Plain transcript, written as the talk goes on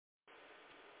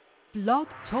Blog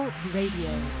Talk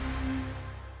Radio.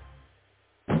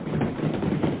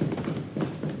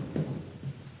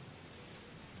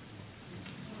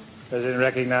 President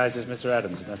recognizes Mr.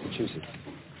 Adams of Massachusetts.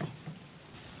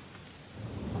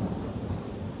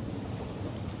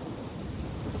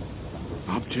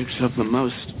 Objects of the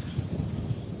most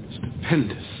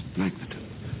stupendous magnitude.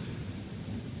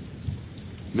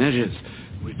 Measures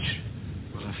which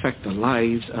will affect the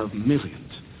lives of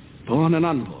millions, born and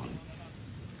unborn,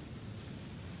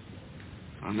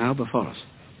 are now before us.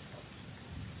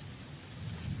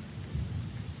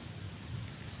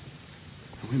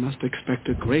 We must expect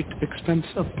a great expense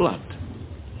of blood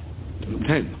to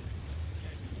obtain them.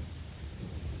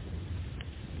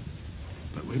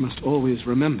 But we must always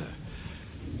remember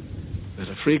that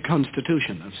a free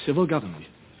constitution of civil government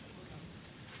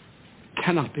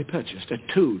cannot be purchased at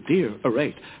too dear a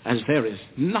rate, as there is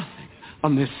nothing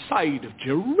on this side of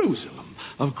Jerusalem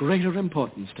of greater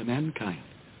importance to mankind.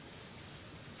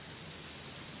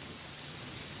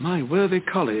 My worthy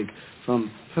colleague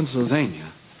from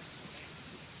Pennsylvania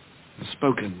has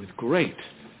spoken with great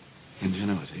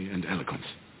ingenuity and eloquence.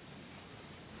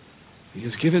 He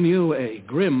has given you a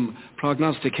grim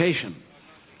prognostication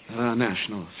of our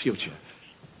national future,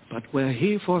 but where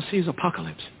he foresees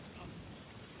apocalypse,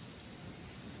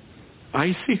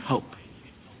 I see hope.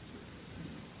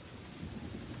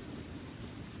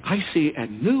 I see a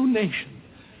new nation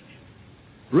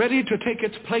ready to take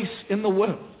its place in the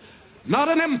world. Not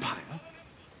an empire,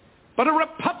 but a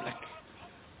republic.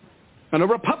 And a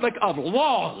republic of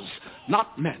laws,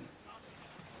 not men.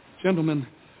 Gentlemen,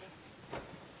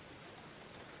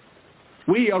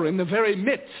 we are in the very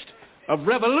midst of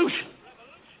revolution.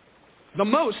 The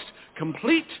most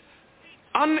complete,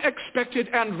 unexpected,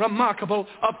 and remarkable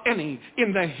of any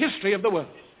in the history of the world.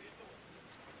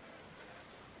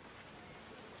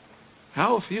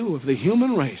 How few of the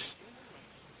human race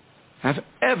have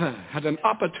ever had an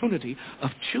opportunity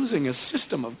of choosing a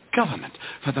system of government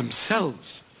for themselves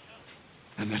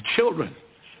and their children.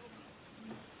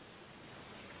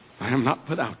 I am not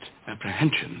without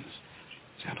apprehensions,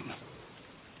 gentlemen.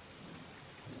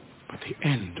 But the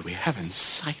end we have in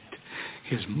sight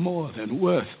is more than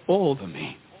worth all the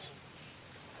means.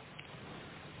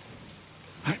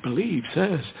 I believe,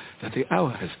 sirs, that the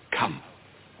hour has come.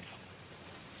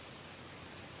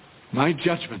 My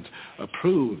judgment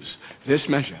approves this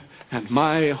measure, and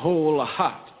my whole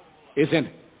heart is in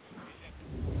it.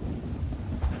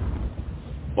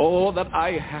 All that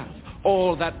I have,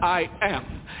 all that I am,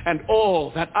 and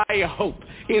all that I hope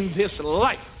in this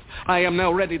life, I am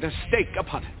now ready to stake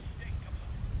upon it.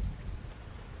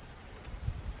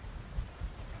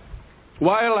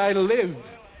 While I live,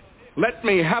 let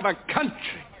me have a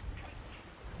country.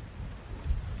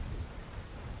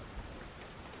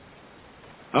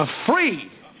 A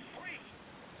free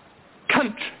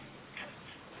country.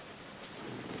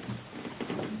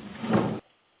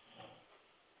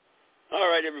 All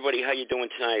right, everybody, how you doing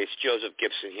tonight? It's Joseph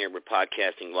Gibson here. We're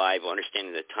podcasting live,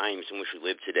 understanding the times in which we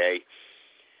live today.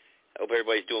 I hope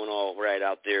everybody's doing all right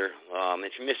out there.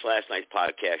 If you missed last night's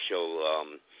podcast show,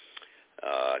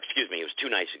 it was 2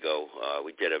 nights ago.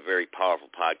 We did a very powerful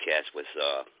podcast with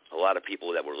a lot of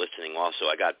people that were listening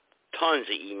also. I got tons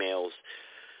of emails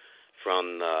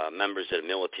from members of the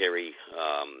military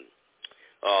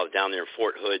down there in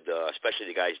Fort Hood, especially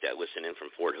the guys that listen in from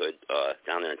Fort Hood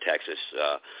down there in Texas.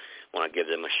 Want to give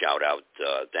them a shout-out.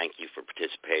 Thank you for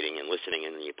participating and listening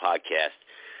in the podcast,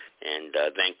 and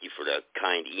thank you for the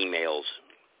kind emails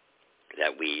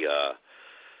that we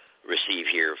receive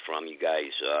here from you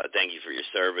guys. Thank you for your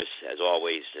service, as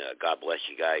always. God bless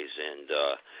you guys. And,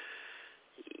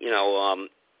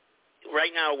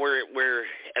 right now we're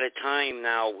at a time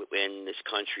now in this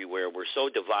country where we're so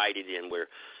divided, and we're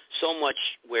so much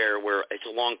where it's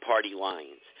along party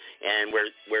lines. And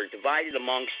we're divided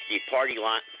amongst the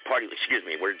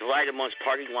we're divided amongst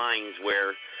party lines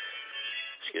where,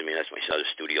 that's my other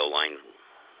studio line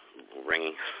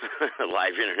ringing,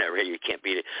 live internet radio, you can't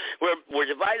beat it. We're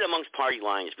divided amongst party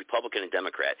lines, Republican and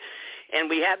Democrat. And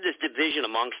we have this division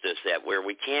amongst us where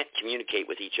we can't communicate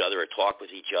with each other or talk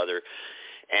with each other,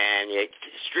 and it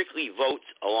strictly votes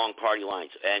along party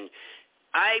lines. And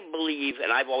I believe,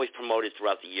 and I've always promoted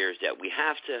throughout the years, that we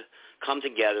have to come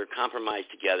together, compromise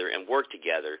together, and work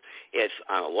together. If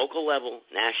on a local level,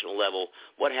 national level,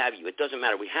 what have you, it doesn't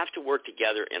matter. We have to work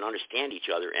together and understand each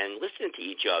other and listen to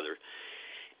each other.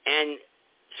 And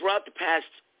throughout the past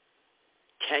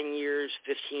 10 years,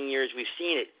 15 years, we've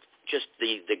seen it, just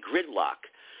the gridlock.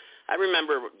 I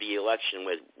remember the election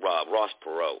with Ross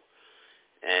Perot.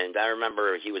 And I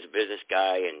remember he was a business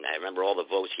guy, and I remember all the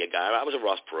votes he had got. I was a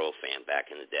Ross Perot fan back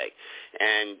in the day.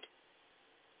 And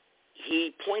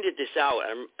he pointed this out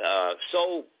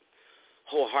so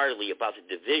wholeheartedly about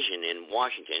the division in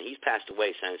Washington. He's passed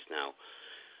away since now.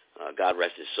 God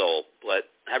rest his soul. But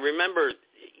I remember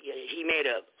he made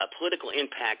a political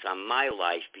impact on my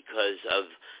life because of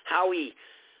how he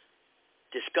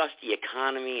discussed the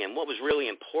economy and what was really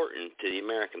important to the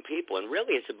American people. And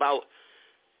really it's about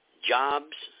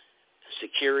jobs,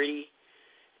 security,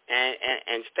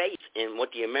 and faith in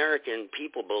what the American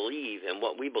people believe and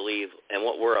what we believe and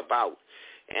what we're about.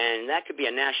 And that could be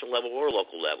a national level or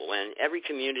local level. And every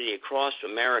community across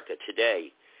America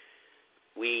today,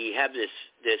 we have this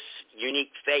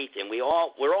unique faith, and we're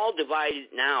all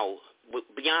divided now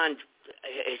beyond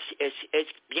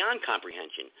it's beyond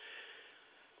comprehension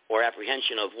or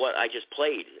apprehension of what I just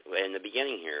played in the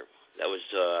beginning here. That was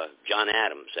John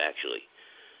Adams, actually.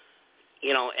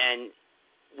 You know, and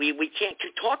we can't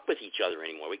talk with each other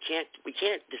anymore. We can't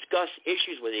discuss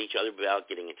issues with each other without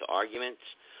getting into arguments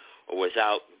or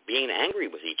without being angry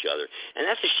with each other. And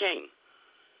that's a shame,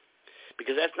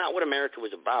 because that's not what America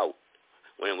was about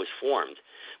when it was formed.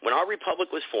 When our republic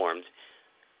was formed,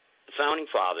 the Founding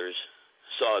Fathers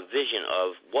saw a vision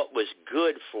of what was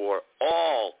good for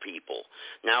all people.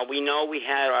 Now, we know we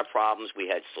had our problems. We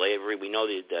had slavery. We know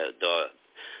the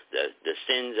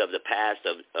sins of the past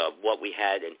of what we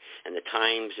had and the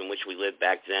times in which we lived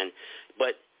back then.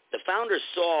 But the founders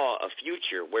saw a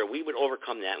future where we would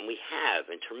overcome that, and we have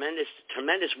in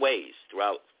tremendous ways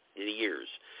throughout the years.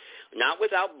 Not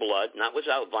without blood, not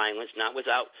without violence, not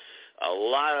without a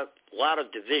lot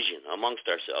of division amongst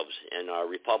ourselves in our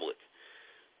republic.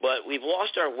 But we've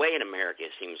lost our way in America,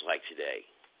 it seems like today.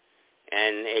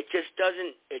 And it just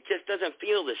doesn't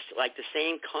feel like the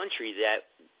same country that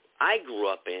I grew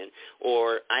up in,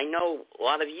 or I know a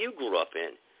lot of you grew up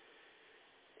in.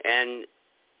 And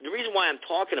the reason why I'm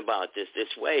talking about this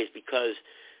way is because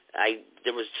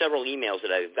there was several emails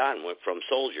that I've gotten from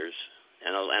soldiers,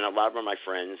 and a lot of them are my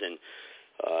friends, and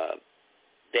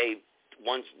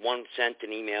one sent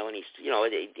an email, and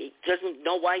he doesn't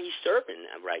know why he's serving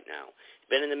right now. He's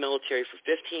been in the military for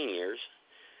 15 years,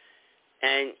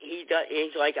 and he's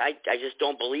like, I just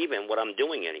don't believe in what I'm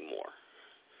doing anymore.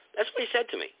 That's what he said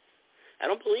to me. I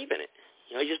don't believe in it.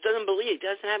 He just doesn't believe. He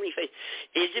doesn't have any faith.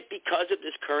 Is it because of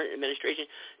this current administration?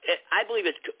 I believe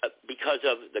it's because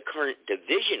of the current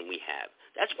division we have.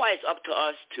 That's why it's up to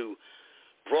us to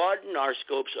broaden our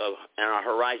scopes and our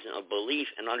horizon of belief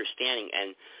and understanding,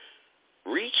 and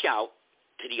reach out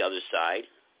to the other side,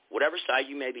 whatever side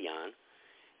you may be on,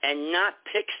 and not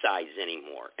pick sides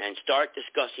anymore, and start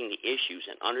discussing the issues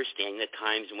and understanding the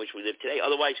times in which we live today.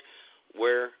 Otherwise,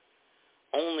 we're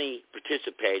only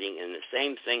participating in the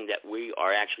same thing that we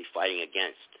are actually fighting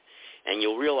against. And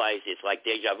you'll realize it's like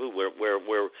deja vu.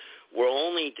 We're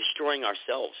only destroying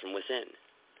ourselves from within.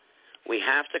 We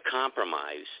have to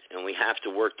compromise, and we have to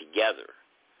work together.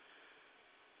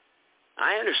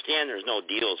 I understand there's no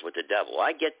deals with the devil.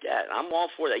 I get that. I'm all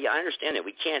for that. Yeah, I understand that.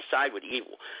 We can't side with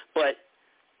evil. But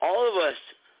all of us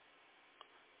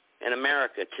in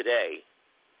America today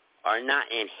are not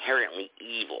inherently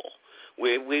evil.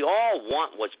 We all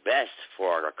want what's best for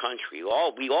our country.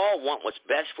 We all want what's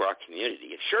best for our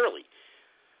community, surely.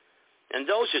 And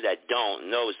those that don't,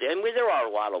 and there are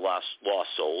a lot of lost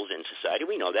souls in society.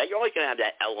 We know that. You're always going to have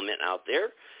that element out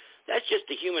there. That's just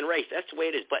the human race. That's the way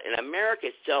it is. But in America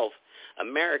itself,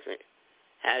 America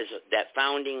has that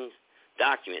founding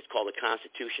document. It's called the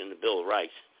Constitution and the Bill of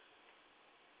Rights.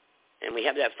 And we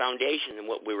have that foundation and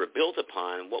what we were built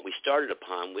upon, what we started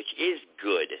upon, which is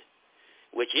good,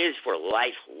 which is for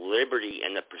life, liberty,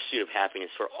 and the pursuit of happiness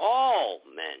for all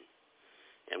men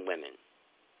and women.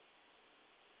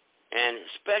 And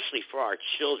especially for our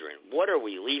children. What are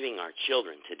we leaving our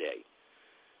children today?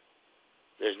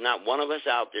 There's not one of us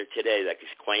out there today that can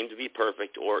claim to be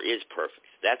perfect or is perfect.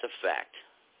 That's a fact.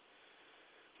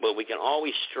 But we can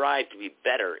always strive to be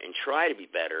better and try to be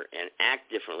better and act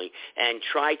differently and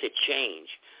try to change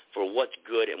for what's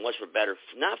good and what's for better,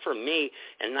 not for me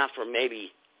and not for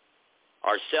maybe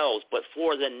ourselves, but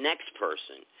for the next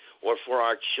person or for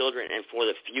our children and for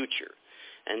the future.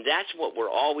 And that's what we're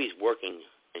always working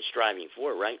and striving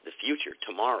for, right? The future,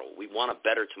 tomorrow. We want a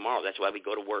better tomorrow. That's why we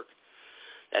go to work.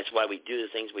 That's why we do the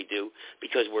things we do,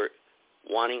 because we're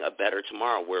wanting a better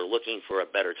tomorrow. We're looking for a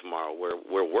better tomorrow.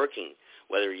 We're working,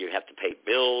 whether you have to pay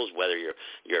bills, whether you're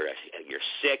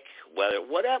sick,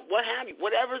 what have you,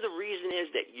 whatever the reason is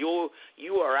that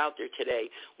you are out there today,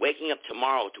 waking up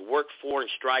tomorrow to work for and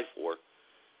strive for,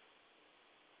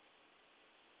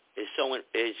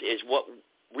 is what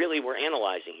really we're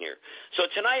analyzing here. So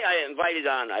tonight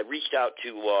I reached out to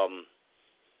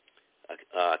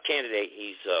a candidate.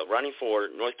 He's running for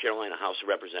North Carolina House of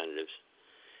Representatives.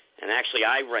 And actually,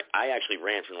 I actually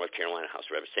ran for North Carolina House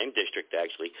of Reps, same district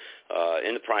actually,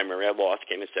 in the primary. I lost,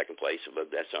 came in second place, but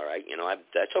that's all right.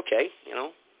 That's okay.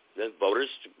 The voters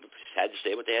had to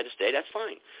stay what they had to stay. That's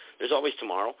fine. There's always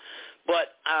tomorrow.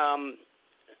 But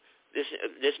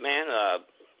this man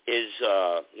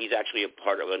he's actually a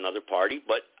part of another party.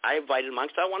 But I invited him on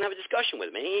because I want to have a discussion with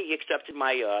him, and he accepted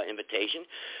my invitation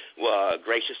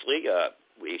graciously.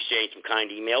 We exchanged some kind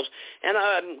emails, and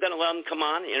I'm going to let him come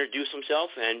on, introduce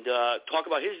himself, and talk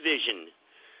about his vision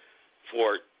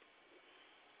for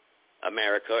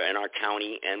America and our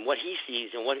county, and what he sees,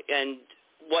 and what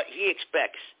he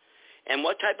expects, and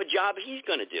what type of job he's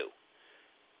going to do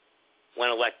when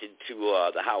elected to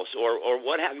the House, or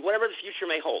what have you, whatever the future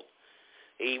may hold.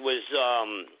 He was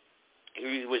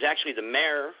actually the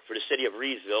mayor for the city of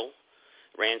Reedsville,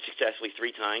 ran successfully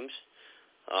 3 times.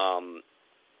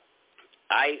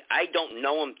 I don't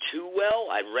know him too well.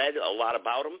 I've read a lot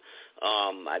about him.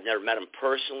 I've never met him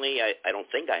personally. I don't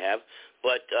think I have.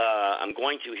 But I'm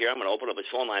going to here. I'm going to open up his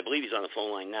phone line. I believe he's on the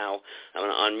phone line now. I'm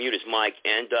going to unmute his mic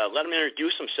and let him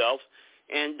introduce himself.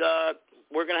 And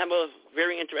we're going to have a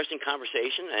very interesting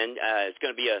conversation. And it's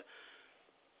going to be a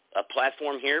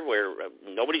platform here where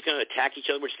nobody's going to attack each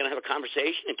other. We're just going to have a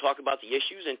conversation and talk about the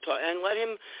issues and let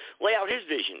him lay out his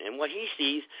vision and what he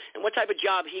sees and what type of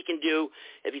job he can do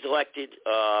if he's elected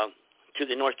to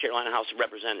the North Carolina House of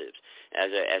Representatives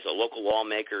as a local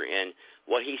lawmaker, and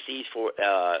what he sees for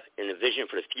in the vision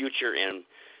for the future. And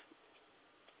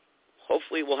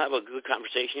hopefully we'll have a good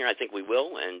conversation here. I think we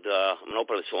will. And I'm going to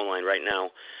open up the phone line right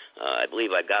now. I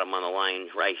believe I've got him on the line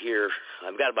right here.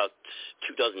 I've got about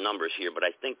 24 numbers here, but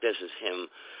I think this is him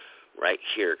right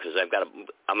here because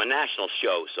I'm a national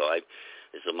show, so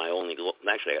this is my only.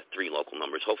 Actually, I got 3 local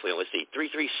numbers. Hopefully, let's see,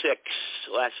 336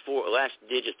 last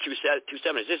digit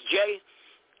 227. Is this Jay?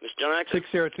 Mr. Donaker?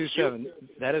 6027.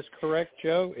 That is correct,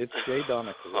 Joe. It's Jay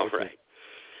Donaker. All right.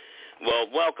 Well,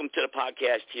 welcome to the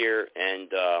podcast here, and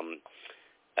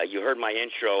you heard my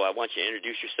intro. I want you to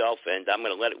introduce yourself, and I'm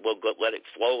going to let it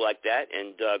flow like that,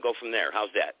 and go from there. How's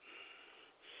that?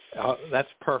 That's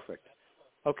perfect.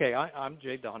 Okay, I'm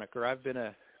Jay Donaker. I've been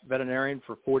a veterinarian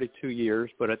for 42 years,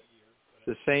 but at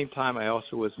the same time, I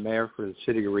also was mayor for the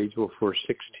city of Reedsville for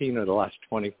 16 of the last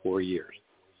 24 years.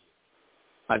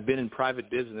 I've been in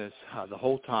private business the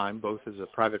whole time, both as a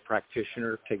private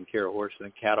practitioner, taking care of horses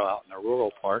and cattle out in the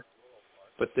rural part.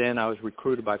 But then I was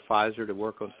recruited by Pfizer to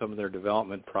work on some of their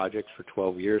development projects for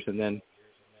 12 years. And then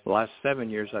the last 7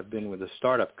 years I've been with a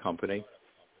startup company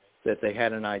that they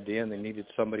had an idea and they needed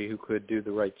somebody who could do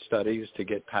the right studies to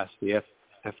get past the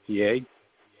FDA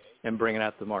and bring it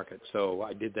out to the market. So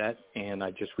I did that, and I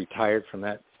just retired from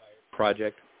that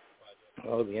project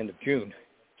the end of June.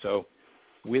 So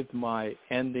with my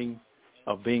ending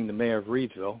of being the mayor of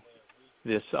Reedsville,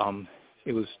 it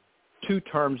was 2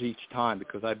 terms each time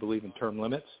because I believe in term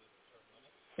limits.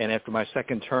 And after my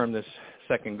second term, this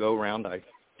second go-round, I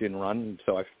didn't run, and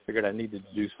so I figured I needed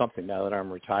to do something now that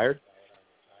I'm retired.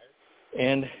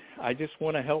 And I just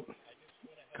want to help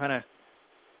kind of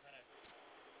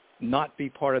not be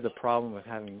part of the problem of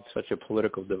having such a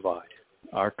political divide.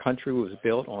 Our country was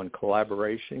built on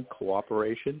collaboration,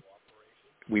 cooperation.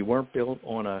 We weren't built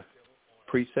on a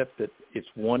precept that it's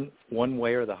one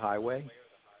way or the highway.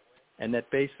 And that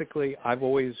basically I've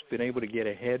always been able to get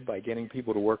ahead by getting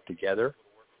people to work together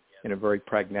in a very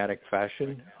pragmatic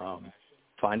fashion,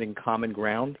 finding common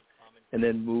ground, and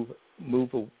then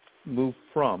move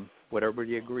from what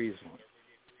everybody agrees on.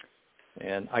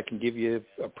 And I can give you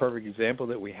a perfect example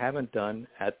that we haven't done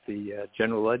at the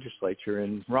General Legislature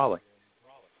in Raleigh.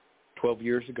 12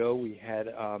 years ago, we had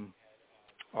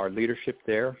our leadership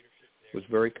there was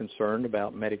very concerned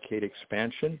about Medicaid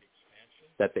expansion,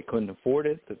 that they couldn't afford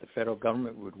it, that the federal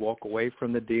government would walk away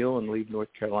from the deal and leave North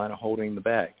Carolina holding the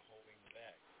bag.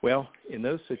 Well, in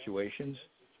those situations,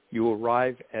 you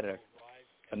arrive at a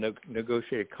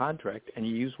negotiated contract and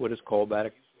you use what is called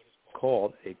a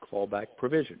clawback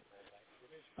provision.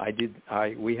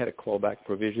 We had a clawback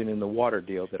provision in the water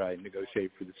deal that I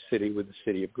negotiated for the city with the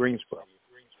city of Greensboro.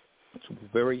 It's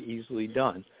very easily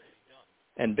done.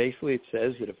 And basically it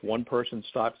says that if one person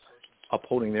stops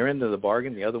upholding their end of the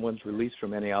bargain, the other one's released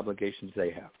from any obligations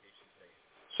they have.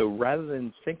 So rather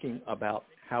than thinking about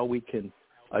how we can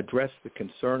address the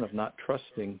concern of not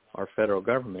trusting our federal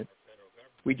government,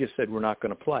 we just said we're not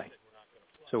going to play.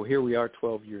 So here we are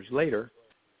 12 years later,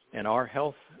 and our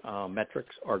health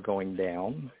metrics are going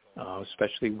down,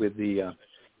 especially with the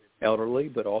elderly,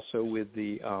 but also with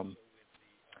the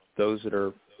those that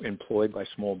are employed by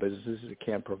small businesses that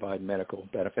can't provide medical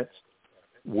benefits.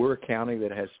 We're a county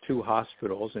that has 2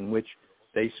 hospitals in which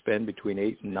they spend between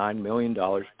 $8 and $9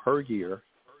 million per year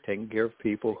taking care of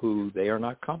people who they are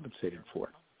not compensated for.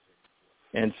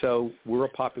 And so we're a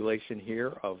population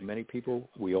here of many people.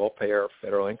 We all pay our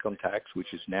federal income tax,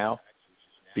 which is now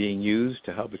being used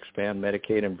to help expand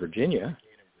Medicaid in Virginia,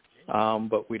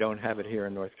 but we don't have it here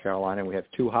in North Carolina. We have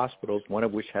 2 hospitals, one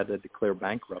of which had to declare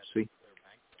bankruptcy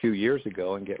a few years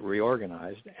ago and get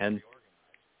reorganized, and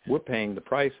we're paying the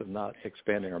price of not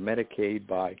expanding our Medicaid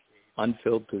by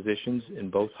unfilled positions in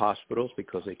both hospitals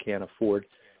because they can't afford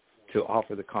to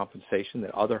offer the compensation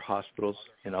that other hospitals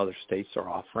in other states are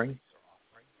offering.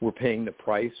 We're paying the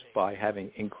price by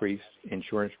having increased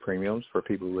insurance premiums for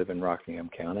people who live in Rockingham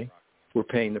County. We're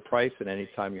paying the price that any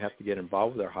time you have to get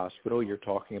involved with our hospital, you're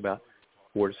talking about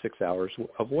 4 to 6 hours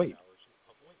of wait.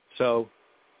 So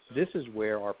this is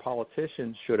where our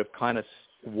politicians should have kind of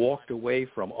walked away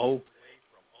from,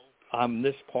 I'm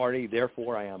this party,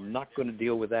 therefore I am not going to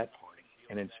deal with that party,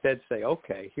 and instead say,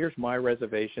 okay, here's my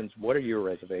reservations, what are your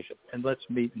reservations, and let's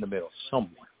meet in the middle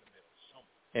somewhere.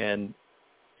 And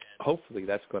hopefully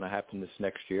that's going to happen this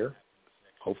next year.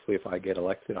 Hopefully if I get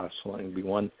elected, I'll certainly be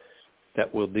one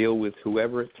that will deal with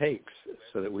whoever it takes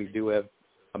so that we do have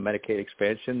a Medicaid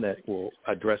expansion that will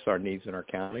address our needs in our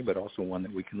county, but also one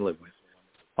that we can live with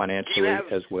financially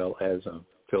as well as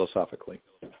philosophically.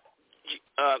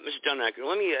 Mr. Dunnacker,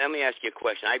 let me ask you a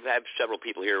question. I've had several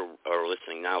people here who are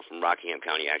listening now from Rockingham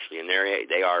County, actually, and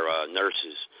they are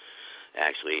nurses,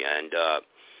 actually, and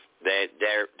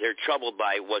they're troubled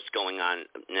by what's going on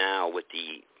now with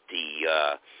the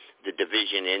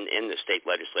division in the state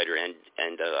legislature and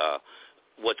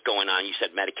what's going on. You said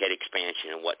Medicaid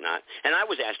expansion and whatnot. And I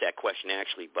was asked that question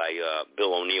actually by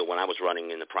Bill O'Neill when I was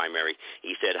running in the primary.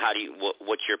 He said,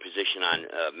 what's your position on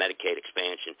Medicaid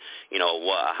expansion?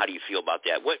 How do you feel about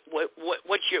that? What do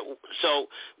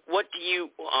you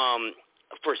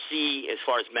foresee as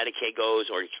far as Medicaid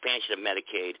goes, or expansion of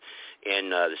Medicaid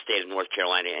in the state of North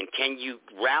Carolina? And can you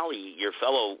rally your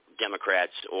fellow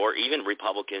Democrats or even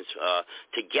Republicans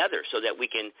together so that we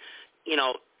can,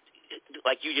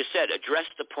 like you just said, address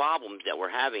the problems that we're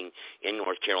having in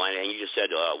North Carolina? And you just said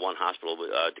one hospital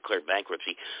declared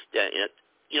bankruptcy.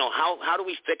 How do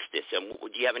we fix this? And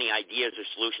do you have any ideas or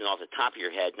solutions off the top of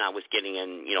your head, not with getting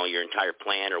in, your entire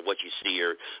plan or what you see,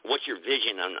 or what's your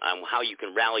vision on how you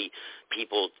can rally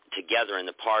people together in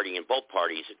the party, in both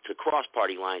parties, to cross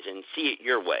party lines and see it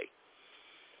your way?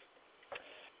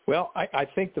 Well, I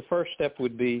think the first step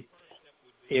would be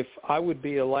if I would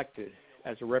be elected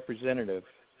as a representative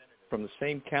from the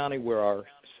same county where our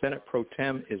Senate Pro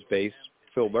Tem is based,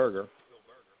 Phil Berger,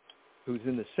 who's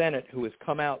in the Senate, who has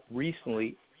come out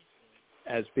recently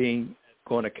as being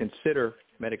going to consider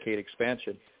Medicaid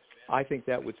expansion. I think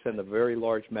that would send a very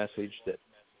large message that,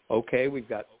 okay, we've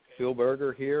got Phil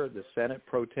Berger here, the Senate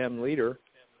Pro Tem leader,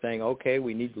 saying, okay,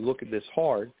 we need to look at this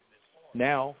hard.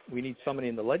 Now we need somebody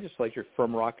in the legislature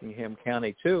from Rockingham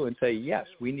County, too, and say, yes,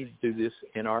 we need to do this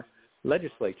in our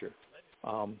legislature.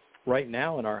 Right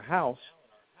now in our House,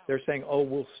 they're saying,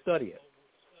 we'll study it.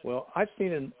 Well,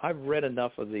 I've read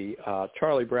enough of the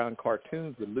Charlie Brown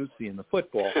cartoons with Lucy and the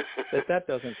football that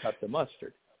doesn't cut the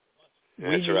mustard.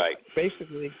 That's right.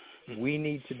 Basically, we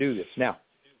need to do this. Now,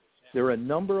 there are a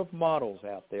number of models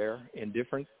out there in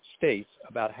different states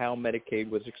about how Medicaid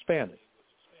was expanded.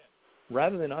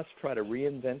 Rather than us try to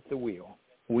reinvent the wheel,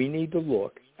 we need to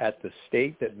look at the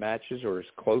state that matches or is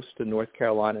close to North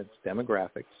Carolina, its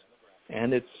demographics,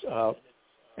 and its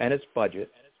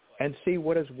budget, and see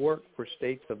what has worked for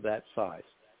states of that size.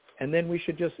 And then we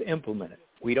should just implement it.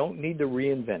 We don't need to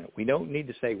reinvent it. We don't need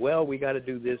to say, well, we got to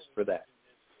do this for that.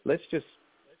 Let's just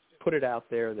put it out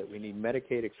there that we need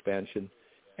Medicaid expansion,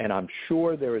 and I'm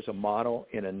sure there is a model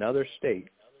in another state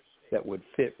that would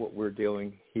fit what we're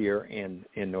doing here in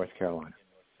North Carolina.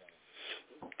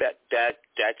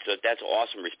 That's an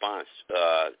awesome response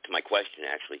to my question,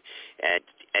 actually.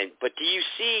 But do you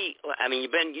see? I mean,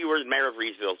 you were the mayor of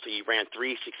Reedsville, so you ran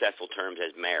 3 successful terms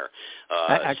as mayor.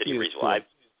 Actually, City of Reedsville.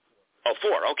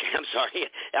 4. Okay, I'm sorry.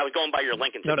 I was going by your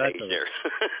Lincoln page there.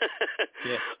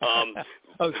 Yeah.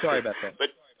 Sorry about that. But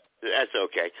that's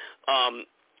okay.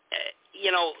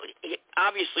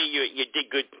 Obviously you did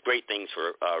great things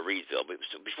for Reedsville. But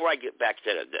before I get back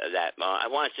to that, I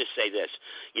want to just say this: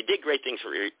 you did great things for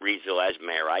Reedsville as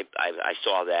mayor. I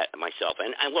saw that myself.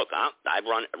 And look, I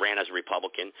ran as a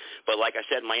Republican, but like I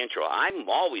said in my intro, I'm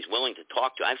always willing to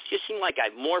talk to. I've just seemed like I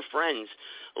have more friends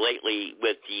lately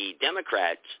with the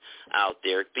Democrats out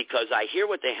there because I hear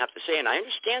what they have to say and I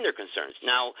understand their concerns.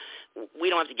 Now,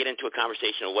 we don't have to get into a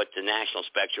conversation of what the national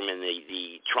spectrum and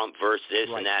the Trump versus this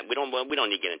and that. We don't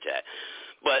need to get into that.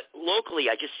 But locally,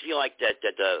 I just feel like that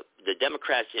the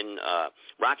Democrats in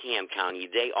Rockingham County,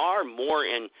 they are more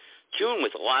in tune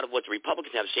with a lot of what the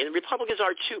Republicans have to say, and the Republicans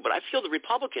are too, but I feel the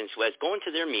Republicans who has going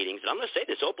to their meetings, and I'm going to say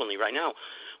this openly right now,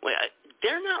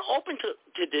 they're not open to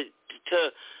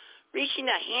reaching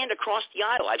that hand across the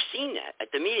aisle. I've seen that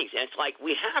at the meetings, and it's like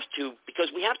we have to,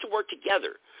 because we have to work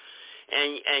together.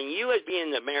 And you, as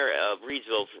being the mayor of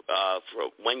Reedsville,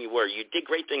 for when you did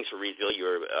great things for Reedsville. You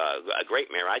were a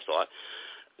great mayor, I thought.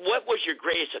 What was your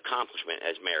greatest accomplishment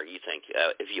as mayor, you think?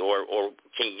 Or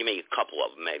can you give me a couple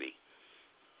of them, maybe?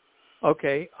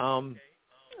 Okay.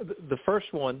 The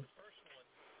first one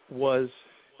was,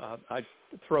 I'd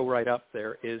throw right up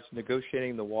there, is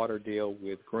negotiating the water deal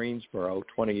with Greensboro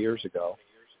 20 years ago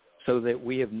so that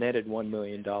we have netted $1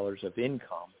 million of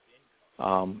income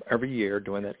every year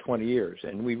during that 20 years.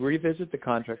 And we revisit the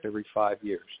contract every 5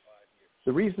 years.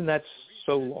 The reason that's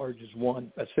so large is,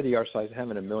 one, a city our size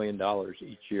having $1 million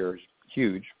each year is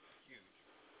huge.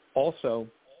 Also,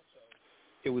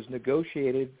 it was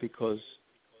negotiated because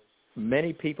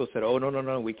many people said, oh,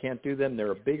 no, we can't do them.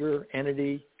 They're a bigger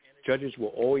entity. Judges will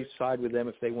always side with them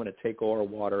if they want to take all our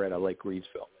water out of Lake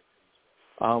Reedsville.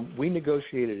 We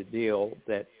negotiated a deal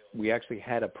that we actually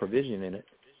had a provision in it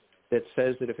that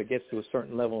says that if it gets to a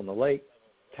certain level in the lake,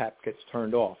 tap gets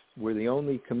turned off. We're the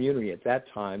only community at that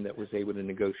time that was able to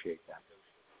negotiate that.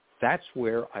 That's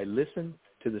where I listened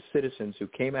to the citizens who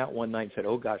came out one night and said,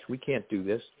 oh, gosh, we can't do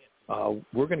this.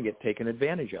 We're going to get taken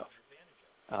advantage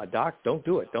of. Doc, don't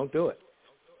do it.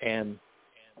 And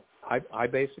I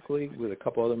basically, with a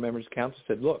couple other members of council,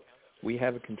 said, look, we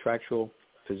have a contractual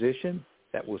position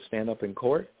that will stand up in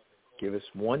court. Give us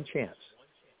one chance.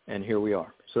 And here we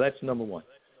are. So that's number one.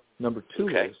 Number two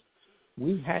is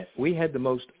we had the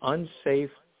most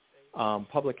unsafe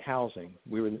public housing.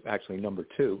 We were actually number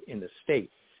 2 in the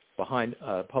state behind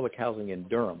public housing in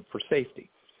Durham for safety.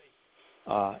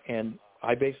 And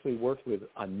I basically worked with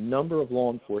a number of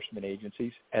law enforcement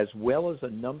agencies as well as a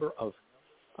number of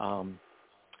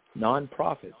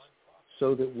nonprofits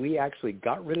so that we actually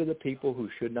got rid of the people who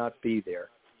should not be there,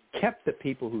 kept the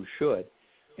people who should,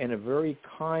 in a very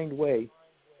kind way,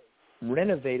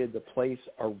 renovated the place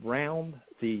around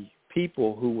the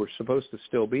people who were supposed to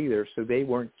still be there so they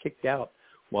weren't kicked out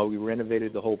while we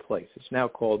renovated the whole place. It's now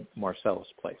called Marcellus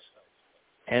Place.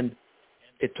 And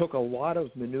it took a lot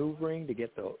of maneuvering to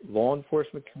get the law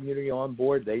enforcement community on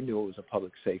board. They knew it was a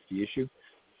public safety issue.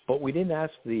 But we didn't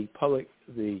ask the public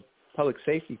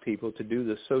safety people to do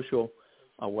the social,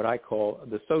 what I call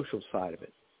the social side of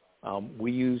it.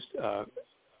 We used, it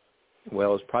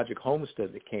was Project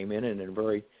Homestead that came in and in a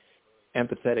very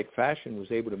empathetic fashion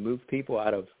was able to move people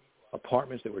out of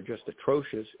apartments that were just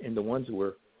atrocious into ones that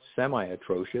were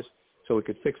semi-atrocious so we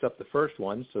could fix up the first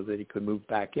one so that he could move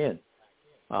back in.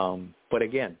 But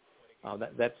again,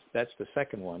 that's the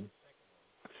second one.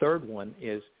 Third one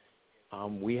is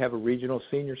we have a regional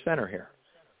senior center here,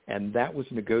 and that was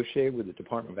negotiated with the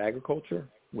Department of Agriculture,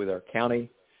 with our county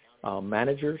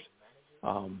managers,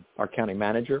 our county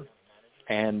manager,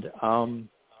 and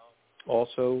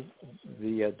also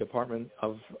the Department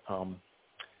of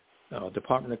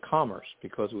Commerce,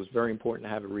 because it was very important to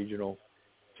have a regional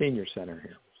senior center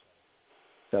here.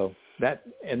 So that,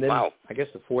 and then wow. I guess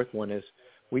the fourth one is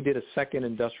we did a second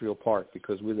industrial park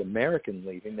because with American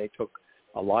leaving, they took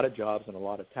a lot of jobs and a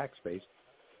lot of tax base.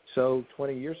 So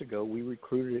 20 years ago, we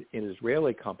recruited an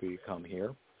Israeli company to come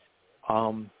here,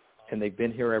 and they've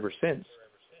been here ever since.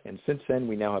 And since then,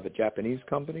 we now have a Japanese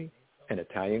company, an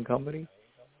Italian company,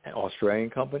 an Australian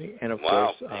company, and of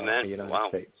course, the United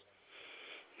States.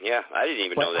 Yeah, I didn't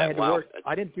even know that.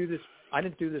 I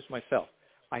didn't do this myself.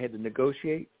 I had to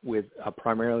negotiate with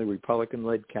primarily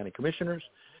Republican-led county commissioners,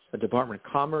 the Department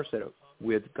of Commerce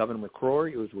with Governor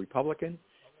McCrory, who was Republican,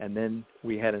 and then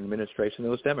we had an administration that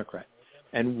was Democrat.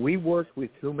 And we worked with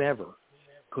whomever,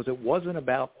 because it wasn't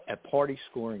about a party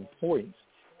scoring points.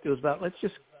 It was about, let's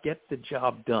just get the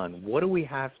job done. What do we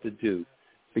have to do?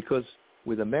 Because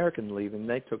with American leaving,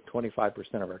 they took 25%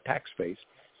 of our tax base,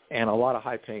 and a lot of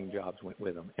high-paying jobs went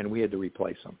with them, and we had to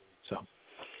replace them. So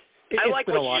I like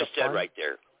what you just said right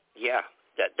there. Yeah,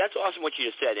 that's awesome what you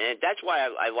just said, and that's why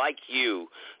I like you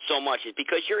so much, is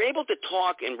because you're able to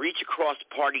talk and reach across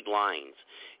party lines.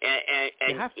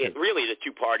 And really the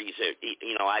two parties,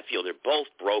 I feel they're both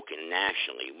broken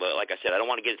nationally. But like I said, I don't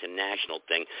want to get into a national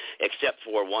thing except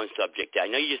for one subject. I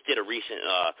know you just did a recent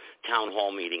town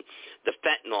hall meeting, the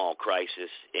fentanyl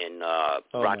crisis in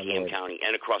Rockingham County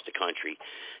and across the country.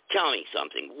 Tell me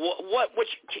something.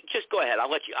 Just go ahead.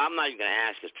 I'll let you. I'm not even going to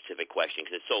ask a specific question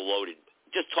because it's so loaded.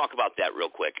 Just talk about that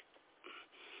real quick.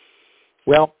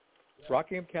 Well,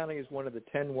 Rockingham County is one of the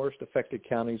 10 worst affected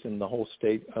counties in the whole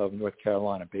state of North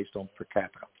Carolina based on per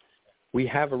capita. We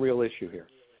have a real issue here.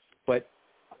 But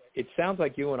it sounds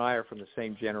like you and I are from the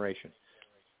same generation.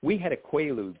 We had a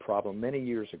Quaalude problem many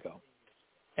years ago,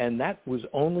 and that was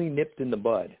only nipped in the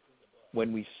bud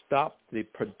when we stopped the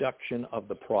production of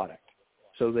the product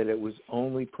so that it was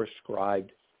only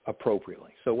prescribed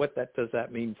appropriately. So what does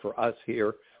that mean for us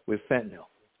here with fentanyl?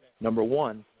 Number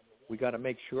one, we got to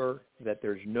make sure that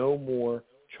there's no more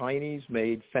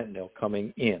Chinese-made fentanyl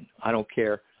coming in. I don't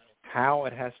care how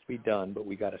it has to be done, but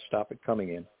we got to stop it coming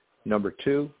in. Number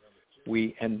two,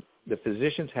 and the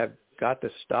physicians have got to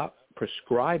stop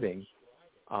prescribing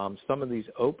some of these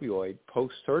opioid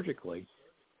post-surgically,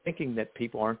 thinking that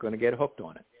people aren't going to get hooked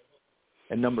on it.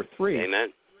 And number three,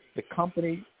 Amen. the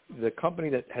company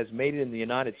that has made it in the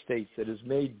United States, that has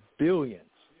made billions,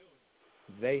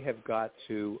 they have got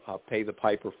to pay the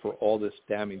piper for all this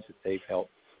damage that they've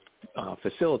helped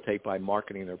facilitate by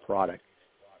marketing their product,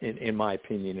 in my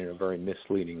opinion, in a very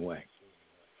misleading way.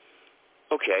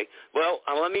 Okay. Well,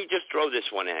 let me just throw this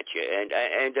one at you. And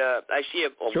I see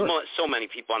Sure. So many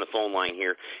people on the phone line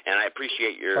here, and I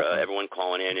appreciate your everyone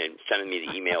calling in and sending me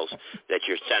the emails that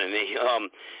you're sending me.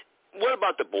 What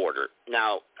about the border?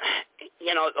 Now,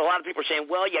 you know, a lot of people are saying,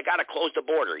 well, you got to close the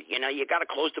border. You know, you got to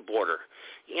close the border.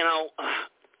 You know,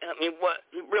 I mean,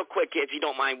 real quick, if you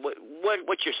don't mind,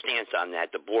 what's your stance on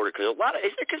that, the border? Because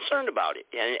they're concerned about it,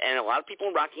 and a lot of people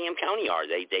in Rockingham County are.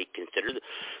 They consider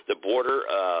the border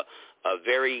a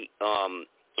very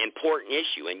important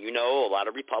issue, and you know, a lot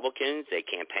of Republicans, they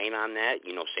campaign on that.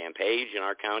 You know, Sam Page in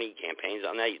our county campaigns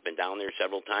on that. He's been down there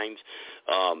several times.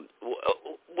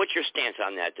 What's your stance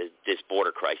on that? This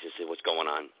border crisis and what's going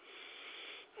on?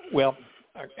 Well,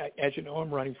 as you know,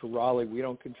 I'm running for Raleigh. We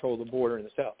don't control the border in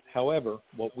the South. However,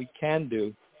 what we can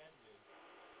do,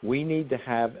 we need to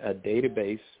have a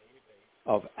database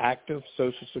of active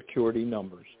Social Security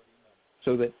numbers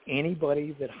so that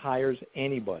anybody that hires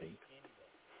anybody,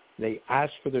 they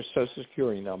ask for their Social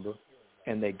Security number,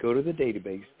 and they go to the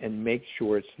database and make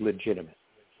sure it's legitimate.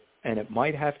 And it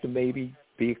might have to maybe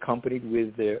be accompanied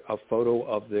with a photo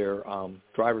of their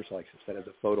driver's license that has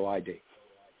a photo ID.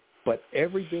 But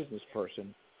every business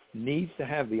person needs to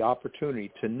have the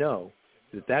opportunity to know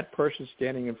that that person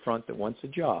standing in front that wants a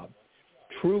job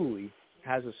truly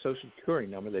has a Social Security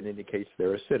number that indicates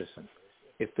they're a citizen.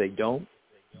 If they don't,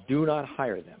 do not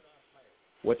hire them.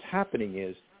 What's happening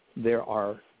is there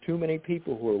are too many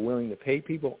people who are willing to pay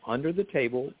people under the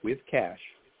table with cash,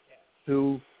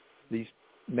 who these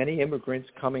many immigrants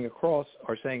coming across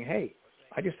are saying, hey,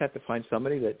 I just have to find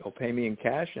somebody that will pay me in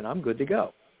cash and I'm good to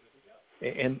go.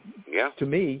 And to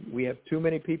me, we have too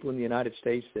many people in the United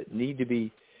States that need to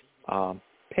be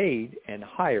paid and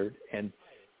hired. And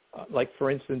like, for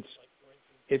instance,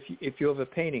 if you have a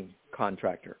painting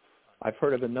contractor, I've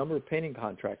heard of a number of painting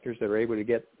contractors that are able to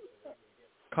get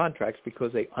contracts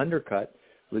because they undercut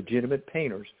legitimate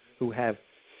painters who have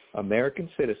American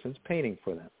citizens painting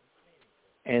for them.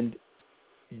 And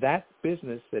that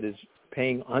business that is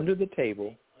paying under the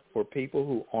table for people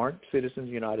who aren't citizens of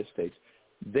the United States,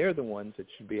 they're the ones that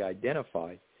should be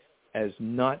identified as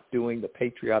not doing the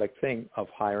patriotic thing of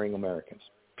hiring Americans,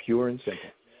 pure and simple.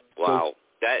 Wow.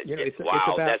 So, it's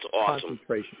about that's awesome.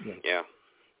 Concentration.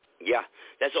 Yeah,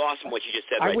 that's awesome what you just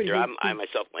said right there. I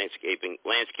myself landscaping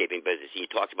business. You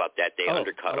talked about that. They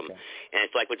undercut them, and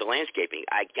it's like with the landscaping.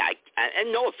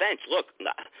 And no offense, look,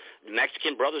 the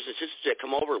Mexican brothers and sisters that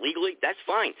come over legally, that's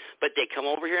fine. But they come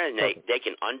over here and they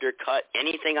can undercut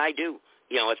anything I do.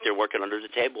 You know, if they're working under the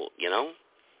table. You know.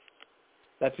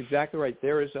 That's exactly right.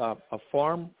 There is a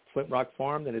farm, Flint Rock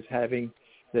Farm, that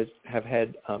have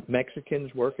had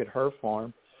Mexicans work at her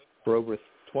farm for over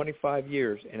 25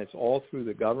 years, and it's all through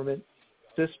the government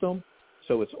system,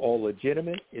 so it's all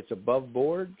legitimate. It's above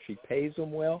board. She pays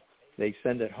them well. They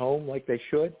send it home like they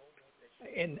should.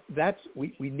 And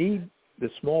we need the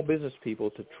small business people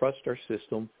to trust our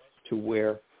system to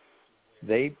where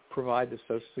they provide the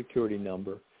Social Security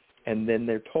number, and then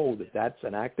they're told that that's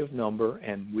an active number,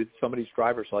 and with somebody's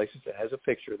driver's license that has a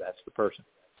picture, that's the person.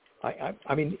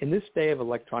 I mean, in this day of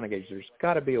electronic age, there's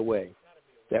got to be a way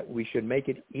that we should make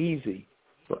it easy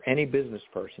for any business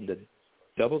person to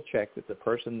double check that the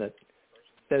person that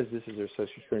says this is their Social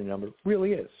Security number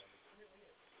really is.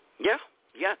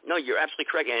 Yeah, no, you're absolutely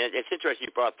correct. And it's interesting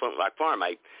you brought up Flint Rock Farm.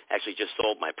 I actually just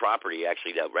sold my property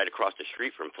right across the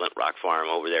street from Flint Rock Farm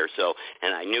over there. So,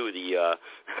 and I knew the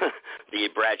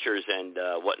Bratchers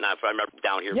and whatnot. I remember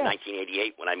down here in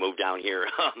 1988 when I moved down here.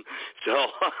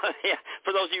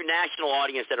 For those of you national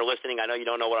audience that are listening, I know you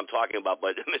don't know what I'm talking about,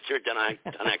 but Mr.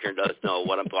 Dunacher does know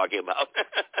what I'm talking about.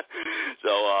 So,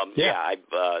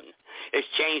 It's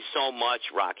changed so much,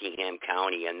 Rockingham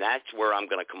County, and that's where I'm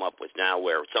going to come up with now,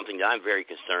 where something that I'm very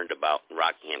concerned about in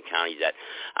Rockingham County that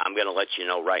I'm going to let you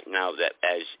know right now that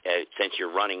as since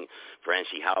you're running for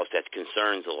NC House, that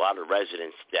concerns a lot of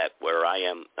residents that where I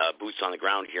am, boots on the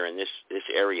ground here in this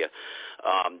area,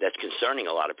 that's concerning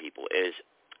a lot of people is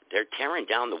they're tearing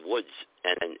down the woods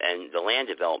and the land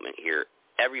development here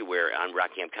everywhere on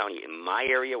Rockingham County. In my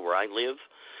area where I live,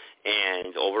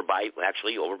 and over by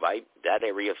that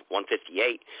area of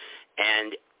 158,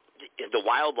 and the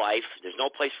wildlife, there's no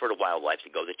place for the wildlife to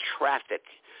go. The traffic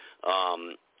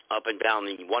up and down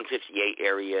the 158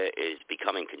 area is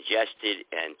becoming congested,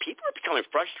 and people are becoming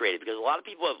frustrated because a lot of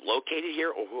people have located here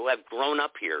or who have grown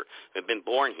up here, have been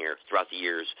born here throughout the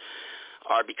years,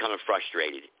 are becoming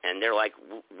frustrated, and they're like,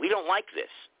 we don't like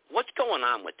this. What's going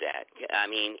on with that?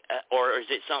 I mean, or is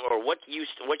it some, or what's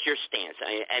your stance?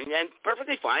 And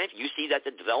perfectly fine if you see that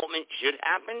the development should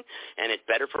happen and it's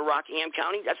better for Rockingham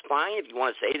County. That's fine if you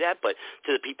want to say that. But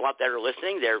to the people out there who are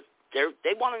listening,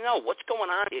 they want to know what's going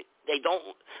on. They don't.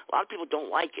 A lot of people don't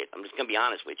like it. I'm just going to be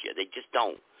honest with you. They just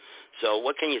don't. So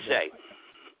what can you say?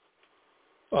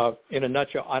 In a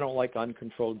nutshell, I don't like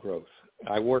uncontrolled growth.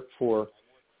 I worked for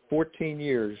 14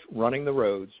 years running the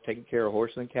roads, taking care of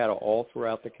horses and cattle all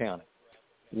throughout the county.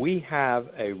 We have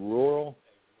a rural,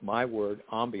 my word,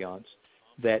 ambiance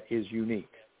that is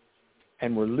unique,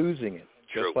 and we're losing it,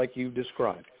 just like you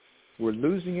described. We're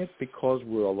losing it because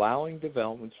we're allowing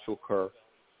developments to occur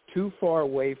too far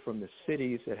away from the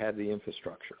cities that have the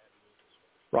infrastructure.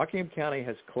 Rockingham County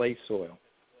has clay soil,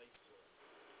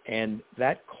 and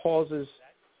that causes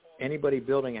anybody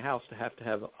building a house to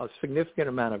have a significant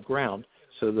amount of ground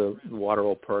so the water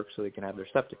will perk so they can have their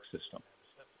septic system.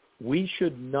 We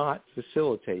should not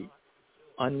facilitate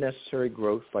unnecessary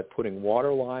growth by putting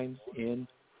water lines in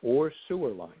or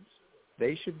sewer lines.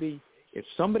 They should be, if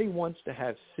somebody wants to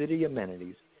have city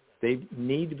amenities, they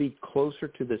need to be closer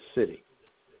to the city.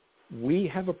 We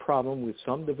have a problem with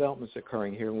some developments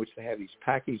occurring here in which they have these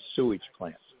packaged sewage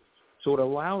plants. So it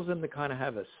allows them to kind of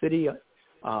have a city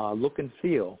look and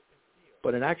feel.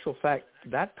 But in actual fact,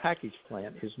 that package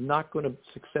plant is not going to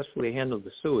successfully handle the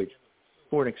sewage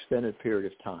for an extended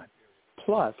period of time.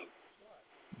 Plus,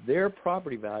 their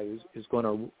property values is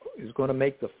going to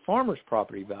make the farmer's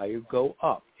property value go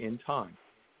up in time.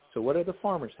 So what do the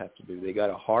farmers have to do? They got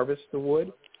to harvest the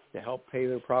wood to help pay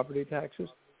their property taxes.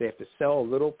 They have to sell a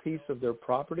little piece of their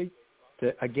property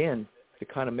to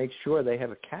kind of make sure they have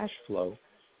a cash flow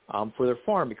for their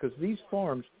farm, because these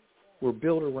farms were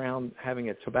built around having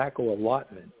a tobacco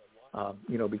allotment,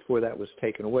 before that was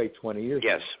taken away 20 years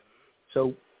ago. Yes.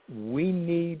 So we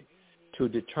need to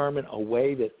determine a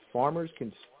way that farmers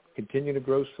can continue to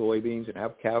grow soybeans and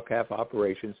have cow-calf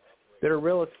operations that are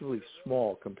relatively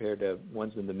small compared to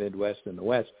ones in the Midwest and the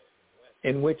West,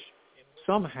 in which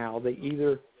somehow they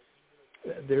either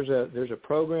there's a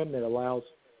program that allows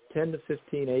 10 to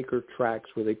 15 acre tracts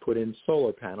where they put in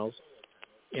solar panels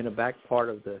in a back part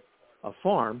of a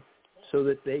farm, so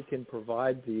that they can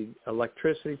provide the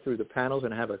electricity through the panels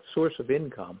and have a source of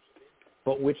income,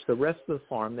 but which the rest of the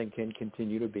farm then can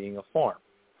continue to being a farm.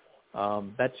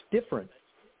 That's different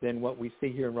than what we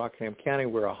see here in Rockingham County,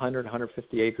 where 100,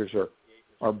 150 acres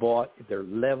are bought, they're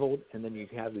leveled, and then you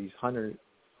have these 100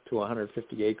 to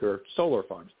 150 acre solar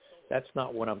farms. That's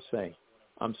not what I'm saying.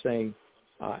 I'm saying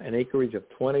an acreage of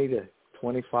 20 to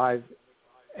 25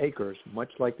 acres,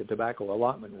 much like the tobacco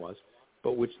allotment was,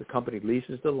 but which the company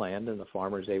leases the land, and the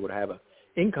farmer is able to have an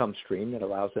income stream that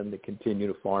allows them to continue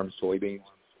to farm soybeans,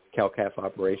 cow-calf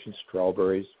operations,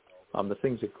 strawberries, the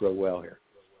things that grow well here.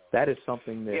 That is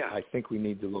something that I think we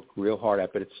need to look real hard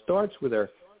at. But it starts with our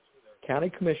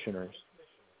county commissioners,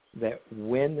 that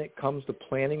when it comes to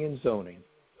planning and zoning,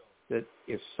 that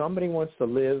if somebody wants to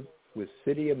live with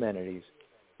city amenities,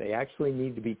 they actually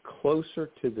need to be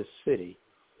closer to the city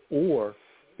or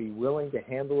be willing to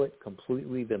handle it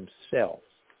completely themselves.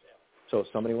 So if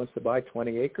somebody wants to buy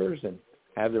 20 acres and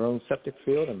have their own septic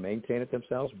field and maintain it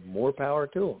themselves, more power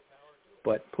to them.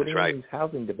 But putting in these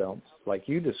housing developments, like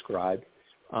you described,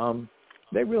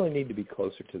 they really need to be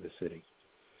closer to the city.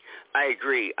 I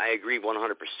agree 100%,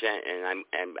 and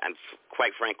I'm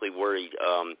quite frankly worried.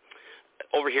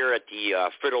 Over here at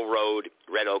the Friddle Road,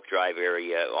 Red Oak Drive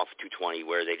area off 220,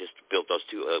 where they just built those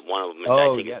two, one of them,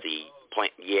 I think is the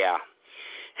plant. Yeah.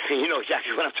 You know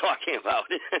exactly what I'm talking about.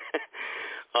 They've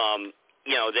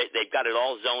got it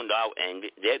all zoned out, and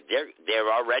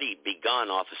they're already begun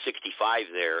off of 65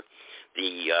 there.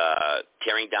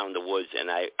 tearing down the woods, and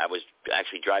I was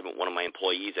actually driving with one of my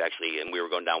employees, and we were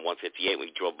going down 158.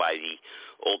 We drove by the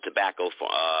old tobacco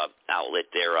outlet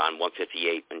there on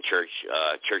 158 and Church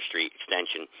Street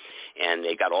Extension, and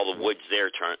they got all the woods there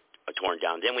torn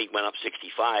down. Then we went up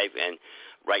 65, and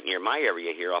right near my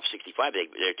area here off 65,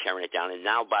 they're tearing it down. And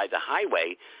now by the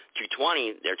highway,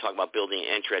 220, they're talking about building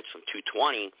an entrance from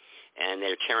 220, and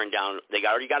they're tearing down. They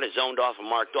already got it zoned off and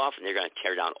marked off, and they're going to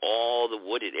tear down all the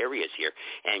wooded areas here.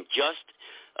 And just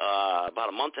about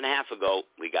a month and a half ago,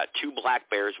 we got 2 black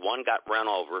bears. One got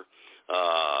run over,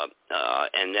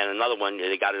 and then another one,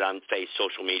 they got it on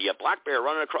social media. Black bear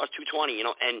running across 220,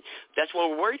 and that's what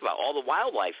we're worried about. All the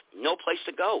wildlife, no place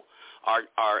to go.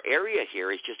 Our area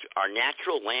here is just, our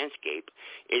natural landscape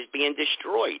is being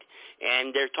destroyed,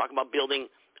 and they're talking about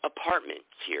building apartments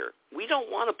here. We don't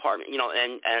want apartments,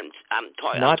 and I'm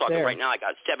talking right now. I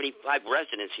got 75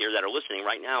 residents here that are listening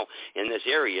right now in this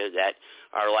area that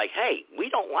are like, hey, we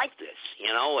don't like this,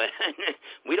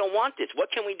 we don't want this. What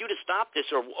can we do to stop this,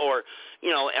 or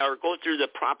go through the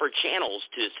proper channels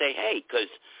to say, hey, because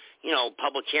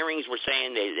public hearings were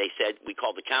saying, they said we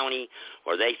called the county,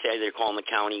 or they said they're calling the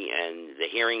county, and the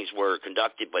hearings were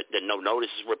conducted, but then no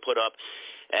notices were put up.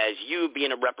 As you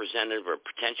being a representative or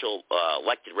potential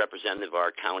elected representative of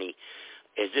our county,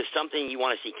 is this something you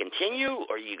want to see continue,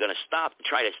 or are you going to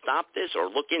try to stop this, or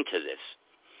look into this?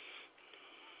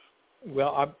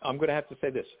 Well, I'm going to have to say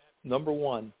this. Number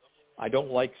one, I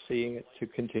don't like seeing it to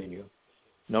continue.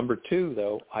 Number two,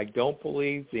 though, I don't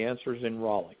believe the answer is in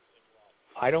Raleigh.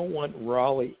 I don't want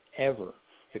Raleigh ever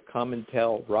to come and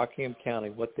tell Rockingham County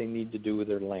what they need to do with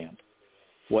their land.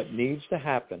 What needs to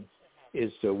happen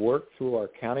is to work through our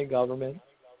county government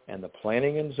and the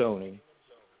planning and zoning.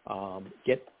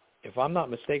 If I'm not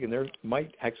mistaken, there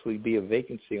might actually be a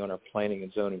vacancy on our planning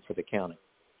and zoning for the county.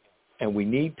 And we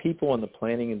need people on the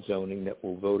planning and zoning that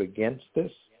will vote against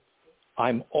this.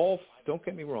 Don't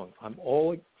get me wrong, I'm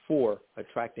all for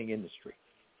attracting industry.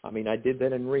 I mean, I did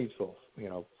that in Reedsville,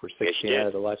 for 16 out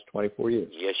of the last 24 years.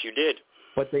 Yes, you did.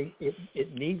 But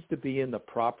it needs to be in the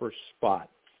proper spot.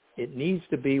 It needs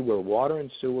to be where water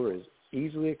and sewer is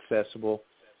easily accessible.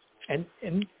 And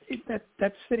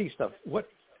that city stuff, what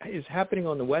is happening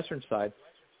on the western side,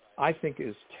 I think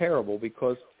is terrible,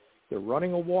 because they're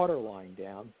running a water line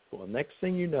down. Well, next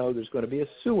thing you know, there's going to be a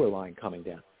sewer line coming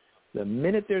down. The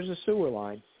minute there's a sewer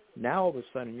line, now all of a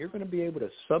sudden you're going to be able to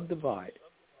subdivide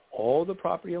all the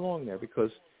property along there,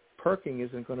 because perking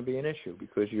isn't going to be an issue,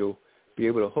 because you'll be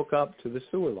able to hook up to the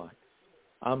sewer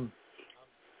line.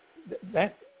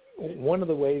 That one of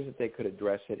the ways that they could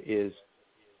address it is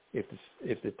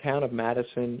if the town of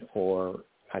Madison, or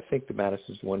I think the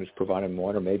Madison's the one who's providing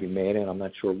water, maybe Mandan, I'm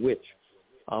not sure which,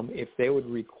 if they would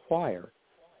require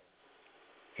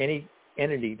any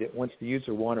entity that wants to use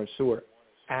their water and sewer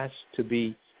has to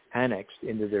be annexed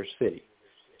into their city,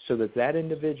 so that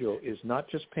individual is not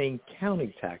just paying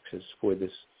county taxes for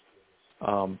this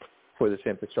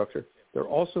infrastructure, they're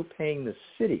also paying the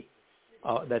city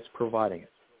that's providing it.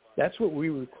 That's what we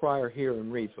require here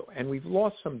in Reedsville. And we've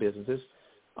lost some businesses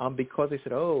because they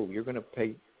said, oh, you're going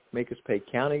to make us pay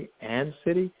county and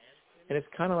city. And it's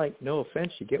kind of like, no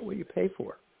offense, you get what you pay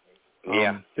for.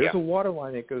 There's a water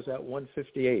line that goes out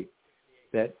 158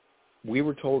 that we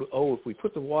were told, oh, if we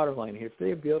put the water line here, if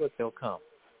they build it, they'll come.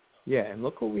 Yeah, and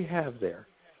look what we have there.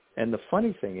 And the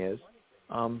funny thing is,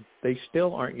 they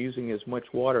still aren't using as much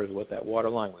water as what that water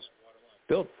line was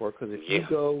built for, because if you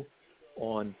go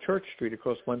on Church Street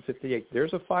across 158,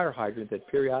 there's a fire hydrant that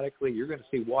periodically you're going to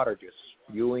see water just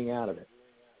spewing out of it.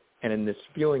 And in the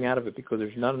spewing out of it, because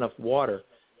there's not enough water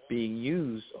being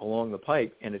used along the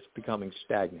pipe, and it's becoming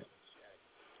stagnant.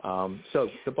 So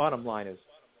the bottom line is,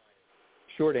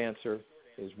 short answer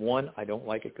is, one, I don't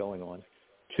like it going on.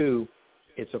 Two,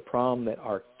 it's a problem that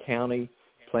our county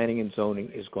planning and zoning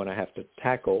is going to have to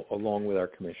tackle along with our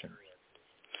commissioners.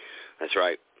 That's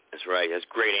right. That's right. That's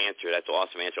a great answer. That's an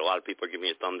awesome answer. A lot of people are giving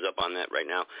me a thumbs up on that right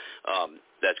now.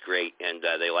 That's great, and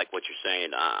they like what you're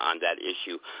saying on that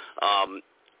issue.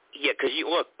 Because you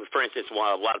look, for instance, a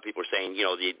lot of people are saying,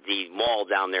 the mall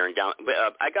down there and down.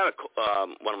 But I got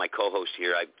one of my co-hosts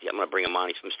here. I'm going to bring him on.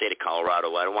 He's from the state of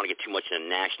Colorado. I don't want to get too much into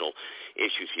national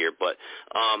issues here, but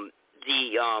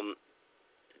the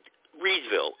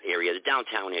Reedsville area, the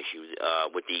downtown issue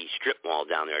with the strip mall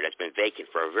down there that's been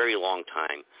vacant for a very long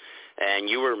time. And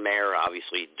you were mayor,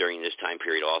 obviously, during this time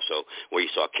period also, where you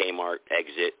saw Kmart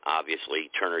exit, obviously,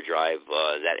 Turner Drive,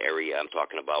 that area I'm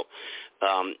talking about.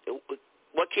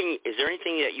 is there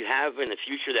anything that you have in the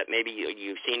future that maybe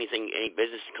you see any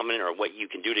business coming in, or what you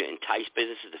can do to entice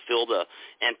businesses to fill the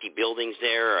empty buildings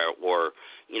there, or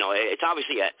it's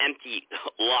obviously an empty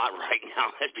lot right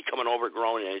now that's becoming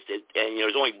overgrown, and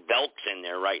there's only Belks in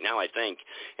there right now, I think,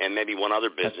 and maybe one other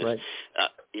business. That's right.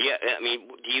 Yeah, I mean,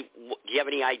 do you have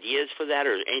any ideas for that,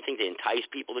 or anything to entice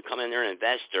people to come in there and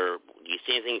invest, or do you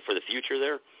see anything for the future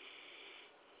there?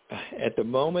 At the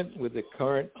moment, with the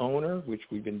current owner, which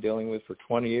we've been dealing with for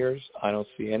 20 years, I don't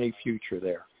see any future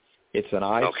there. It's an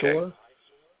eyesore. Okay.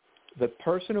 The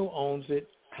person who owns it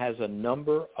has a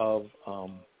number of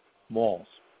malls,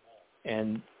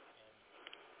 and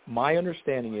my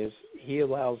understanding is he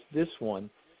allows this one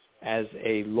as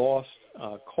a lost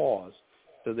cause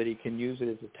so that he can use it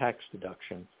as a tax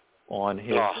deduction on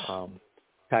his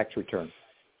tax return.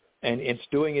 And it's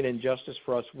doing an injustice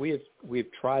for us.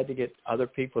 We've tried to get other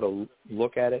people to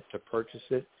look at it, to purchase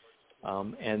it,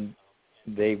 and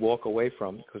they walk away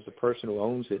from it because the person who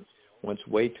owns it wants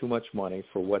way too much money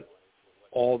for what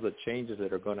all the changes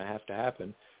that are going to have to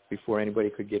happen before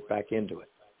anybody could get back into it.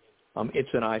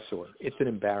 It's an eyesore. It's an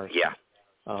embarrassment. Yeah.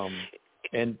 But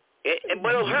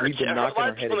it hurts. A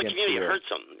lot of people in the community, it hurts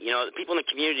them. The people in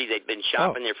the community, they've been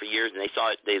shopping there for years, and they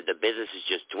saw the businesses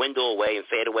just dwindle away and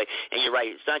fade away. And you're right,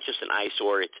 it's not just an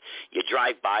eyesore. It's you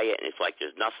drive by it, and it's like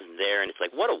there's nothing there, and it's like,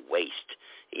 what a waste.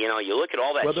 You look at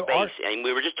all that space, and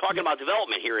we were just talking about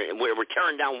development here, and we're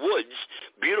tearing down woods,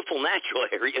 beautiful natural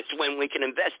areas, when we can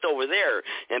invest over there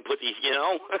and put these,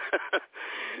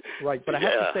 Right, but I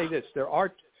have to say this. There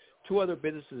are two other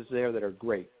businesses there that are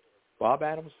great. Bob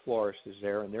Adams Florist is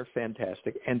there, and they're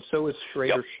fantastic, and so is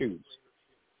Schrader Shoes.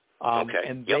 And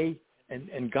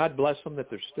and God bless them that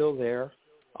they're still there.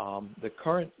 The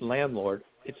current landlord,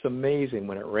 it's amazing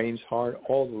when it rains hard,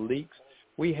 all the leaks.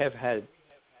 We have had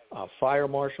fire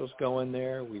marshals go in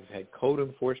there. We've had code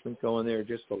enforcement go in there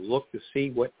just to look to see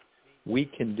what we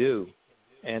can do.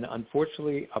 And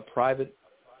unfortunately, a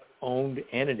private-owned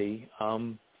entity,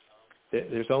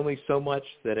 there's only so much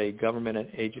that a government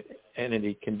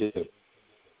entity can do.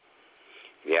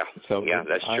 Yeah,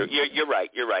 that's true. You're right.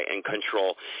 And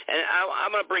control. And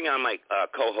I'm going to bring on my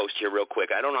co-host here real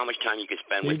quick. I don't know how much time you can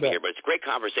spend with me here, but it's a great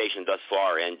conversation thus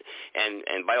far. And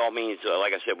by all means,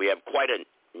 like I said, we have quite a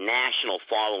national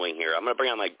following here. I'm going to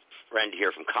bring on my friend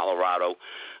here from Colorado.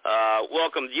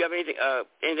 Welcome. Do you have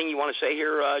anything you want to say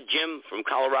here, Jim from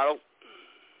Colorado?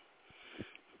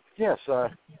 Yes. I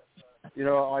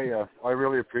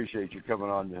really appreciate you coming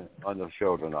on the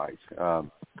show tonight.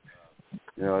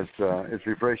 It's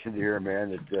refreshing to hear a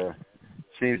man that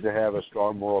seems to have a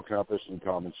strong moral compass and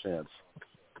common sense,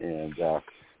 and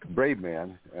brave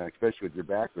man, especially with your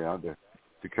background,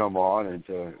 to come on and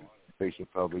to face the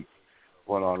public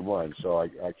one-on-one. So I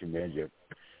commend you.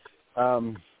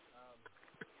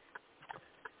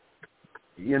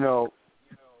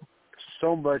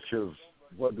 So much of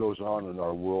what goes on in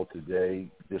our world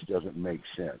today just doesn't make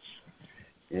sense.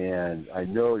 And I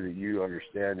know that you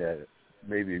understand that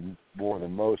maybe more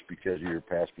than most because of your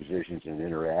past positions and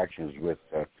interactions with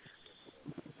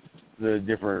the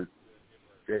different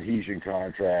adhesion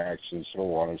contracts and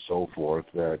so on and so forth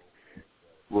that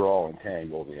we're all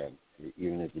entangled in,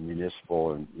 even at the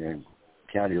municipal and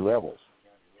county levels.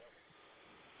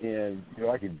 And,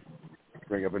 I could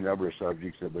bring up a number of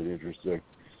subjects that would interest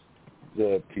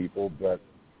the people, but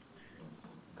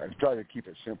I'm trying to keep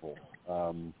it simple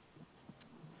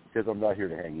because I'm not here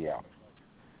to hang you out.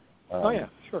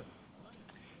 Sure.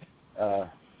 A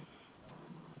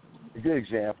good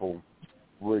example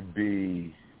would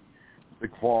be the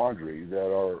quandary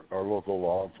that our local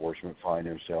law enforcement find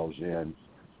themselves in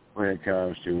when it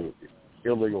comes to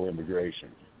illegal immigration,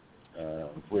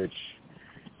 which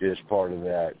is part of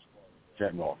that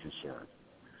fentanyl concern.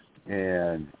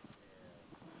 And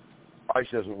ICE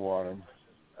doesn't want them.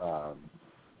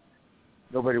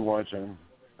 Nobody wants them.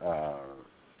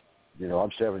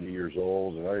 I'm 70 years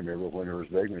old, and I remember when there was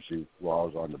vagrancy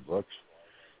laws on the books,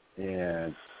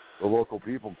 and the local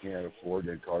people can't afford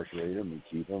to incarcerate them and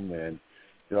keep them. And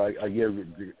I give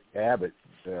Abbott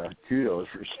kudos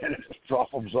for sending the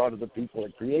problems onto the people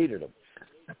that created them.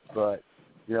 But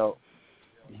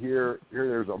here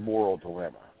there's a moral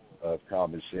dilemma of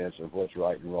common sense of what's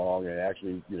right and wrong, and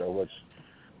actually, what's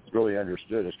really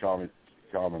understood as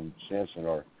common sense in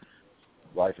our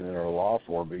life and in our law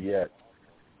form, but yet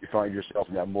you find yourself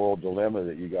in that moral dilemma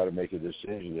that you got to make a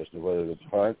decision as to whether to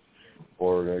punt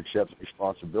or to accept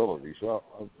responsibility. So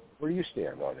where do you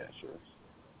stand on that, sir?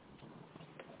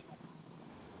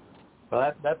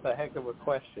 Well, that's a heck of a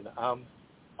question.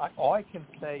 All I can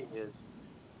say is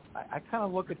I kind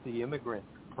of look at the immigrant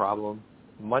problem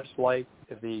much like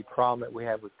the problem that we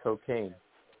have with cocaine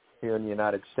here in the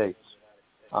United States.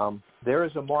 There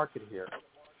is a market here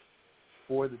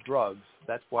for the drugs.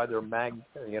 That's why they're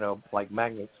like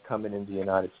magnets coming into the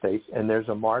United States, and there's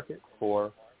a market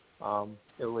for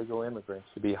illegal immigrants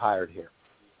to be hired here.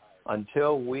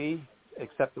 Until we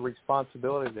accept the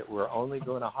responsibility that we're only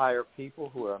going to hire people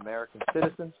who are American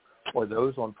citizens or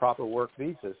those on proper work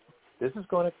visas, this is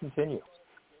going to continue.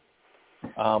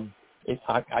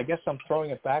 I guess I'm throwing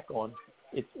it back on.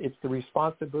 It's the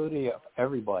responsibility of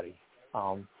everybody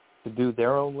to do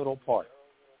their own little part.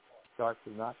 Start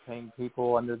with not paying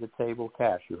people under the table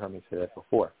cash. You heard me say that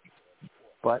before.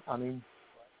 But, I mean,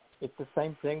 it's the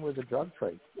same thing with the drug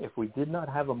trade. If we did not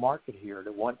have a market here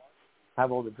to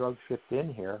have all the drugs shipped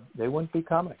in here, they wouldn't be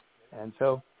coming. And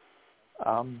so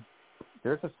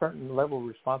there's a certain level of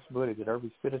responsibility that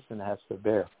every citizen has to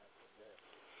bear.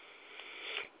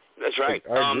 That's right.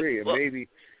 I agree. And maybe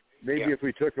if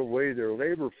we took away their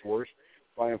labor force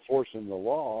by enforcing the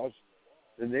laws,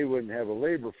 then they wouldn't have a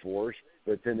labor force.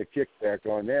 But then the kickback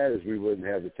on that is we wouldn't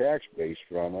have the tax base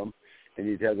from them, and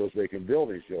you'd have those vacant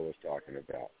buildings Joe was talking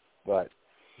about. But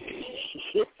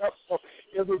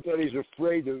everybody's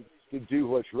afraid to do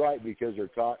what's right because they're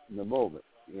caught in the moment,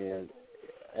 and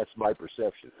that's my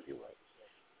perception anyway.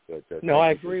 But, no,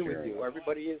 I agree with you.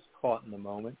 Everybody is caught in the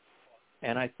moment,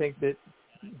 and I think that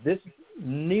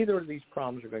neither of these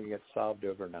problems are going to get solved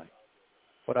overnight.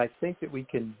 But I think that we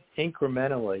can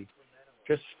incrementally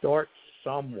just start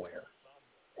somewhere.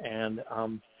 And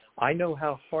I know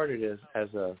how hard it is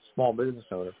as a small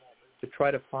business owner to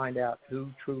try to find out who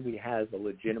truly has a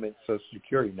legitimate Social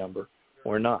Security number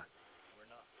or not.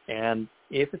 And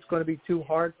if it's going to be too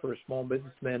hard for a small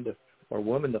businessman or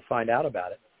woman to find out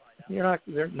about it,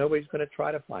 nobody's going to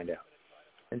try to find out.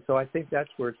 And so I think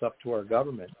that's where it's up to our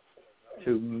government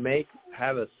to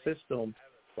have a system,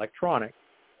 electronic,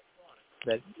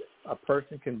 that a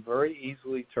person can very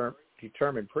easily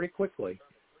determine pretty quickly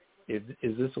is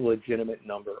this a legitimate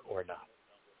number or not.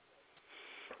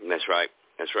 That's right.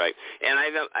 That's right. And I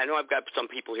know I've got some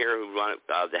people here who run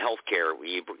the healthcare.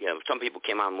 Some people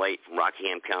came on late from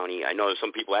Rockingham County. I know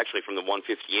some people actually from the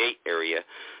 158 area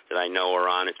that I know are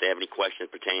on. If they have any questions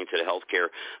pertaining to the healthcare,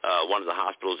 one of the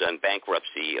hospitals in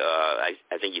bankruptcy. I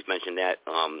think you've mentioned that.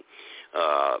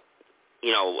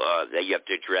 That you have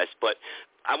to address. But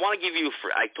I want to give you.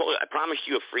 I promised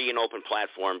you a free and open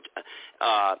platform.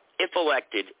 If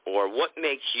elected, or what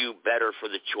makes you better for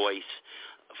the choice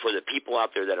for the people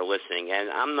out there that are listening? And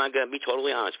I'm not going to be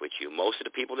totally honest with you. Most of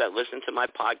the people that listen to my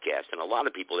podcast, and a lot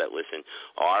of people that listen,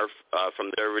 are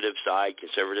from the conservative side,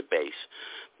 conservative base.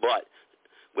 But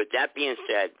with that being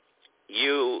said,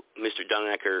 you, Mr.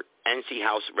 Dunnecker, NC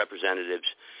House of Representatives,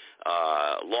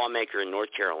 lawmaker in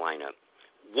North Carolina,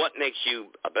 what makes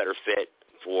you a better fit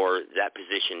for that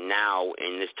position now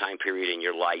in this time period in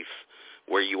your life,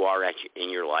 where you are in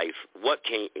your life? What's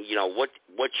your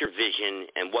vision,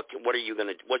 and what's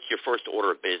your first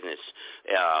order of business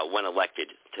when elected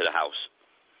to the House?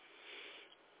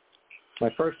 My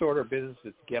first order of business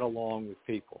is to get along with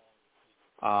people.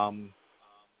 I've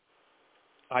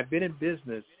been in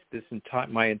business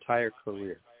my entire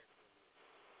career.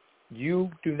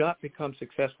 You do not become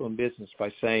successful in business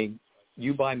by saying,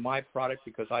 you buy my product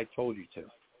because I told you to.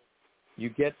 You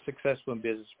get successful in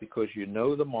business because you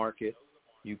know the market,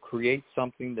 you create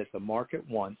something that the market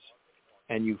wants,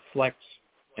 and you flex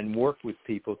and work with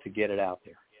people to get it out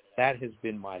there. That has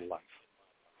been my life.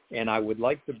 And I would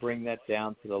like to bring that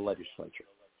down to the legislature.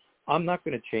 I'm not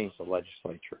going to change the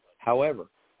legislature. However,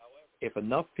 if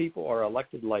enough people are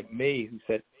elected like me who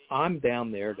said, I'm down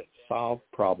there to solve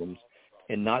problems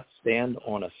and not stand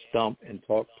on a stump and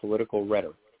talk political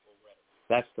rhetoric,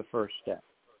 that's the first step.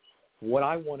 What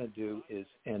I want to do is,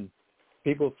 and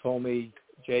people told me,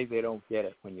 Jay, they don't get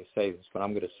it when you say this, but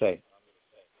I'm going to say it.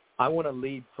 I want to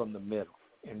lead from the middle.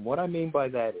 And what I mean by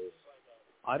that is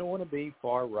I don't want to be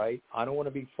far right. I don't want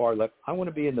to be far left. I want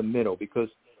to be in the middle, because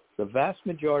the vast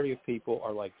majority of people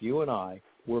are like you and I.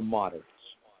 We're moderates.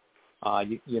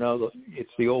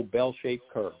 It's the old bell-shaped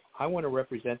curve. I want to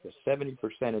represent the 70%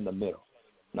 in the middle,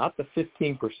 not the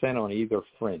 15% on either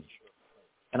fringe.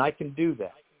 And I can do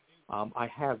that. I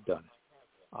have done it.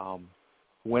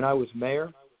 When I was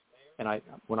mayor, and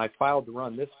when I filed to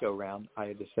run this go-round, I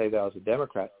had to say that I was a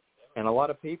Democrat. And a lot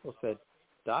of people said,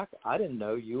 Doc, I didn't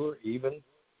know you were even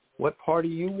what party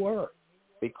you were.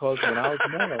 Because when I was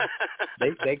mayor,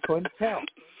 they couldn't tell.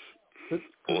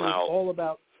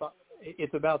 Wow.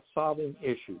 It's about solving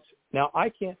issues. Now,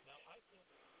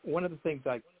 one of the things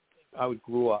I would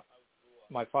grew up,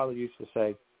 my father used to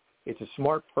say, it's a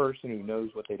smart person who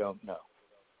knows what they don't know.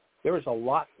 There is a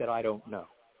lot that I don't know.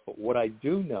 But what I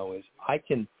do know is I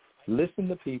can listen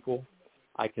to people,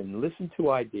 I can listen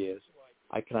to ideas,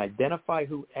 I can identify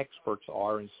who experts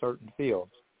are in certain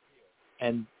fields,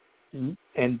 and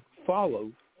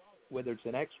follow, whether it's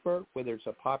an expert, whether it's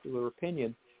a popular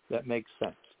opinion that makes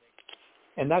sense.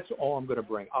 And that's all I'm going to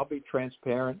bring. I'll be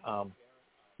transparent.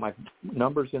 My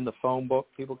number's in the phone book.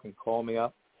 People can call me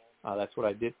up. That's what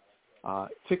I did.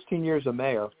 16 years of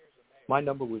mayor, my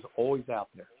number was always out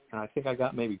there. And I think I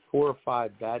got maybe 4 or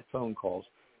 5 bad phone calls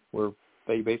where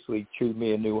they basically chewed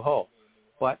me a new hole.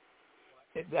 But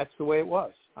that's the way it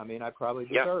was. I mean, I probably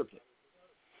deserved it.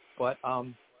 But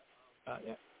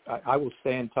I will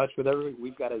stay in touch with everybody.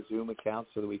 We've got a Zoom account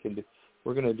so that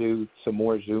we're going to do some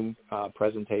more Zoom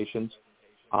presentations.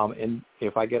 And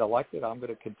if I get elected, I'm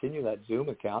going to continue that Zoom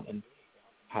account and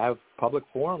have public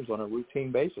forums on a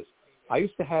routine basis. I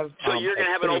used to have. So you're going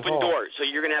to have an open Hall. door. So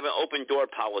you're going to have an open door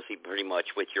policy, pretty much,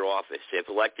 with your office. If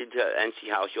elected to NC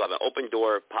House, you'll have an open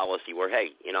door policy where,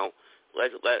 hey,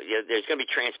 there's going to be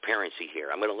transparency here.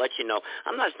 I'm going to let you know.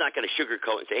 I'm not going to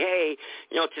sugarcoat and say, hey,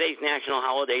 today's national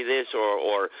holiday, this,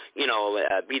 or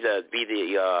be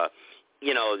the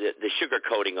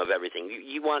sugarcoating of everything.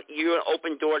 You're an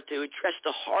open door to address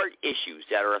the hard issues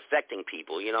that are affecting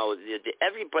people.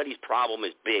 Everybody's problem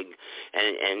is big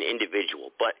and individual,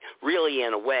 but really,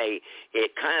 in a way,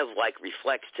 it kind of like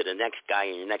reflects to the next guy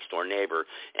and your next door neighbor,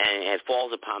 and it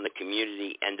falls upon the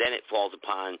community, and then it falls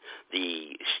upon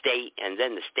the state, and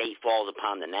then the state falls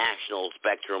upon the national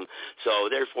spectrum. So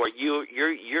therefore, you're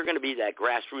going to be that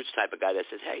grassroots type of guy that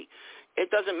says, hey, it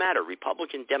doesn't matter,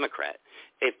 Republican, Democrat.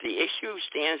 If the issue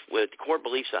stands with core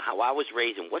beliefs of how I was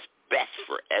raised and what's best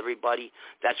for everybody,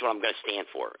 that's what I'm going to stand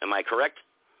for. Am I correct?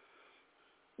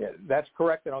 Yeah, that's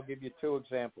correct, and I'll give you 2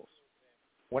 examples.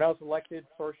 When I was elected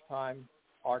first time,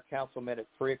 our council met at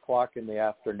 3 o'clock in the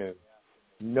afternoon.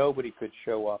 Nobody could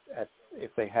show up if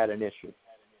they had an issue.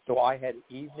 So I had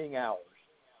evening hours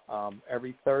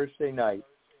every Thursday night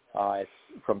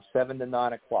from 7 to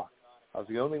 9 o'clock. I was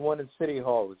the only one in City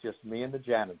Hall. It was just me and the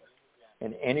janitor.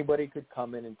 And anybody could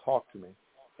come in and talk to me.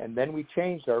 And then we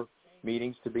changed our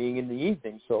meetings to being in the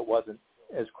evening so it wasn't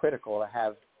as critical to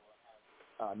have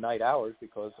night hours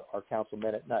because our council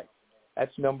met at night.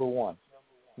 That's number 1.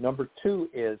 Number 2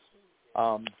 is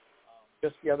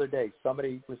just the other day,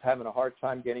 somebody was having a hard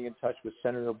time getting in touch with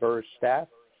Senator Burr's staff.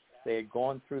 They had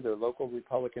gone through their local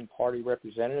Republican Party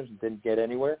representatives and didn't get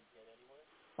anywhere.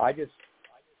 I just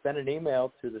sent an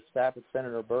email to the staff at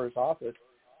Senator Burr's office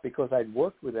because I'd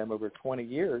worked with them over 20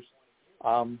 years.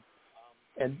 And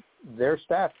their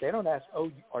staff, they don't ask,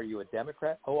 oh, are you a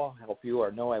Democrat? Oh, I'll help you,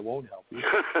 or no, I won't help you.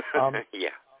 Yeah,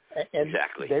 and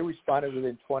exactly. They responded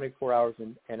within 24 hours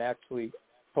and actually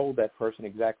told that person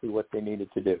exactly what they needed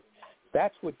to do.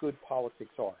 That's what good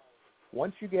politics are.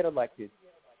 Once you get elected,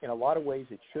 in a lot of ways,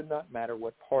 it should not matter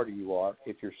what party you are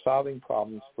if you're solving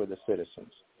problems for the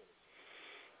citizens.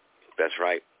 That's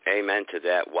right. Amen to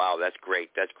that. Wow, that's great.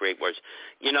 That's great words.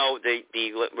 The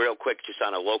real quick, just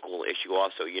on a local issue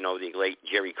also, the late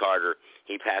Jerry Carter,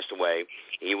 he passed away.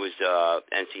 He was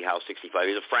NC House 65.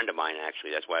 He's a friend of mine,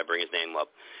 actually. That's why I bring his name up.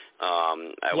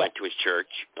 I went to his church,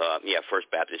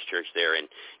 First Baptist Church there, and,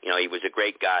 he was a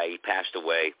great guy. He passed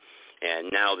away.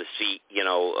 And now the seat,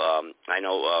 I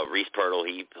know Reese Pirtle,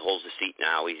 he holds the seat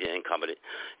now. He's an incumbent,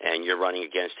 and you're running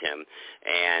against him.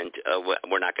 And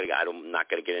I'm not going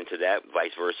to get into that.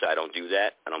 Vice versa, I don't do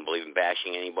that. I don't believe in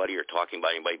bashing anybody or talking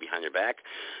about anybody behind their back.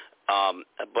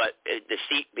 But the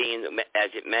seat being as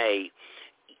it may,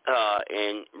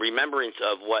 in remembrance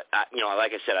of what,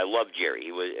 like I said, I love Jerry.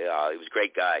 He was a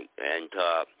great guy, and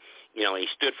he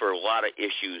stood for a lot of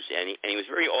issues, and he was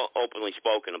very openly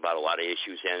spoken about a lot of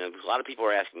issues. And a lot of people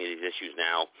are asking me these issues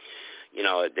now.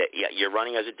 That you're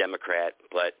running as a Democrat,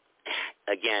 but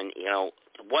again,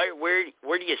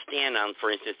 where do you stand on,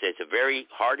 for instance, it's a very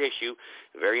hard issue,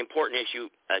 a very important issue,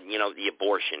 the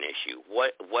abortion issue.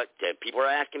 What people are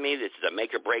asking me, this is a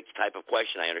make or break type of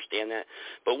question. I understand that,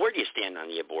 but where do you stand on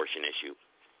the abortion issue?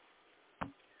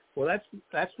 Well,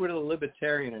 that's where the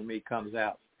libertarian in me comes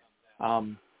out.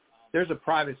 There's a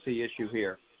privacy issue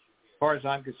here. As far as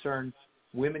I'm concerned,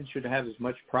 women should have as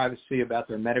much privacy about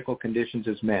their medical conditions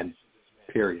as men,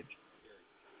 period.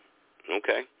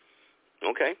 Okay.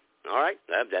 All right.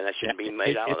 That shouldn't be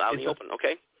made out in the open.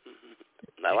 Okay.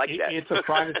 I like that. It's a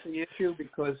privacy issue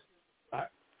because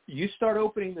you start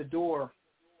opening the door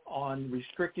on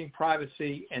restricting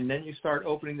privacy, and then you start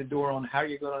opening the door on how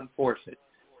you're going to enforce it.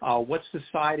 What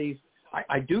societies –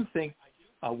 I do think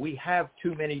we have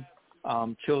too many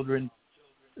children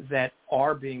that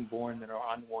are being born that are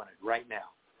unwanted right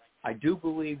now. I do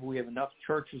believe we have enough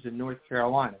churches in North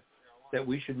Carolina that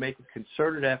we should make a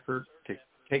concerted effort to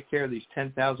take care of these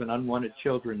 10,000 unwanted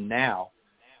children now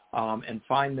and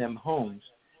find them homes,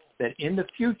 that in the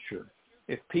future,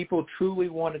 if people truly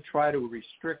want to try to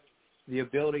restrict the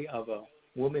ability of a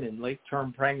woman in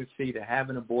late-term pregnancy to have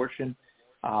an abortion,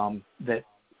 that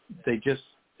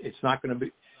it's not going to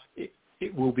be,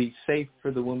 it will be safe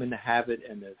for the woman to have it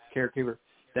and the caregiver,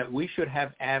 that we should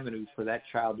have avenues for that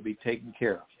child to be taken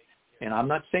care of. And I'm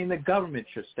not saying the government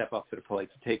should step up to the plate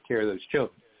to take care of those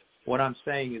children. What I'm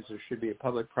saying is there should be a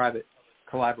public-private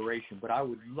collaboration, but I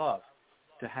would love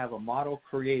to have a model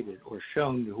created or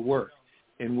shown to work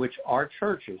in which our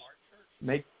churches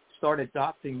may start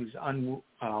adopting these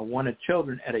unwanted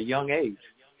children at a young age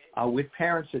with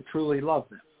parents that truly love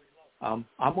them.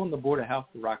 I'm on the Board of Health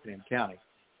for Rockingham County,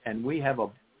 and we have a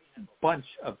bunch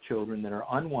of children that are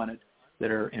unwanted, that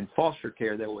are in foster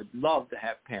care, that would love to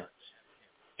have parents.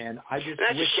 And I just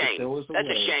That's wish a shame. that there was a That's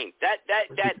way. a shame.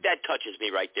 That touches me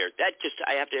right there.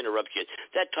 I have to interrupt you.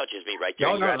 That touches me right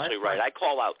there. No, You're no, absolutely that's right. I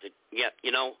call out that,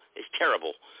 it's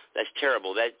terrible. That's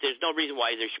terrible. There's no reason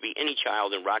why there should be any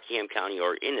child in Rockingham County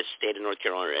or in the state of North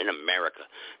Carolina or in America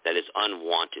that is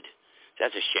unwanted.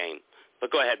 That's a shame.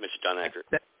 But go ahead, Mr. Dunacker.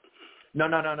 No.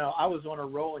 I was on a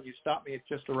roll, and you stopped me at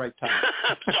just the right time.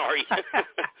 I'm sorry.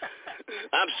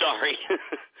 I'm sorry.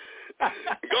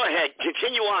 Go ahead.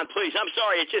 Continue on, please. I'm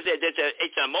sorry. It's just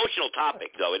it's an emotional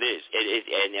topic, though. It is. It is,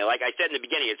 and like I said in the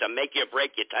beginning, it's a make you or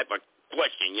break you type of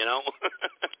question,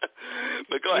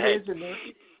 But go ahead. It is, and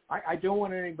I don't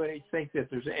want anybody to think that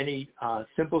there's any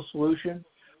simple solution.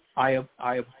 I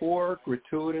abhor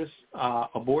gratuitous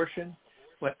abortion,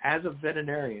 but as a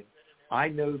veterinarian, I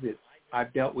know that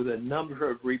I've dealt with a number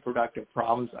of reproductive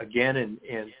problems, again,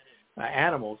 in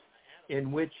animals,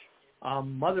 in which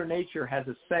Mother Nature has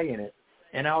a say in it.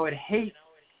 And I would hate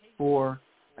for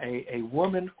a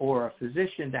woman or a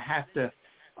physician to have to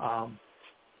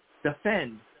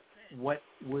defend what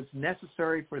was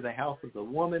necessary for the health of the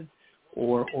woman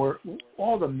or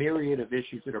all the myriad of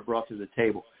issues that are brought to the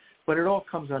table. But it all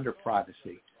comes under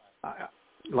privacy.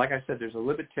 Like I said, there's a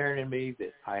libertarian in me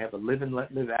that I have a live and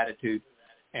let live attitude,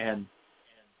 and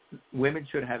women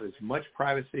should have as much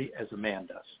privacy as a man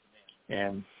does.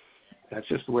 And that's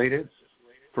just the way it is.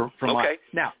 Okay.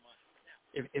 Now,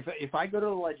 if I go to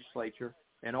the legislature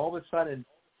and all of a sudden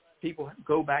people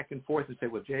go back and forth and say,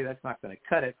 well, Jay, that's not going to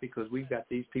cut it because we've got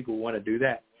these people who want to do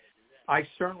that, I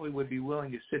certainly would be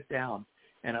willing to sit down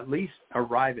and at least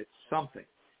arrive at something.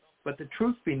 But the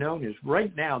truth be known is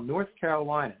right now North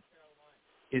Carolina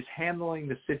is handling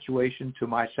the situation to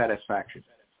my satisfaction.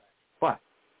 But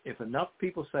if enough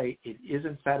people say it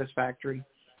isn't satisfactory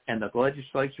and the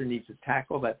legislature needs to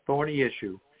tackle that thorny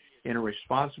issue in a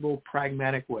responsible,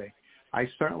 pragmatic way, I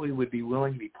certainly would be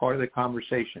willing to be part of the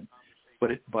conversation.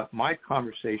 But my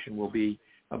conversation will be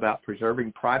about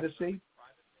preserving privacy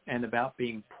and about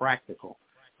being practical,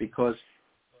 because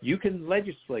you can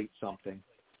legislate something,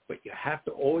 but you have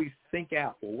to always think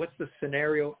out, well, what's the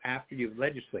scenario after you've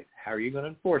legislated? How are you going to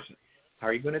enforce it? How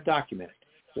are you going to document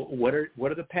it? What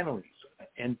are the penalties?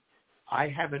 And I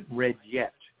haven't read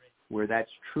yet where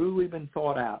that's truly been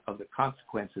thought out of the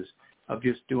consequences of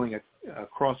just doing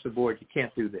across the board, you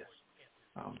can't do this.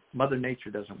 Mother Nature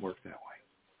doesn't work that way.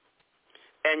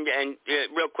 And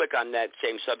real quick on that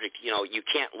same subject, you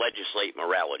can't legislate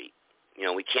morality.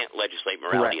 We can't legislate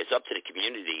morality. Correct. It's up to the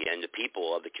community and the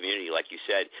people of the community, like you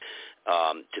said,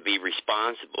 to be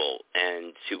responsible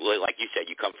and to, like you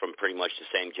said, you come from pretty much the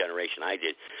same generation I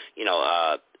did.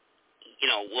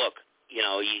 Look,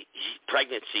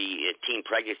 pregnancy, teen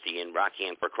pregnancy in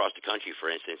Rockingham across the country, for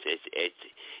instance,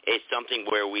 it's something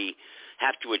where we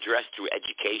have to address through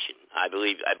education. I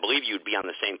believe you would be on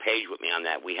the same page with me on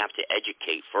that. We have to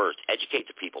educate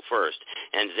the people first,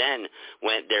 and then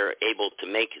when they're able to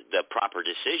make the proper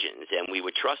decisions, and we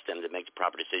would trust them to make the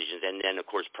proper decisions, and then, of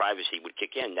course, privacy would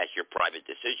kick in. That's your private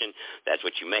decision. That's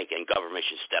what you make, and government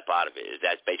should step out of it.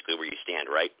 That's basically where you stand,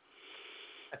 right?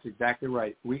 That's exactly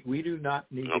right. We do not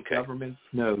need the government's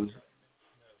nose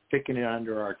sticking it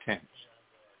under our tents.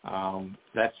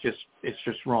 It's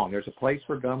just wrong. There's a place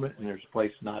for government and there's a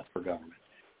place not for government.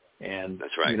 And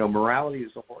that's right. Morality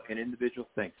is an individual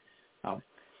thing.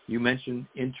 You mentioned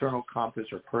internal compass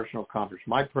or personal compass.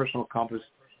 My personal compass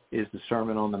is the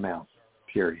Sermon on the Mount,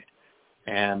 period.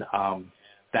 And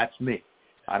that's me.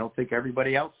 I don't think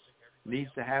everybody else needs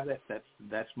to have that.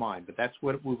 That's mine. But that's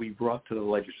what will be brought to the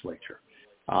legislature.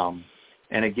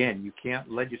 And again, you can't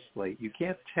legislate. You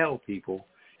can't tell people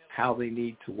how they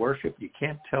need to worship. You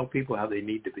can't tell people how they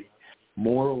need to be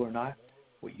moral or not.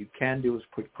 What you can do is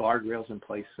put guardrails in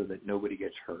place so that nobody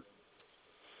gets hurt.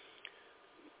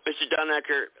 Mr.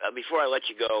 Dunacker, before I let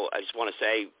you go, I just want to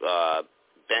say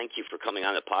thank you for coming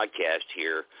on the podcast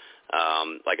here.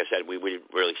 Like I said, we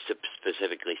really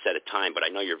specifically set a time, but I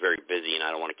know you're very busy, and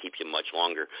I don't want to keep you much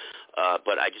longer.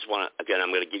 But I just want to, again, I'm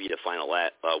going to give you the final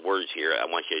words here. I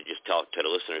want you to just tell to the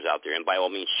listeners out there, and by all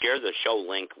means, share the show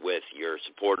link with your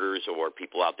supporters or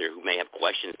people out there who may have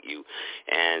questions of you.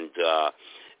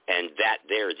 And that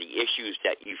there, the issues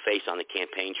that you face on the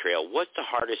campaign trail, what's the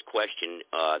hardest question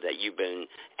that you've been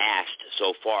asked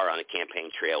so far on the campaign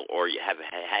trail or you have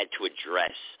had to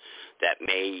address that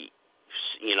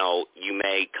you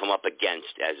may come up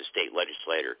against as a state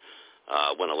legislator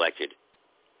when elected?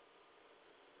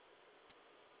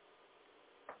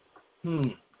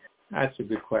 That's a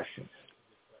good question.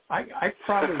 I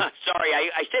probably... Sorry,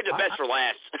 I saved the best for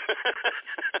last.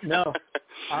 No.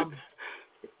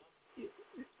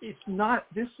 It's not,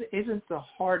 this isn't the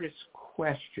hardest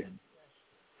question,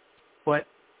 but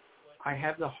I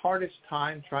have the hardest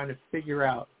time trying to figure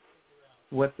out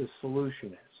what the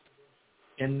solution is.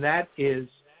 And that is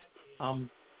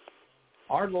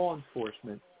our law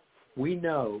enforcement, we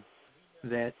know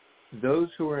that those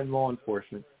who are in law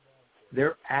enforcement,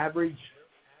 their average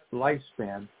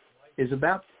lifespan is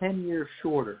about 10 years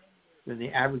shorter than the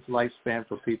average lifespan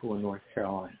for people in North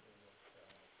Carolina.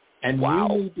 And wow.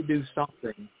 We need to do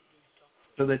something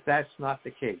so that that's not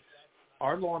the case.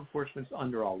 Our law enforcement's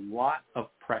under a lot of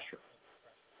pressure,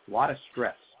 a lot of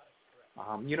stress.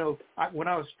 When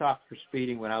I was stopped for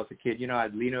speeding when I was a kid,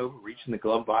 I'd lean over, reach in the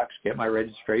glove box, get my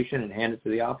registration, and hand it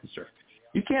to the officer.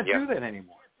 You can't do that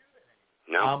anymore.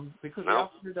 No. Because the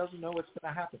officer doesn't know what's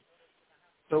going to happen.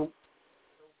 So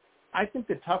I think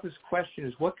the toughest question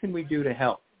is, what can we do to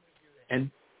help? And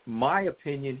my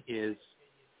opinion is,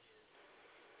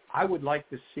 I would like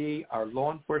to see our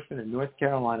law enforcement in North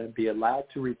Carolina be allowed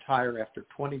to retire after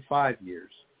 25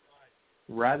 years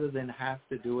rather than have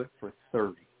to do it for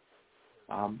 30.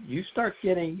 You start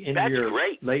getting in your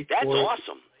great. late 40s. That's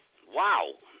awesome. Wow.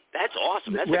 That's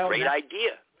awesome. That's a great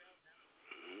idea.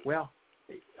 Well,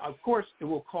 of course, it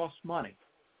will cost money,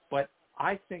 but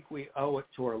I think we owe it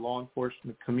to our law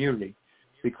enforcement community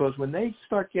because when they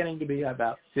start getting to be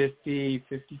about 50,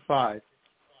 55,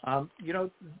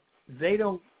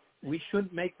 we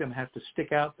shouldn't make them have to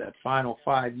stick out that final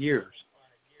 5 years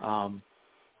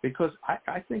because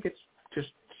I think it's just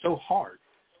so hard.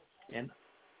 And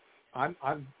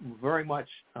I'm very much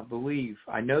believe,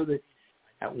 I know that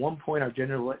at one point our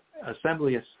General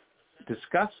Assembly has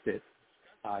discussed it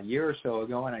a year or so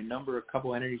ago, and a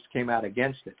couple entities came out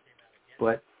against it.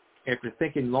 But after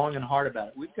thinking long and hard about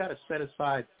it, we've got to set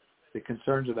aside the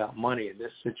concerns about money in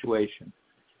this situation,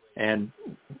 and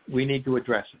we need to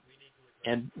address it.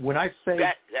 And when I say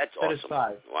that's set awesome.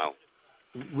 aside, wow,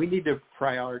 we need to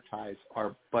prioritize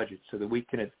our budget so that we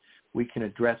can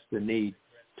address the need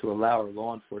to allow our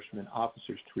law enforcement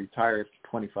officers to retire after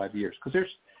 25 years. Because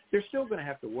they're still going to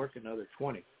have to work another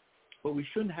 20. But we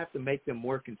shouldn't have to make them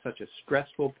work in such a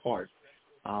stressful part,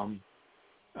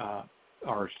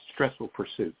 or stressful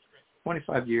pursuit.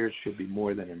 25 years should be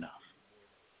more than enough.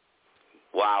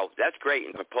 Wow, that's great.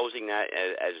 And proposing that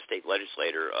as a state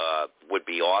legislator would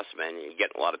be awesome. And you get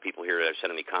a lot of people here that are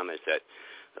sending me comments that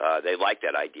they like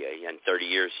that idea. And 30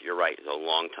 years, you're right, is a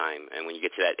long time. And when you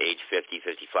get to that age 50,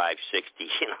 55, 60,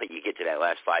 you get to that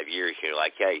last 5 years, you're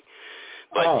like, hey.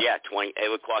 But, 20, it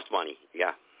would cost money.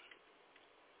 Yeah.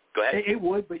 Go ahead. It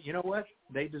would, but you know what?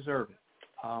 They deserve it.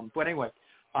 But anyway,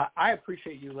 I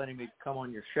appreciate you letting me come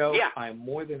on your show. Yeah. I am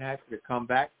more than happy to come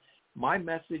back. My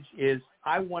message is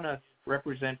I want to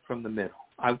represent from the middle.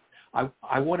 I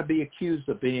want to be accused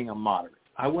of being a moderate.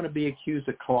 I want to be accused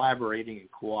of collaborating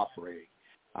and cooperating.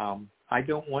 I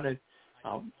don't want to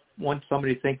want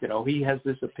somebody to think that, he has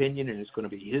this opinion and it's going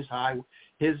to be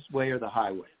his way or the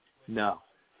highway. No.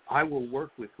 I will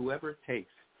work with whoever it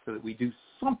takes so that we do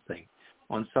something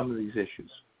on some of these issues.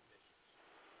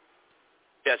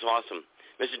 That's awesome.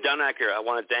 Mr. Dunacher, I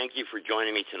want to thank you for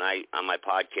joining me tonight on my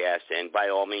podcast. And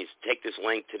by all means, take this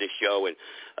link to the show, and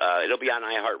it'll be on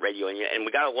iHeartRadio. And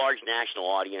we got a large national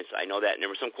audience. I know that. And there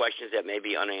were some questions that may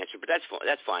be unanswered, but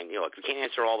that's fine. If we can't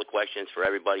answer all the questions for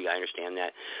everybody, I understand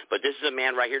that. But this is a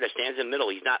man right here that stands in the middle.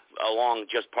 He's not along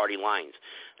just party lines.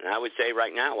 And I would say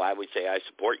right now, I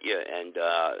support you, and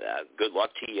good luck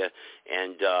to you.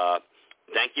 And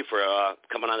thank you for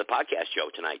coming on the podcast show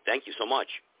tonight. Thank you so much.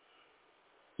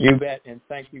 You bet, and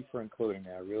thank you for including me.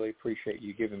 I really appreciate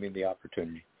you giving me the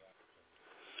opportunity.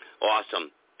 Awesome.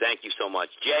 Thank you so much.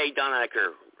 Jay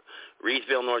Dunacher,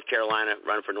 Reedsville, North Carolina,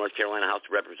 running for North Carolina House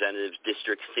of Representatives,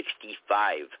 District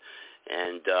 65.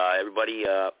 And everybody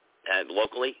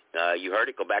locally, you heard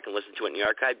it. Go back and listen to it in the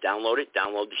archive. Download it.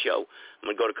 Download the show. I'm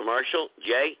going to go to commercial.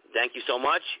 Jay, thank you so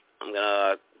much. I'm going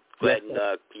to go ahead and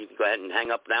you can go ahead and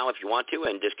hang up now if you want to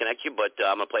and disconnect you. But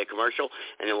I'm going to play a commercial,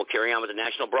 and then we'll carry on with the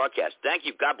national broadcast. Thank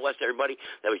you. God bless everybody.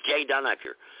 That was Jay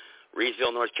Dunacher,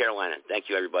 Reedsville, North Carolina. Thank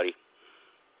you, everybody.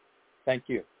 Thank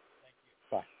you.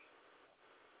 Bye.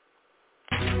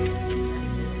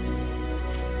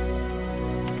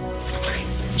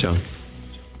 John.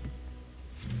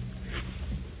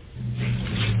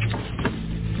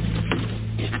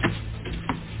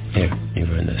 Here, you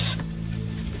earned this.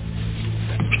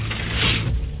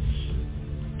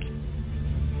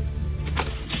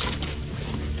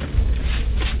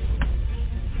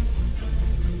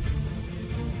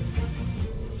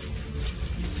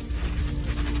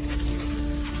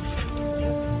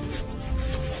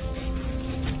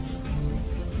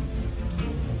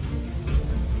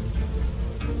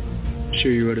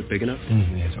 Sure you wrote it big enough?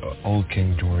 Yes, old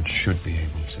King George should be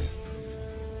able to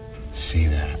see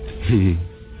that.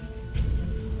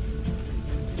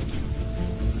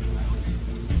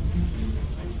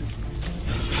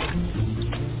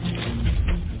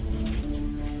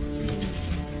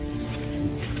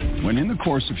 When in the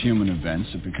course of human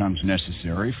events it becomes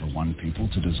necessary for one people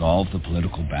to dissolve the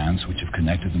political bands which have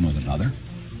connected them with another,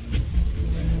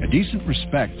 a decent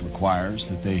respect requires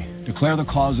that they declare the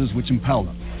causes which impel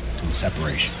them to the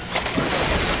separation.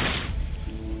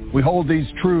 We hold these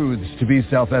truths to be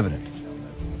self-evident,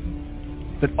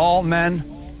 that all men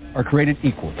are created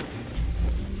equal,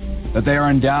 that they are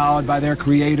endowed by their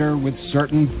Creator with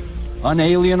certain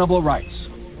unalienable rights,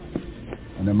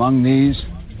 and among these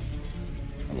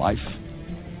are life,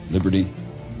 liberty,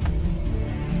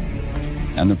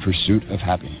 and the pursuit of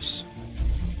happiness.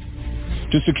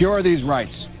 To secure these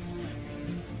rights,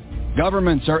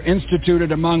 governments are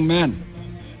instituted among men,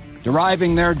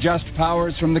 deriving their just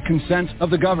powers from the consent of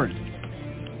the governed.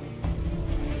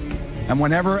 And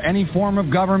whenever any form of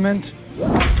government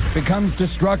becomes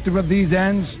destructive of these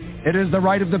ends, it is the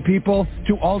right of the people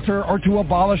to alter or to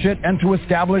abolish it and to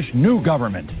establish new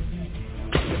government.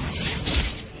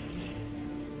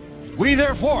 We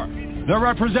therefore, the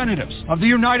representatives of the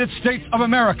United States of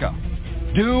America,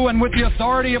 do and with the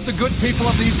authority of the good people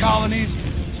of these colonies,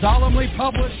 solemnly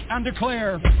publish and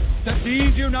declare that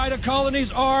these united colonies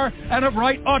are, and of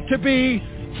right ought to be,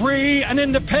 free and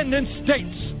independent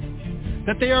states,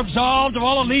 that they are absolved of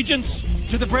all allegiance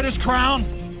to the British Crown,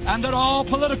 and that all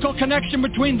political connection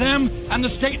between them and the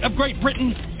state of Great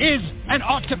Britain is and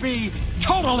ought to be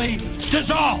totally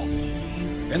dissolved.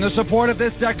 In the support of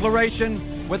this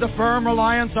declaration, with a firm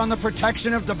reliance on the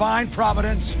protection of divine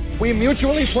providence, we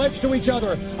mutually pledge to each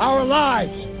other our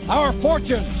lives, our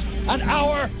fortunes, and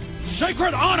our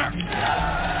sacred honor.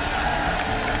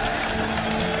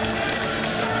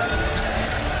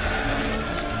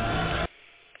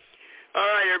 All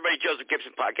right, everybody, Joseph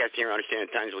Gibson podcast here, Understanding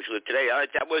the Times in which we live today. All right,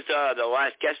 that was the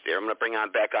last guest there. I'm going to bring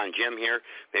back on Jim here.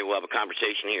 Maybe we'll have a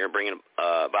conversation here, bringing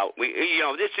about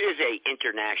this is a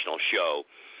international show.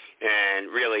 And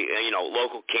really,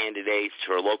 local candidates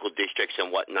for local districts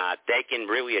and whatnot, they can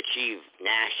really achieve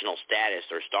national status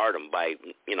or stardom by,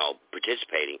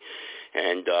 participating.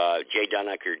 And Jay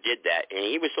Dunacher did that, and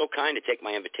he was so kind to take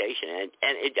my invitation.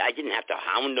 I didn't have to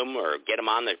hound him or get him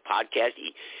on the podcast.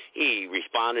 He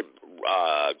responded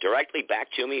directly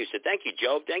back to me. He said, "Thank you,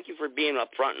 Joe. Thank you for being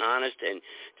upfront and honest." And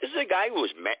this is a guy who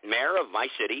was mayor of my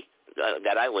city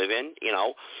that I live in,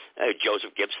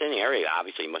 Joseph Gibson area.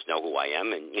 Obviously, you must know who I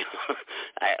am, and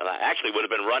I actually would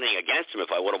have been running against him if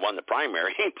I would have won the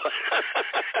primary.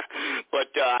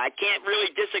 But I can't really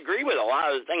disagree with a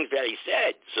lot of the things that he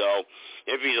said. So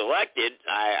if he's elected,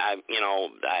 I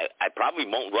probably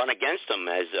won't run against him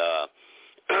as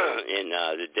in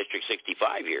the District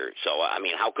 65 here. So I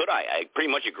mean, how could I? I pretty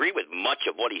much agree with much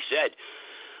of what he said.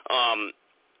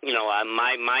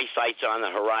 My sights are on the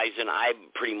horizon. I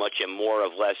pretty much am more or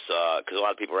less, because a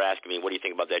lot of people are asking me, what do you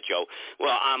think about that, Joe?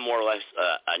 Well, I'm more or less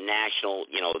a national,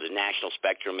 the national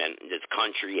spectrum and this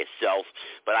country itself.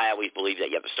 But I always believe that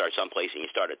you have to start someplace, and you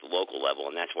start at the local level,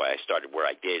 and that's why I started where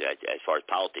I did as far as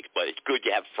politics. But it's good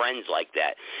to have friends like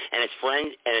that, and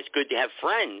it's good to have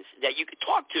friends that you could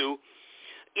talk to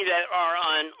that are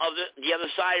on the other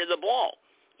side of the ball.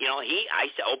 I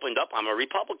opened up, I'm a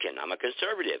Republican, I'm a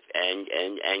conservative, and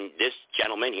this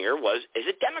gentleman here is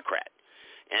a Democrat.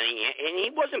 And he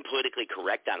wasn't politically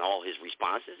correct on all his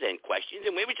responses and questions,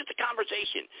 and it was just a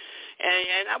conversation.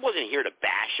 And I wasn't here to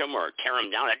bash him or tear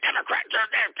him down. The Democrats are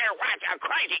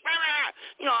crazy.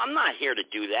 I'm not here to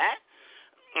do that.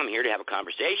 I'm here to have a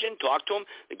conversation, talk to him.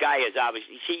 The guy is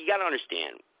obviously, you got to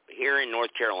understand, here in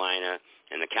North Carolina,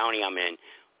 in the county I'm in,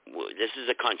 this is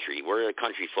a country. We're a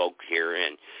country folk here,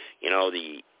 and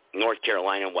the North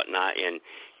Carolina and whatnot. And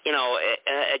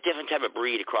a different type of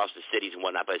breed across the cities and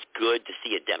whatnot, but it's good to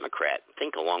see a Democrat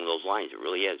think along those lines. It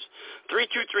really is.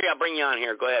 323, I'll bring you on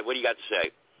here. Go ahead. What do you got to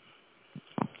say?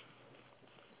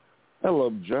 Hello,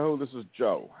 Joe. This is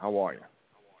Joe. How are you?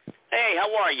 Hey,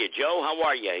 how are you, Joe? How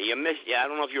are you? I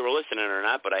don't know if you were listening or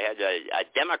not, but I had a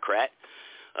Democrat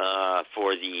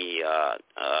for the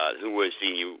who was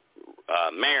the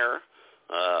mayor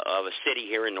of a city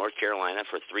here in North Carolina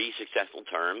for 3 successful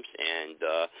terms, and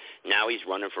now he's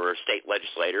running for a state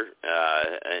legislator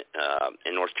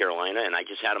in North Carolina, and I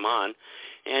just had him on,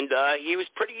 and he was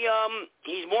pretty,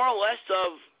 he's more or less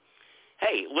of,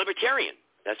 hey, libertarian.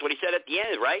 That's what he said at the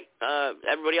end, right?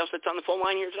 Everybody else that's on the phone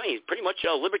line here tonight, he's pretty much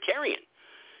a libertarian,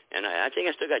 and I think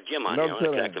I still got Jim on. No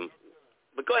check him.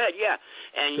 But go ahead, yeah,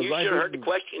 and you should have heard the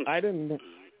question. I didn't.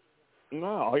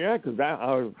 No, yeah, because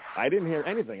I didn't hear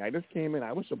anything. I just came in.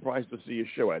 I was surprised to see your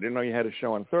show. I didn't know you had a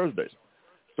show on Thursdays.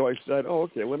 So I said, oh,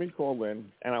 okay, let me call in.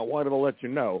 And I wanted to let you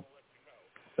know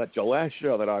that your last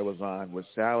show that I was on was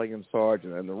Sally and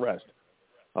Sargent and the rest.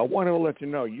 I wanted to let you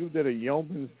know you did a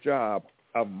yeoman's job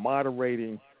of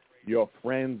moderating your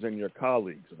friends and your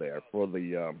colleagues there for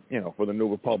the, for the New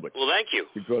Republic. Well, thank you.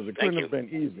 Because it couldn't have been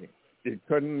easy. It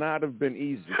could not have been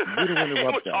easy for you to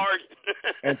interrupt them. It was hard.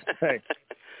 And say,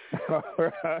 because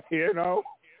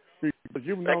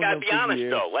you've known I got them to be for honest,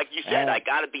 years. though. Like you said, I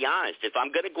got to be honest. If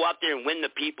I'm going to go out there and win the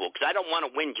people, because I don't want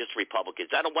to win just Republicans.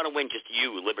 I don't want to win just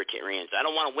you libertarians. I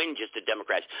don't want to win just the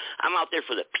Democrats. I'm out there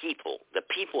for the people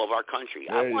of our country.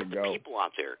 There I want the people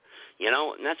out there,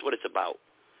 and that's what it's about.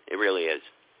 It really is.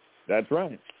 That's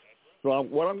right. So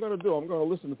what I'm going to do, I'm going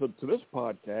to listen to this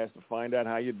podcast to find out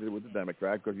how you did with the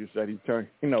Democrat, because you said he turned,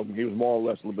 he was more or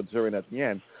less libertarian at the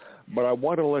end. But I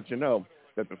wanted to let you know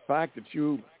that the fact that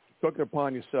you took it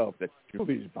upon yourself that you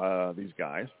these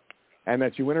guys, and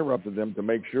that you interrupted them to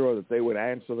make sure that they would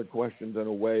answer the questions in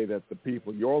a way that the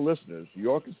people, your listeners,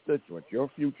 your constituents, your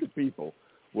future people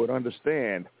would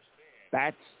understand,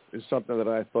 that is something that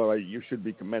I thought you should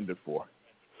be commended for.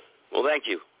 Well, thank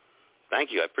you.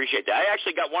 Thank you. I appreciate that. I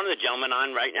actually got one of the gentlemen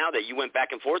on right now that you went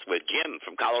back and forth with, Jim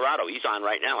from Colorado. He's on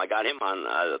right now. I got him on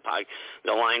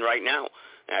the line right now.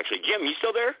 Actually, Jim, you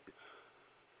still there?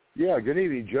 Yeah, good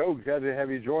evening, Joe. Glad to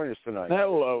have you join us tonight.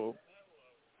 Hello,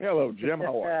 Jim.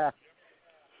 How are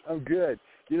you? I'm good.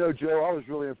 Joe, I was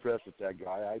really impressed with that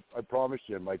guy. I promised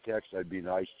you in my text I'd be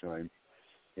nice to him.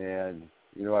 And,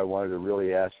 I wanted to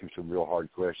really ask him some real hard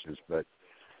questions, but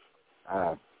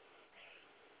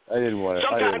I didn't want to.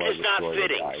 Sometimes it's not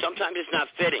fitting. Sometimes it's not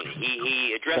fitting.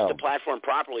 He addressed the platform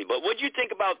properly. But what did you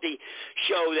think about the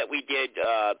show that we did?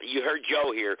 You heard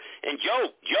Joe here, and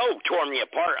Joe tore me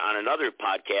apart on another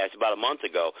podcast about a month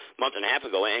and a half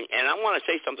ago. And I want to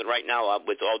say something right now,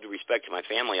 with all due respect to my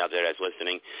family out there that's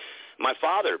listening. My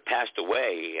father passed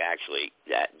away actually.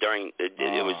 During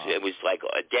it was like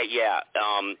a day,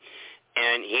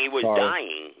 and he was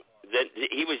dying.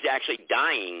 He was actually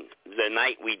dying the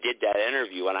night we did that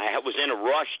interview, and I was in a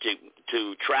rush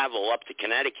to travel up to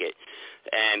Connecticut,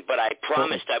 but I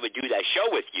promised I would do that show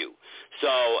with you.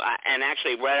 So, and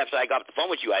actually right after I got off the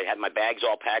phone with you, I had my bags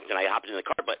all packed and I hopped in the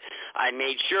car, but I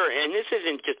made sure, and this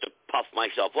isn't just to puff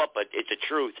myself up, but it's the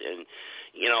truth, and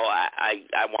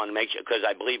I want to make sure, because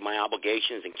I believe my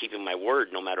obligations and keeping my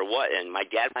word no matter what, and my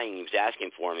dad he was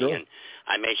asking for me, and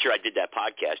I made sure I did that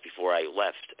podcast before I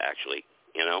left, actually,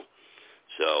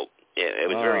 So it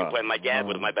was very important. My dad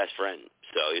was my best friend,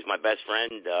 so he's my best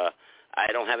friend. I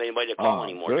don't have anybody to call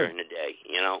anymore during the day.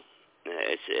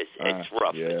 It's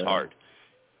rough. Yeah. It's hard.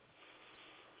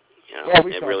 Well,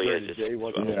 we it talk really during is. the day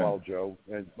once in a while, Joe,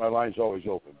 and my line's always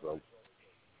open, bro.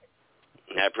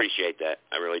 I appreciate that.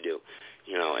 I really do.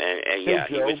 And Hey, yeah,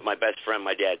 he Joe. was my best friend,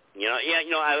 my dad.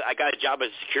 I got a job as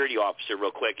a security officer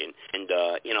real quick, and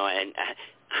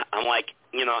I'm like,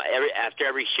 after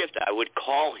every shift I would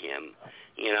call him,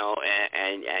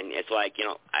 and it's like,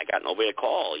 I got nobody to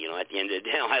call, at the end of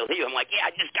the day. I leave. I'm like, yeah,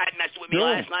 this guy messed with me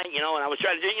last night, and I was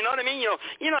trying to do, you know what I mean? You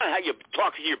know how you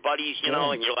talk to your buddies,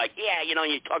 and you're like, yeah, you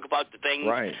talk about the things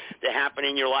that happen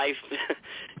in your life.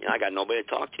 I got nobody to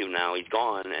talk to now. He's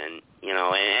gone, and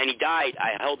he died.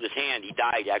 I held his hand. He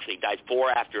died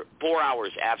 4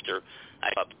 hours after I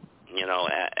up.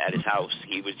 At his house.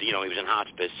 He was in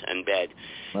hospice in bed.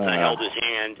 And I held his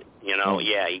hand, he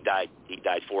died. He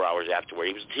died 4 hours afterward.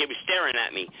 He was staring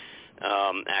at me.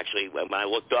 Actually, when I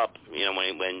looked up, when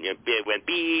it went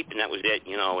beep, and that was it,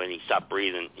 and he stopped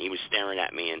breathing. He was staring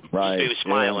at me, and he was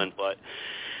smiling, but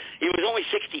he was only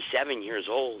 67 years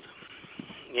old.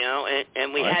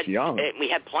 And we had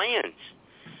plans.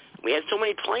 We had so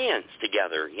many plans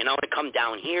together, to come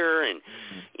down here, and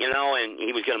and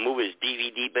he was going to move his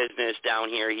DVD business down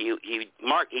here. He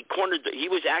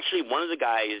was actually one of the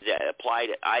guys that applied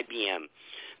at IBM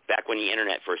back when the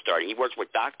internet first started. He worked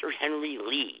with Dr. Henry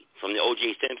Lee from the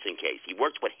O.J. Simpson case. He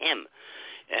worked with him,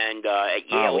 and at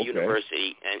Yale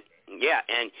University, and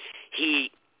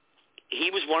he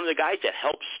was one of the guys that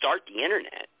helped start the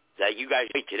internet that you guys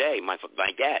see today. My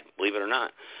dad, believe it or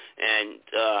not, and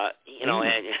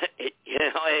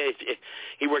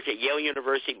he worked at Yale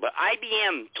University, but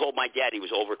IBM told my dad he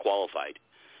was overqualified.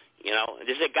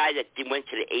 This is a guy that went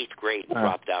to the 8th grade,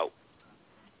 dropped out.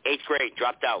 8th grade,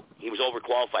 dropped out. He was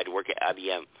overqualified to work at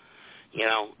IBM.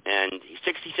 And he's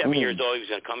 67 years old. He was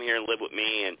going to come here and live with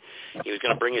me, and he was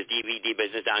going to bring his DVD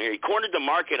business down here. He cornered the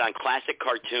market on classic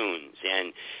cartoons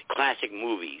and classic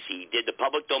movies. He did the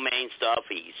public domain stuff.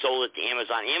 He sold it to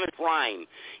Amazon. Amazon Prime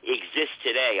exists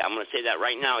today. I'm going to say that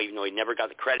right now, even though he never got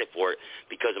the credit for it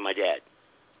because of my dad.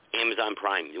 Amazon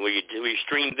Prime, where you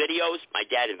stream videos. My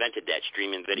dad invented that,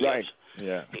 streaming videos. Right.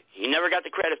 Yeah. He never got the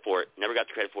credit for it. He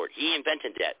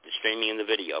invented that, the streaming and the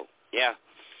video. Yeah.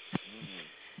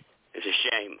 It's a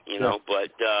shame,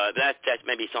 but that's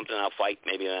maybe something I'll fight.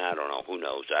 Maybe, I don't know. Who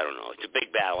knows? I don't know. It's a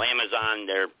big battle. Amazon,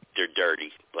 they're dirty,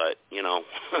 but he was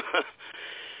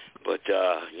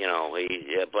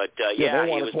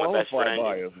my best friend.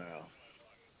 Buyers now.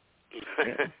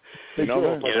 They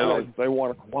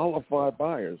want to qualify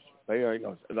buyers. They are, in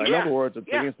other words, it's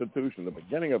the institution, the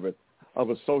beginning of a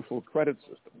social credit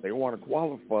system. They want to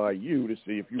qualify you to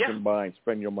see if you can buy and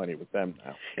spend your money with them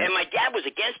now. And my dad was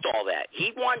against all that.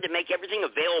 He wanted to make everything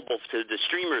available to the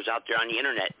streamers out there on the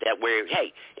internet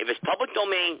hey, if it's public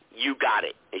domain, you got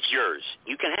it. It's yours.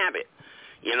 You can have it.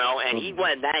 And he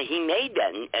went that. He made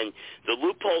that, and the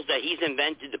loopholes that he's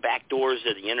invented, the back doors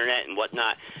of the internet and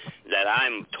whatnot, that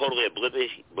I'm totally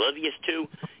oblivious to,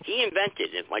 he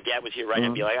invented. If my dad was here right now,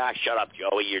 I'd be like, shut up,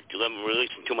 Joey, you're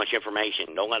releasing too much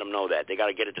information. Don't let them know that. They got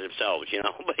to get it to themselves,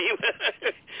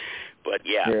 But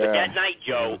that night,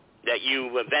 Joe, that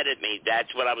you vetted me,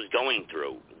 that's what I was going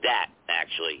through. That,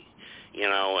 actually,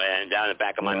 and down in the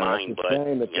back of my mind. But,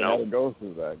 that you had to go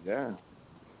through that, Yeah.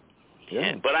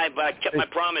 But I kept my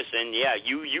promise, and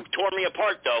you tore me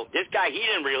apart though. This guy, he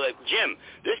didn't really, Jim.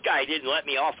 This guy didn't let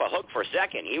me off a hook for a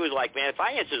second. He was like, man, if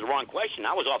I answered the wrong question,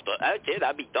 I was off the. That's it.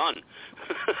 I'd be done.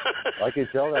 I can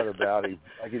tell that about him.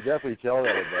 I can definitely tell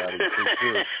that about him for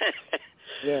sure.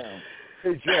 Yeah.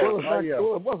 Hey Joe,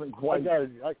 it wasn't quite. I got a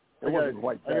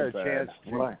chance.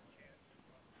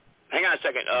 Hang on a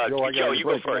second, Joe. You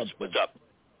go first. What's up?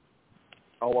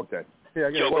 Oh, okay.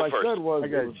 Yeah, Joe, what I first. said was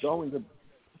it was going to.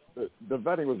 The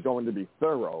vetting was going to be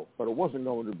thorough, but it wasn't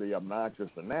going to be obnoxious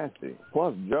and nasty.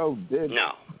 Plus, Joe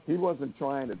he wasn't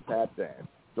trying to tap dance.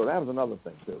 So that was another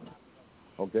thing, too.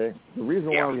 Okay? The reason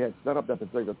why we had set up that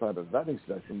particular type of vetting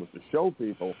session was to show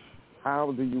people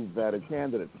how do you vet a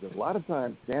candidate. Because a lot of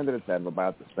times, candidates have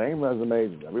about the same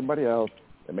resumes as everybody else.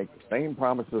 They make the same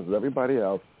promises as everybody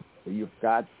else. So you've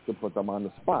got to put them on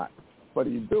the spot. But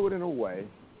you do it in a way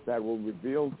that will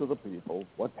reveal to the people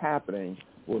what's happening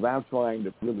without trying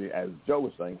to really, as Joe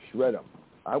was saying, shred them.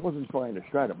 I wasn't trying to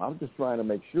shred them. I was just trying to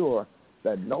make sure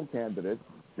that no candidate,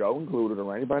 Joe included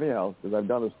or anybody else, because I've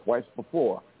done this twice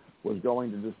before, was going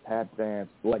to just tap dance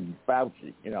like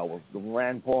Fauci.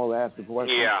 Rand Paul asked the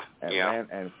question,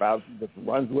 and Fauci just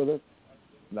runs with it.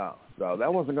 No. So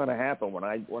that wasn't going to happen when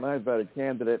I vet a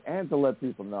candidate, and to let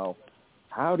people know,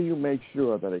 how do you make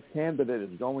sure that a candidate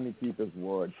is going to keep his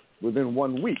word within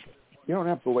 1 week? You don't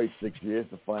have to wait 6 years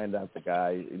to find out the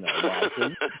guy, watching.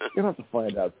 You don't have to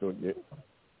find out 2 years.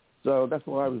 So that's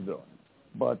what I was doing.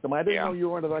 But I didn't know you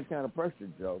were under that kind of pressure,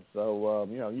 Joe. So,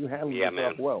 you handled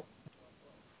yourself well.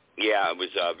 Yeah, it was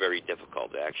very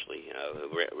difficult, actually.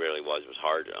 It really was. It was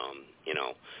hard,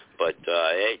 But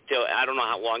I don't know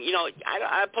how long.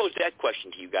 I posed that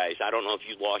question to you guys. I don't know if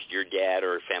you lost your dad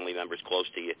or family members close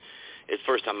to you. It's the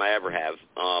first time I ever have.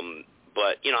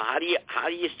 But how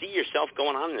do you see yourself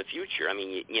going on in the future? I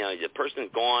mean, the person's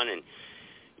gone, and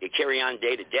you carry on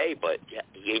day to day, but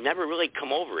you never really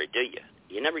come over it, do you?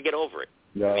 You never get over it.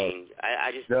 No. I mean,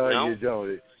 I just no, you don't.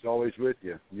 It's always with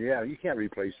you. Yeah, you can't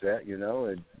replace that.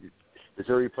 And it's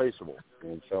irreplaceable.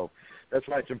 And so that's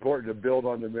why it's important to build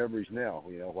on the memories now.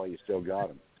 While you still got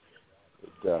them.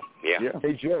 But,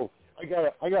 Hey, Joe. I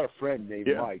got a friend named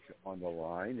Mike on the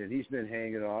line, and he's been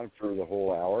hanging on for the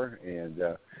whole hour, and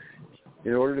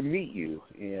in order to meet you.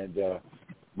 And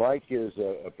Mike is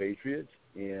a patriot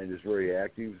and is very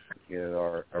active in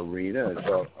our arena, and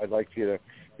so I'd like you to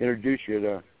introduce you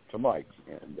to Mike.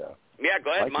 And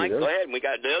go ahead, Mike. Go ahead. We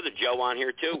got the other Joe on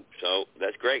here too, so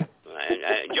that's great.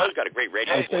 Joe's got a great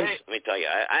radio voice. Let me tell you,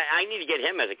 I need to get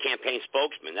him as a campaign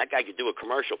spokesman. That guy could do a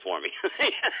commercial for me.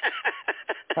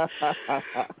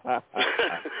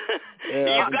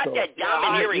 You've got that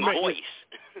domineering voice.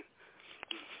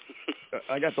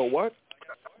 I got the what?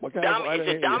 What kind of? It's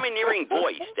a domineering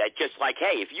voice that just like,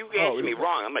 hey, if you answer me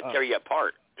wrong, I'm going to tear you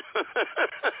apart.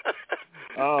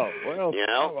 Well, you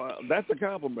know? That's a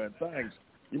compliment. Thanks.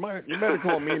 You better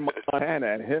call me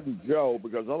Montana and him Joe,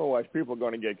 because otherwise people are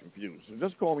going to get confused. So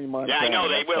just call me Montana. Yeah, I know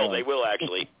they will. They will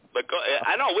actually. But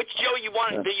I know which Joe you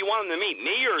want. Do you want him to meet,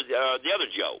 me or the other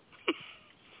Joe?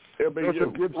 It'll be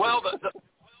you. Well,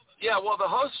 the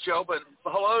host Joe. But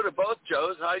hello to both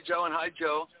Joes. Hi Joe and hi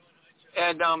Joe.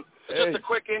 And just a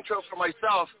quick intro for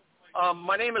myself.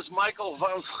 My name is Michael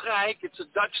van Schijk. It's a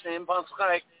Dutch name, van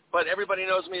Schijk, but everybody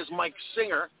knows me as Mike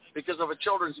Singer because of a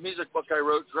children's music book I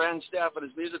wrote, Grand Staff and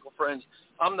His Musical Friends.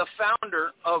 I'm the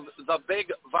founder of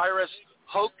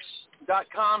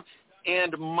thebigvirushoax.com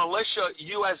and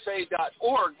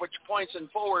militiausa.org, which points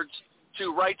and forwards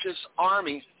to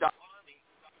righteousarmy.com.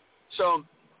 So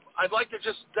I'd like to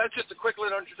that's just a quick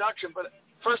little introduction, but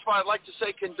first of all, I'd like to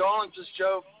say condolences,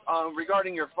 Joe,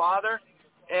 regarding your father,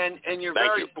 and you're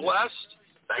very blessed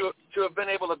to have been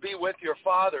able to be with your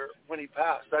father when he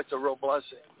passed. That's a real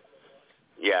blessing.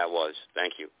 Yeah, it was.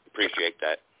 Thank you. Appreciate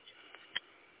that.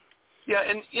 Yeah,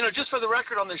 and, just for the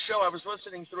record on the show, I was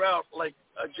listening throughout, like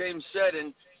James said,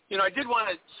 and, I did want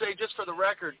to say just for the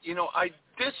record, I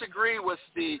disagree with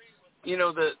the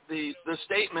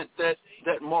statement that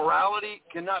morality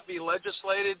cannot be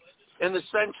legislated in the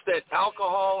sense that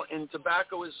alcohol and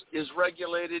tobacco is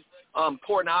regulated,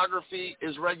 pornography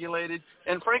is regulated,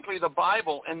 and frankly, the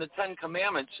Bible and the Ten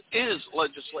Commandments is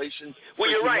legislation. Well,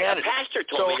 you're humanity. Right. A pastor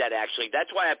told me that, actually. That's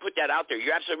why I put that out there.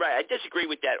 You're absolutely right. I disagree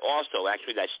with that also,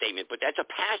 actually, that statement, but that's a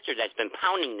pastor that's been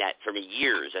pounding that for me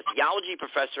years, a theology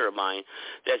professor of mine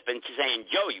that's been saying,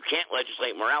 Joe, you can't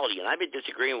legislate morality, and I've been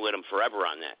disagreeing with him forever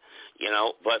on that,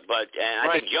 but and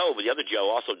I think Joe, the other Joe,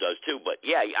 also does too, but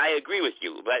yeah, I agree with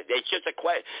you, but it's just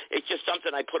it's just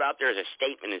something I put out there as a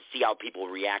statement and see how people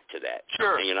react to that.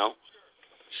 Sure.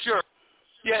 Sure.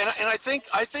 Yeah, and I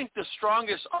think the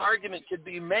strongest argument could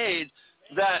be made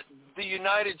that the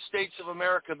United States of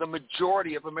America, the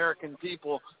majority of American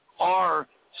people, are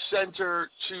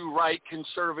center to right,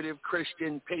 conservative,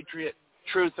 Christian, patriot,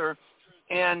 truther,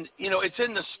 and it's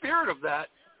in the spirit of that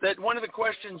one of the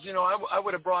questions I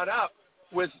would have brought up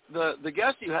with the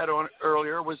guest you had on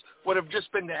earlier would have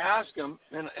just been to ask him,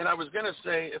 and I was going to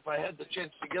say, if I had the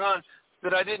chance to get on,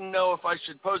 that I didn't know if I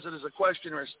should pose it as a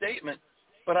question or a statement,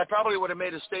 but I probably would have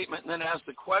made a statement and then asked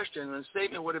the question, and the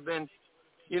statement would have been,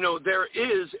 there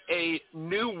is a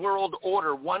new world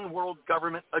order, one world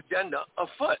government agenda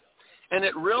afoot, and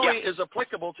it really is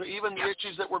applicable to even the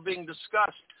issues that were being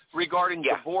discussed regarding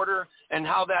the border and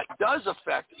how that does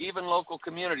affect even local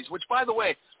communities, which, by the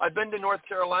way, I've been to North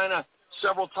Carolina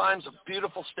several times, a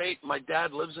beautiful state. My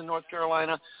dad lives in North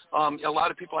Carolina. A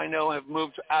lot of people I know have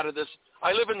moved out of this.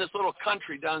 I live in this little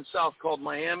country down south called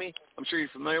Miami. I'm sure you're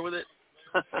familiar with it.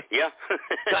 Yeah.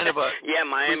 Kind of a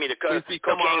Miami, the cocaine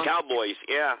cowboys.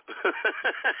 Yeah.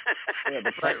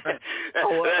 Right.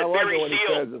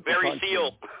 Very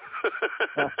seal.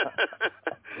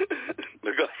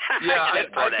 Yeah, I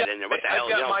throw that in there. What the hell?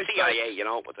 CIA,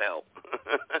 what the hell?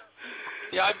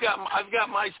 Yeah, I've got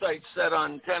my sights set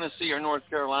on Tennessee or North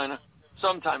Carolina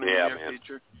sometime in the near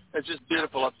future. It's just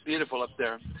beautiful up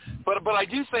there. But I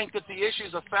do think that the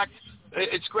issues affect.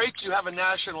 It's great to have a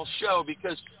national show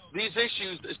because these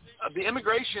issues, the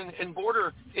immigration and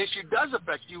border issue does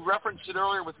affect. You referenced it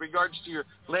earlier with regards to your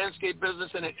landscape business,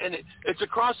 and it's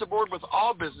across the board with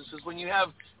all businesses when you have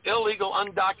illegal,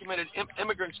 undocumented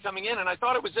immigrants coming in. And I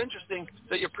thought it was interesting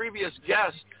that your previous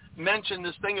guest mentioned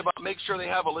this thing about make sure they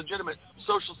have a legitimate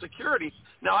Social Security.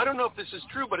 Now, I don't know if this is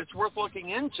true, but it's worth looking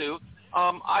into.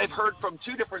 I've heard from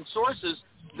two different sources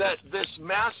that this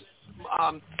mass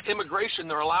immigration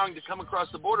they're allowing to come across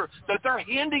the border, that they're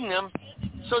handing them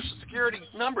Social Security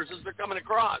numbers as they're coming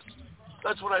across.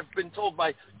 That's what I've been told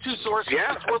by two sources.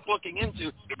 Yeah. It's worth looking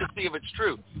into to see if it's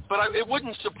true. But it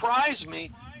wouldn't surprise me,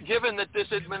 given that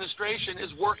this administration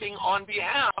is working on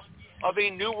behalf of a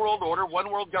new world order,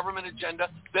 one world government agenda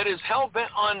that is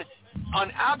hell-bent on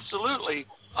absolutely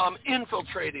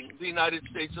infiltrating the United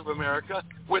States of America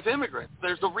with immigrants.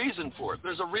 There's a reason for it.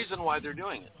 There's a reason why they're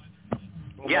doing it.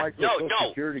 Well, Social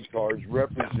Security cards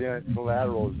represent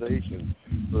collateralization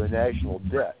for the national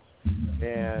debt.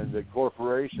 And the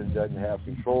corporation doesn't have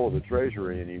control of the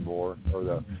Treasury anymore, or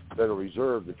the Federal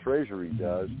Reserve, the Treasury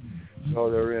does. So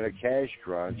they're in a cash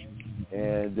crunch,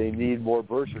 and they need more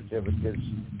birth certificates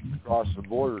across the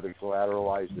border to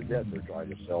collateralize the debt they're trying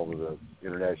to sell to the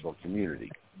international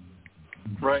community.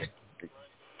 Right.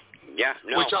 Yeah.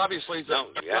 No. Which obviously is a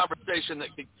conversation that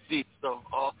could be deep. So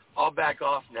I'll back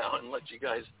off now and let you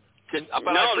guys.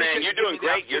 No, man, you're doing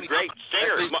great. You're great.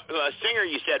 Singer,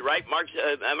 you said, right? Mark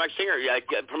Singer.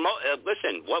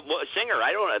 Listen, what Singer?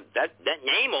 I don't. That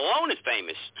name alone is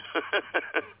famous.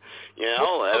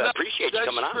 I appreciate you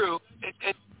coming on. That's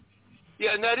true.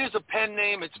 Yeah, and that is a pen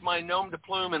name. It's my nom de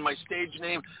plume and my stage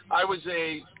name. I was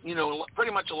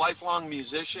pretty much a lifelong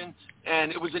musician,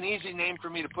 and it was an easy name for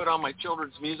me to put on my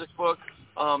children's music book.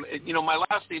 My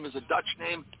last name is a Dutch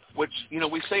name, which,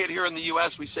 we say it here in the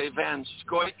U.S., we say Van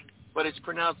Scoik, but it's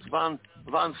pronounced Van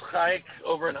Schaik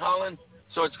over in Holland,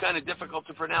 so it's kind of difficult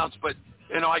to pronounce. But,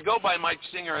 I go by Mike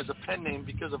Singer as a pen name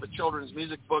because of a children's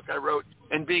music book I wrote,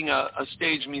 and being a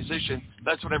stage musician,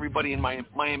 that's what everybody in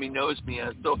Miami knows me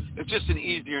as. So it's just an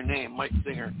easier name, Mike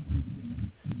Singer.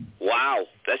 Wow,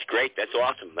 that's great. That's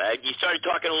awesome. You started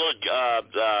talking a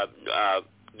little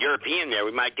European there.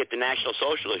 We might get the National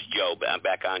Socialist Joe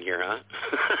back on here, huh?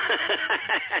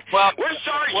 Well, where's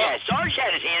Sarge at? Sarge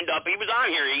had his hand up. He was on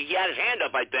here. He had his hand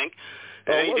up, I think.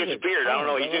 He disappeared. I don't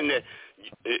know. He's in the...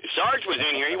 Sarge was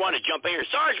in here. He wanted to jump in here.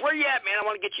 Sarge, where you at, man? I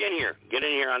want to get you in here. Get in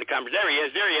here on the conference. There he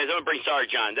is. I'm going to bring Sarge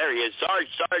on. There he is. Sarge,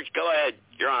 go ahead.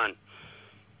 You're on.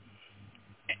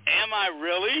 Am I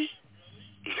really?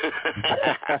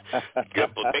 Good.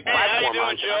 Big hey, how you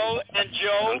doing, Joe? And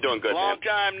Joe? I'm doing good, Long man.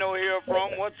 time no hear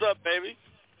from. What's up, baby?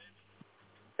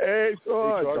 Hey,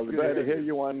 Sarge. I was glad to hear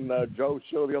you on Joe's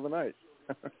show the other night.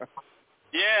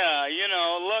 Yeah,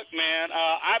 look, man,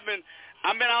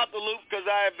 I've been out the loop because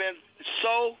I have been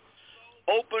so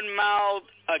open-mouthed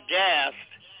aghast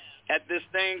at this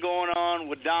thing going on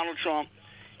with Donald Trump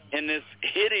and this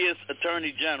hideous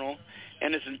attorney general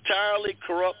and this entirely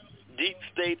corrupt deep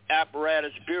state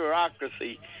apparatus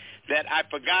bureaucracy that I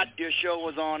forgot your show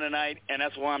was on tonight, and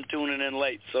that's why I'm tuning in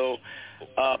late. So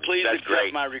please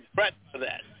accept my regret for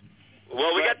that.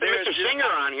 Well, we got the Mr. Singer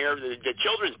on here, the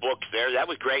children's books there. That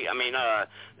was great. I mean,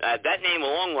 that name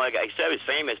alone, like I said, is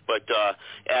famous. But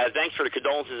thanks for the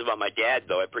condolences about my dad,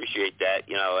 though. I appreciate that,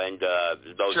 and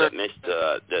those that missed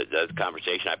the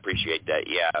conversation, I appreciate that.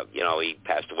 Yeah, he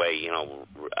passed away,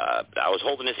 I was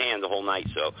holding his hand the whole night.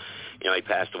 So, he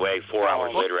passed away 4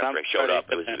 hours later after I showed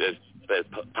up. It was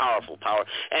powerful.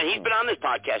 And he's been on this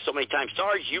podcast so many times.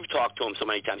 Sarge, you've talked to him so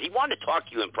many times. He wanted to talk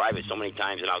to you in private so many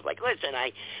times, and I was like, listen,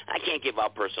 I can't give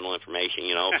out personal information,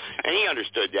 and he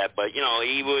understood that, but,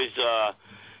 he was,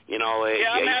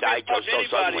 I'm happy to talk to anybody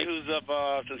suddenly. who's of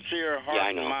sincere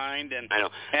heart and mind and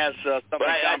has something. But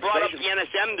I brought up the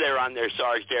NSM there on there,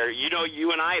 Sarge, there.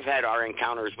 You and I have had our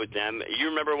encounters with them. You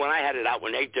remember when I had it out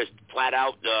when they just flat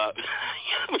out,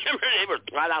 remember they were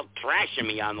flat out trashing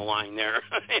me on the line there.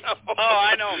 Oh,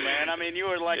 I know, man. I mean, you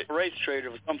were like a race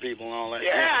trader with some people and all that.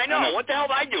 Yeah, I know. What the hell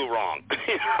did I do wrong?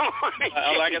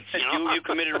 Like I said, you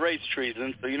committed race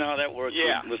treason, so you know how that works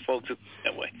with folks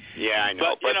that way. Yeah, I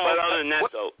know. But other than that,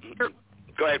 though...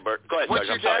 Go ahead, Bert. Go ahead, What's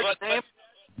Sarge. your dad's name?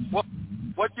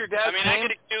 What's your dad's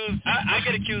name? I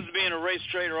get accused of being a race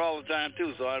trader all the time,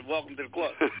 too, so welcome to the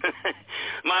club.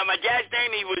 my dad's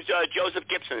name, he was Joseph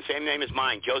Gibson, same name as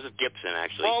mine, Joseph Gibson,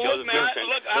 actually. Well, Joseph Gibson.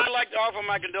 I'd like to offer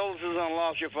my condolences on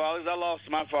loss of your fathers. I lost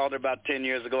my father about 10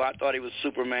 years ago. I thought he was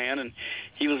Superman, and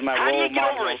he was my role model. How do you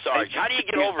get over it, Sarge? How do you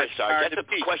get over it, Sarge? That's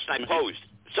the question I posed.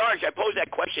 Sarge, I posed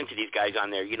that question to these guys on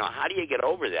there. How do you get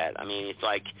over that? I mean, it's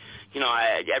like,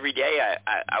 every day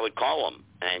I would call them,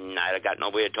 and I got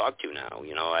nobody to talk to now.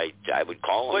 I would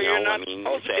call them. Well, you're not say,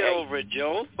 supposed to get over it,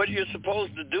 Joe. What you're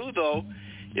supposed to do, though,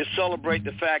 is celebrate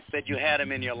the fact that you had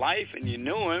him in your life and you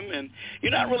knew him, and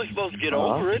you're not really supposed to get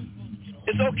over it.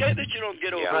 It's okay that you don't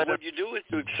get over it. What you do is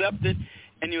you accept it,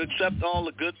 and you accept all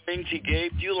the good things he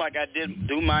gave you, like I did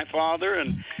do my father,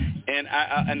 and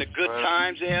the good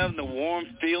times he had, and the warm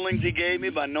feelings he gave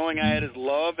me by knowing I had his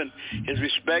love and his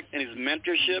respect and his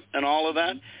mentorship and all of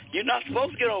that. You're not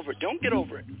supposed to get over it. Don't get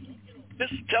over it.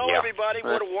 Just tell everybody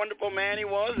what a wonderful man he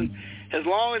was, and as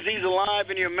long as he's alive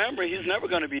in your memory, he's never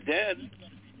going to be dead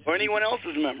or anyone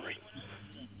else's memory.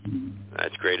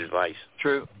 That's great advice.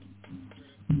 True.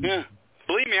 Yeah.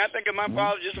 Believe me, I think of my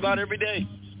father just about every day.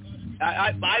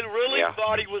 I really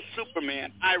thought he was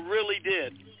Superman. I really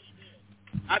did.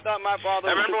 I thought my father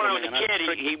was Superman. I remember Superman. when I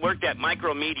was a kid, he worked at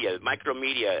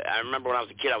Micromedia. I remember when I was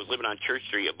a kid, I was living on Church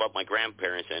Street above my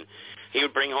grandparents, and he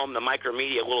would bring home the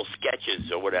Micromedia little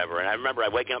sketches or whatever. And I remember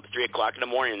waking up at 3 o'clock in the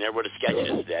morning, and there were the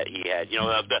sketches that he had,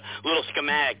 of the little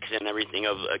schematics and everything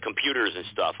of computers and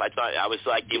stuff. I thought I was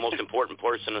like the most important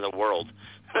person in the world.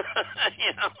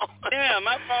 You know? Yeah,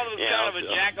 my father was kind of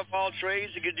a jack of all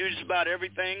trades. He could do just about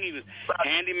everything. He was a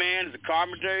handyman, he was a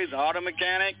carpenter, he was an auto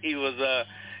mechanic. He was a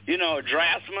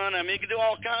draftsman. I mean, he could do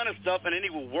all kind of stuff, and then he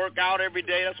would work out every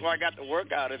day. That's where I got the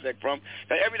workout ethic from.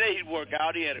 Every day he'd work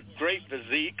out. He had a great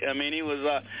physique. I mean, he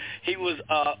was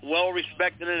well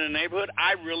respected in the neighborhood.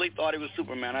 I really thought he was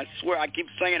Superman. I swear, I keep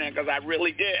saying that because I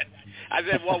really did. I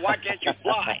said, well, why can't you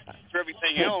fly for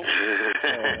everything else?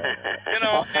 And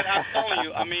I'm telling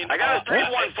you, I mean, I got a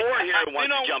 314 here who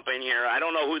wants to jump in here. I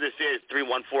don't know who this is,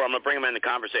 314. I'm going to bring him in the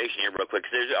conversation here real quick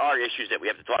because there are issues that we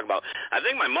have to talk about. I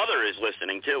think my mother is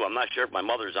listening, too. I'm not sure if my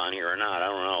mother's on here or not. I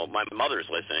don't know. My mother's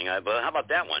listening, but how about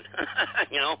that one? I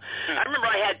remember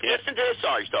I had, listen to this,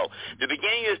 Sarge, though. The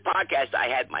beginning of this podcast, I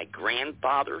had my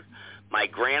grandfather, my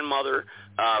grandmother,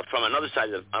 from another side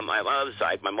of my mother's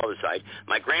side,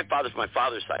 my grandfather from my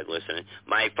father's side listening,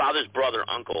 my father's brother,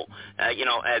 uncle,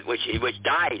 which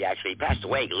died actually, he passed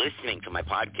away listening to my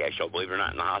podcast show, believe it or not,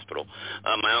 in the hospital.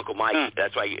 My uncle Mike,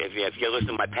 that's why if you listen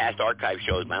to my past archive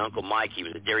shows, my uncle Mike, he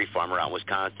was a dairy farmer out in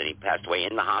Wisconsin. He passed away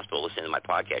in the hospital listening to my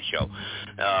podcast show.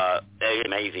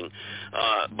 Amazing.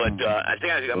 But I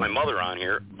think I got my mother on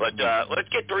here. But let's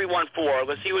get 314.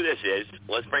 Let's see who this is.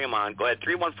 Let's bring him on. Go ahead,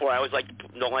 314. I always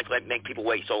don't like to make people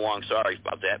wait so long. Sorry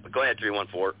about that. But go ahead,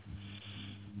 314.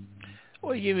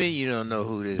 What do you mean you don't know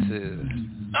who this is?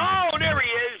 Oh, there he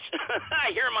is.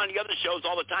 I hear him on the other shows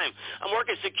all the time. I'm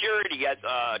working security at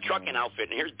a trucking outfit,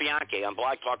 and here's Bianchi on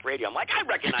Blog Talk Radio. I'm like, I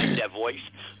recognize that voice.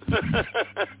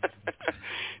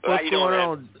 What's going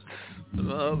on?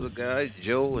 Well, the guys,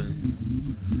 Joe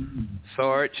and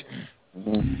Sarge.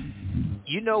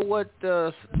 You know what?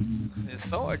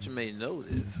 Sarge may know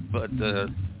this, but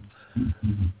the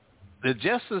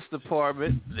Justice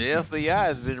Department, the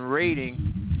FBI, has been raiding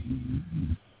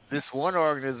this one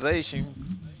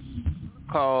organization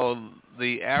called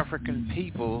the African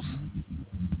People's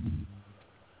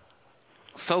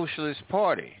Socialist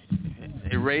Party.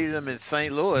 They raided them in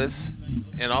St. Louis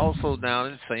and also down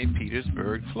in St.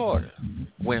 Petersburg, Florida.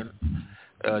 When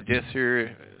just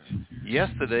here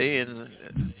yesterday, and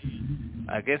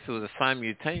I guess it was a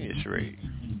simultaneous raid.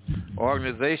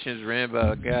 Organizations ran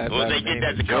by a guy by the name of Joseph. Well, they did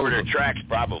that to cover their tracks,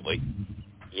 probably.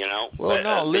 You know. Well,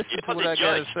 no. Listen to what I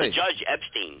got to say. The Judge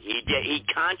Epstein, he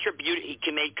contributed. He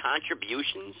made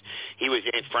contributions. He was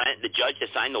in front. The judge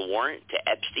assigned the warrant to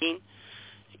Epstein.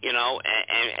 You know,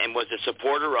 and was a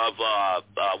supporter of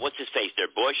what's his face there,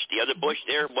 Bush, the other Bush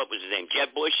there. What was his name?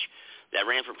 Jeb Bush, that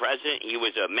ran for president. He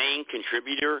was a main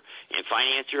contributor and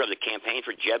financier of the campaign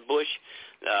for Jeb Bush.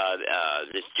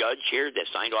 This judge here that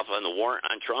signed off on the warrant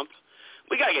on Trump.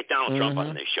 We got to get Donald Trump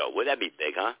on this show. Would that be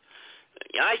big, huh?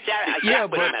 Yeah, I sat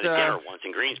with him at a dinner once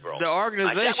in Greensboro. The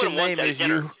organization name is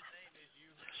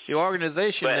The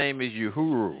organization name is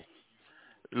Uhuru,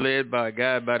 led by a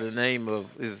guy by the name of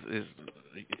is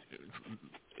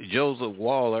Joseph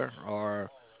Waller, or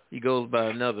he goes by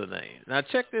another name. Now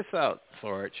check this out,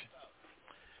 Sarge.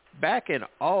 Back in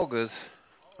August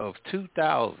of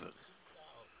 2000,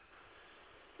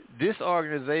 this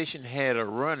organization had a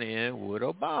run-in with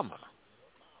Obama.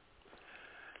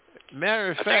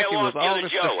 Matter of fact, it was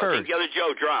August the 1st. I think the other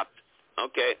Joe dropped.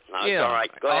 Okay, no, it's all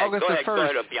right. Go ahead,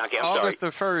 Bianchi. I'm August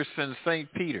sorry. the 1st in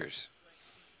St. Peter's.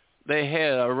 They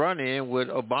had a run-in with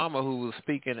Obama, who was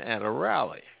speaking at a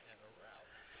rally.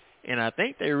 And I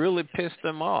think they really pissed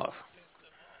him off.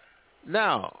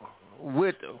 Now,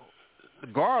 with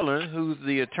Garland, who's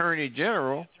the Attorney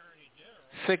General,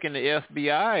 sicking the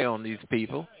FBI on these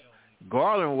people,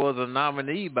 Garland was a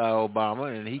nominee by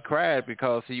Obama, and he cried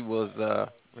because he was,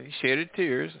 he shedded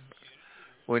tears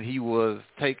when he was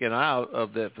taken out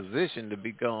of that position to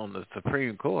be on the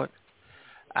Supreme Court.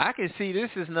 I can see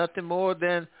this is nothing more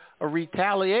than a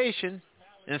retaliation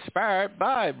inspired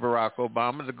by Barack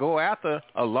Obama to go after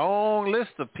a long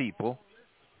list of people,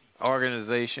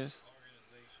 organizations,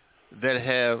 that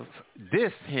have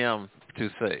dissed him, to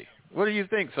say. What do you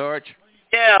think, Sarge?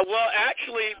 Yeah, well,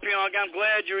 actually, I'm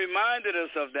glad you reminded us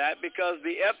of that, because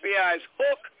the FBI's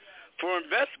hook for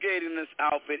investigating this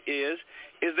outfit is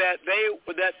that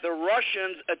the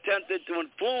Russians attempted to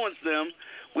influence them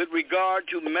with regard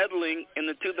to meddling in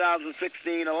the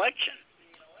 2016 election.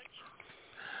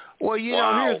 Well, you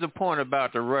know, here's the point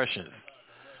about the Russians.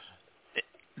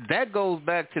 That goes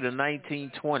back to the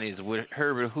 1920s with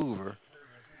Herbert Hoover,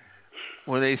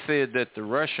 when they said that the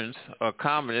Russians, or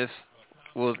communists,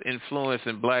 was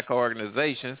influencing black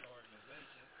organizations.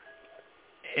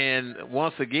 And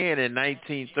once again in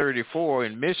 1934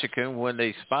 in Michigan, when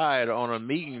they spied on a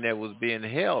meeting that was being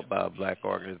held by a black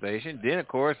organization. Then, of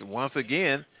course, once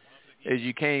again, as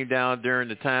you came down during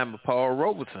the time of Paul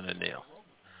Robeson and them.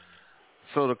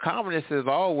 So the communists have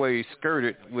always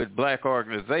skirted with black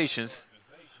organizations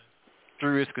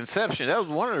through its conception. That was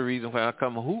one of the reasons why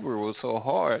Hoover was so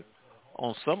hard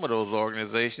on some of those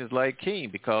organizations like King,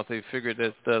 because they figured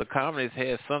that the communists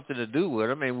had something to do with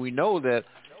them. And we know that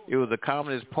it was the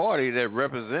Communist Party that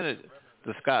represented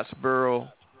the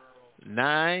Scottsboro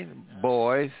 9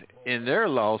 boys in their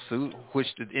lawsuit, which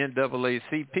the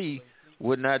NAACP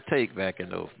would not take back in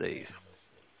those days.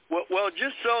 Well,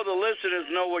 just so the listeners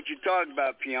know what you're talking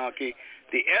about, Bianchi,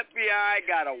 the FBI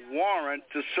got a warrant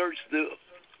to search the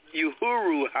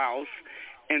Uhuru house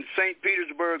in St.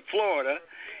 Petersburg, Florida,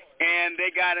 and they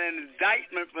got an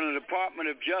indictment from the Department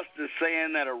of Justice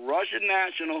saying that a Russian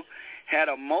national had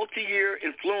a multi-year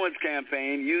influence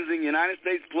campaign using United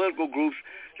States political groups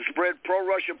to spread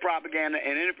pro-Russia propaganda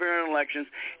and interfere in elections,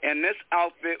 and this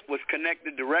outfit was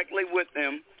connected directly with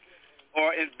them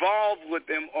or involved with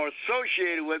them or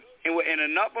associated with in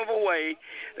enough of a way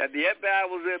that the FBI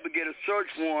was able to get a search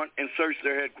warrant and search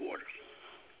their headquarters.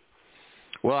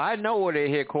 Well, I know where their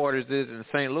headquarters is in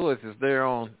St. Louis. It's there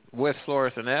on West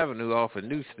Florissant Avenue off of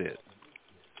Newstead.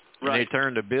 Right. And they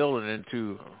turned the building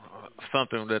into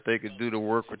something that they could do to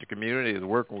work with the community,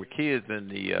 working with kids in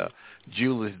the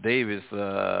Julius Davis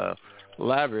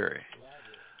library.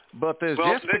 But there's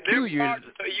just peculiar.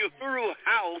 The Uhuru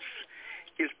House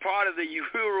is part of the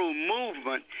Uhuru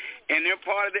movement, and they're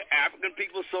part of the African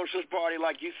People's Socialist Party,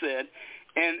 like you said.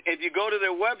 And if you go to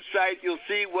their website, you'll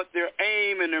see what their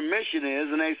aim and their mission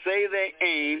is, and they say they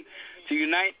aim to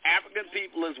unite African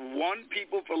people as one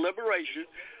people for liberation,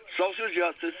 social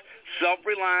justice,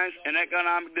 self-reliance, and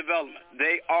economic development.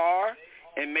 They are,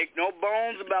 and make no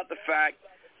bones about the fact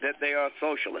that they are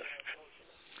socialists.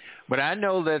 But I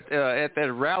know that at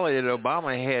that rally that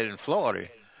Obama had in Florida,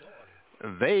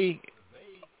 they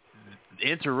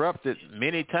interrupted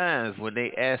many times when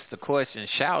they asked the question,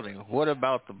 shouting, "What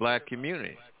about the black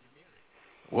community?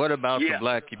 What about the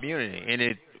black community?" And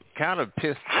it kind of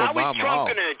pissed Obama off. How is Trump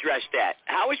going to address that?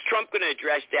 How is Trump going to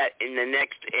address that in the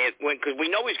next because we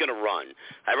know he's going to run.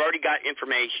 I've already got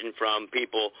information from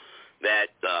people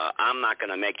that I'm not going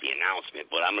to make the announcement,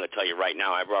 but I'm going to tell you right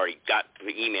now, I've already got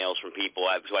the emails from people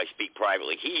who I speak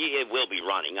privately. He will be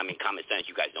running. I mean, common sense,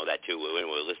 you guys know that too. When we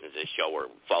listen to this show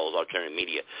or follows alternative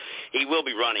media, he will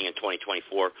be running in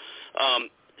 2024.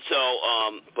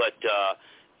 But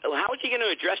how is he going to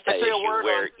address that issue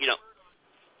where,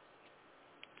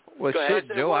 Well, shit,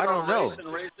 Joe, I don't know.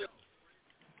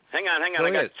 Hang on. I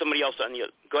got somebody else on the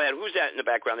other. Go ahead. Who's that in the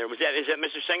background there? Is that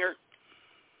Mr. Singer?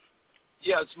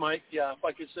 Yeah, it's Mike. Yeah, if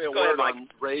I could say a word on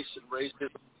race and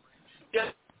racism. Yeah,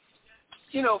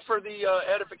 for the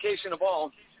edification of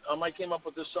all, I came up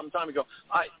with this some time ago.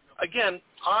 I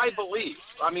believe.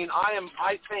 I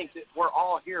think that we're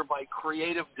all here by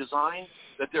creative design.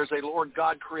 That there's a Lord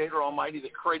God, Creator Almighty,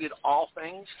 that created all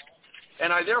things,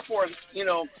 and I therefore,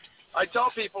 I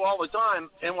tell people all the time,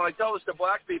 and when I tell this to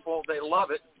black people, they love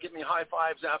it. Give me high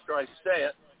fives after I say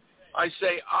it. I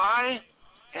say I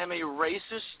am a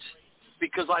racist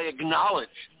because I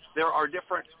acknowledge there are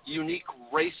different unique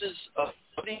races of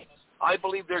humanity. I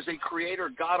believe there's a creator,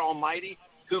 God Almighty,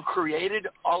 who created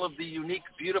all of the unique,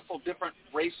 beautiful, different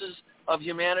races of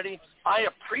humanity. I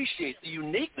appreciate the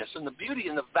uniqueness and the beauty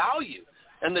and the value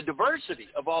and the diversity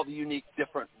of all the unique,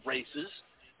 different races.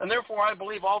 And therefore, I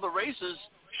believe all the races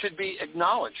should be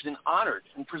acknowledged and honored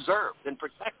and preserved and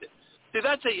protected. See,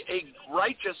 that's a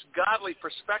righteous, godly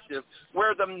perspective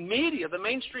where the media, the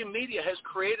mainstream media, has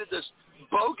created this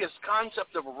bogus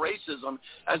concept of racism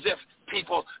as if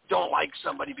people don't like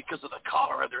somebody because of the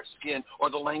color of their skin or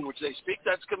the language they speak.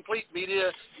 That's complete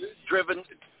media-driven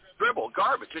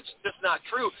garbage. It's just not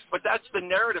true, but that's the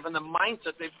narrative and the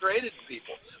mindset they've created for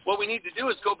people. What we need to do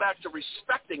is go back to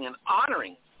respecting and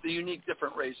honoring the unique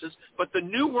different races, but the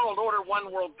New World Order,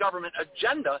 One World Government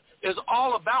agenda is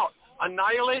all about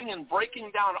annihilating and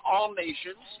breaking down all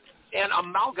nations and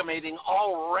amalgamating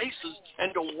all races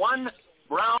into one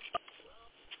brown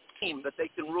team that they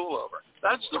can rule over.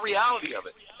 That's the reality of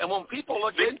it. And when people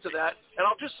look into that, and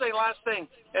I'll just say last thing,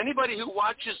 anybody who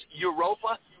watches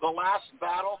Europa, The Last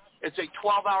Battle, it's a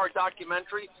 12-hour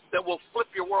documentary that will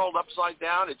flip your world upside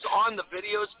down. It's on the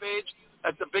videos page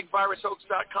at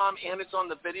thebigvirushoax.com, and it's on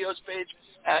the videos page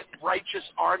at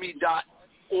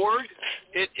righteousarmy.org.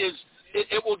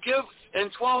 It will give, in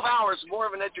 12 hours, more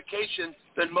of an education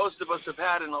than most of us have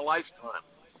had in a lifetime.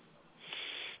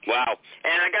 Wow.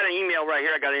 And I got an email right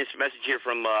here. I got a message here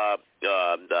from my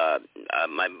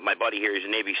buddy here. He's a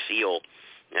Navy SEAL,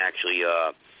 actually.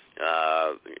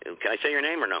 Can I say your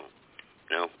name or no?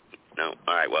 No?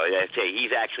 All right. Well,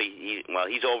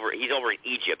 he's over in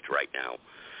Egypt right now.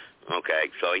 Okay,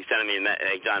 so he's sending me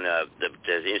he's on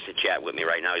the instant chat with me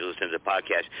right now. He's listening to the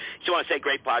podcast. Just want to say,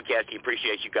 great podcast. He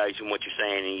appreciates you guys and what you're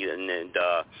saying, and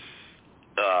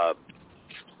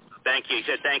thank you. He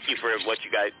said thank you for what you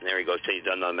guys. There he goes. He's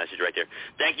done another message right there.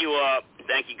 Thank you,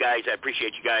 guys. I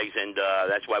appreciate you guys, and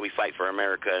that's why we fight for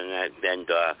America, and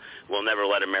we'll never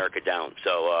let America down.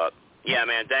 So yeah,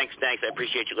 man. Thanks. I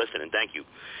appreciate you listening. Thank you.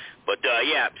 But,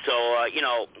 you're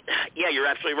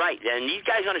absolutely right. And these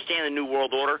guys understand the New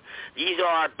World Order. These are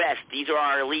our best. These are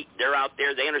our elite. They're out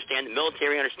there. They understand. The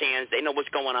military understands. They know what's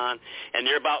going on. And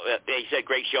they're about, they said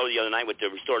great show the other night with the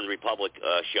Restore the Republic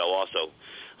show also.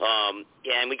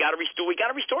 And we got to restore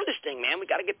this thing, man. We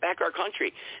got to get back our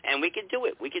country. And we can do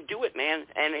it. We can do it, man.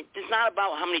 And it's not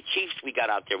about how many chiefs we got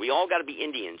out there. We all got to be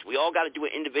Indians. We all got to do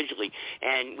it individually.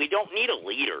 And we don't need a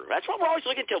leader. That's why we're always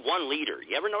looking to one leader.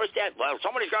 You ever notice that? Well,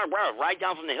 somebody's going to ride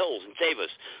down from the hills and save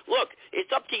us. Look, it's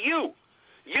up to you.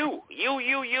 You,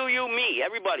 me,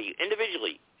 everybody,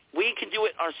 individually. We can do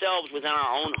it ourselves within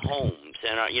our own homes.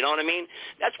 And you know what I mean?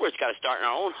 That's where it's got to start, in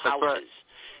our own houses.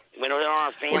 When they're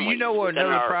our families. Well, you know what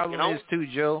another problem is too,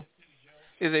 Joe?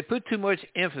 Is they put too much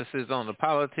emphasis on the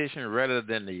politician rather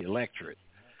than the electorate.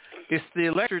 It's the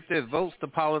electorate that votes the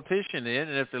politician in,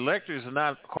 and if the electors are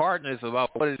not cardinals about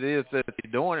what it is that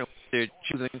they're doing and what they're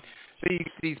choosing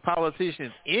these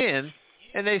politicians in,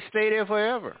 and they stay there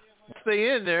forever. Once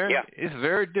they're in there, it's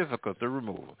very difficult to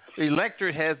remove them. The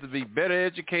electorate has to be better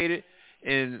educated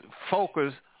and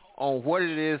focus on what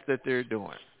it is that they're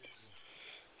doing.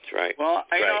 That's right. Well,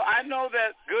 I know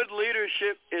that good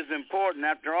leadership is important.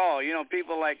 After all,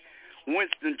 people like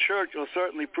Winston Churchill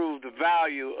certainly proved the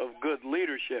value of good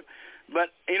leadership. But,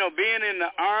 being in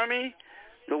the Army,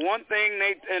 the one thing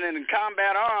and in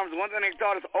combat arms, the one thing they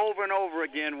taught us over and over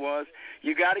again was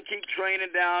you got to keep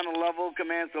training down a level of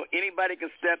command so anybody can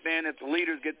step in if the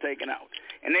leaders get taken out.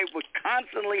 And they were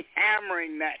constantly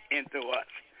hammering that into us.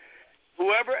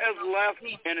 Whoever is left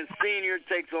and is senior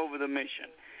takes over the mission.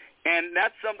 And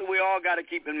that's something we all got to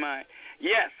keep in mind.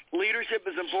 Yes, leadership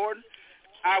is important.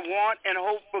 I want and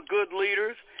hope for good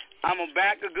leaders. I'm going to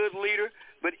back a good leader.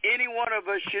 But any one of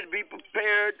us should be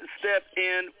prepared to step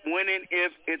in when and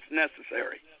if it's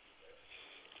necessary.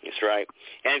 That's right.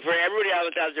 And for everybody out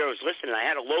there who was listening, I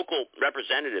had a local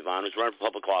representative on who's running for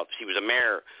public office. He was a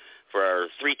mayor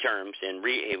for 3 terms in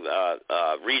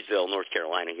Reedsville, North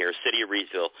Carolina here, city of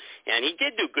Reedsville. And he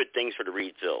did do good things for the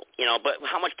Reedsville, but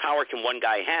how much power can one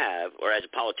guy have, or as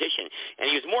a politician?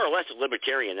 And he was more or less a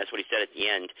libertarian. That's what he said at the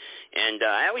end. And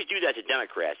I always do that to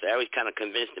Democrats. I always kind of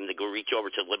convince them to go reach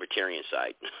over to the libertarian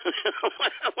side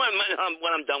when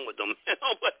I'm done with them.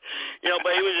 But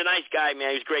he was a nice guy,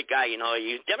 man. He was a great guy. He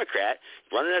was a Democrat,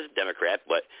 running as a Democrat,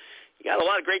 but you got a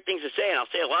lot of great things to say, and I'll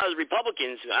say a lot of the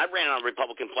Republicans, I ran on a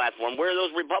Republican platform, where are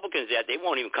those Republicans at? They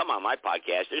won't even come on my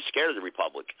podcast. They're scared of the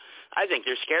Republic. I think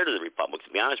they're scared of the Republic, to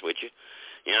be honest with you.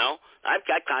 I've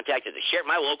contacted the sheriff,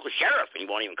 my local sheriff, and he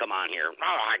won't even come on here.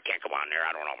 Oh, I can't come on there.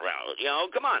 I don't know.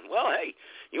 Come on. Well, hey,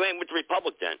 you ain't with the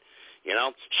Republic then.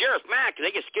 Sheriff Mack,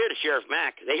 they get scared of Sheriff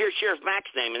Mack. They hear Sheriff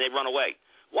Mack's name, and they run away.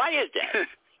 Why is that?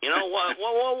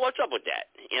 What's up with that?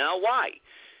 Why?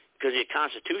 Because he's a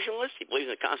constitutionalist? He believes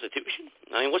in the Constitution?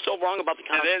 I mean, what's so wrong about the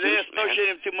Constitution, They associate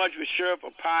him too much with Sheriff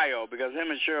Arpaio, because him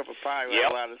and Sheriff Arpaio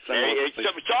have a lot of similarities.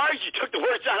 Sorry, you took the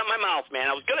words out of my mouth, man.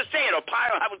 I was going to say it,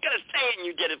 Arpaio. I was going to say it, and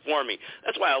you did it for me.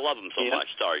 That's why I love him so much,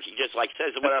 Sarge. He just,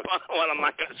 says what I'm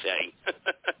not going to say.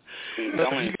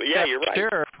 But yeah, you're right.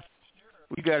 Sheriff,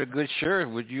 we got a good sheriff.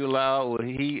 Would he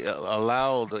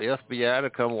allow the FBI to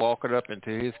come walking up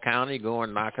into his county,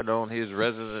 going knocking on his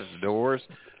residents' doors?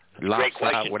 Locks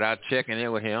out without checking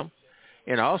in with him.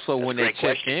 And also when they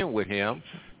check in with him,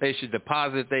 they should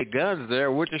deposit their guns there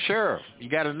with the sheriff. You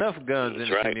got enough guns in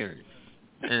the community.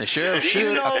 And the sheriff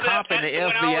should accompany the FBI.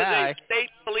 When I was a state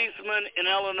policeman in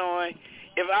Illinois,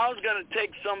 if I was going to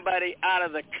take somebody out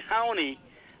of the county,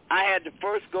 I had to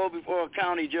first go before a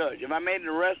county judge. If I made an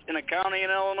arrest in a county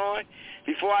in Illinois,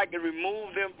 before I could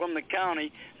remove them from the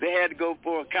county, they had to go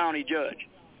before a county judge.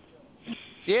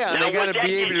 Yeah, now, they got to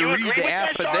be able to read the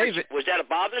affidavit. Was that a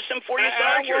bothersome for you,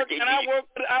 Sarge?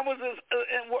 I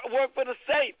worked for the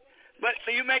state. But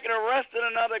you make an arrest in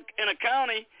a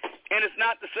county, and it's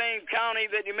not the same county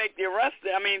that you make the arrest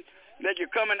in, that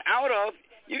you're coming out of,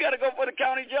 you got to go for the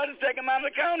county judge and take them out of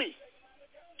the county.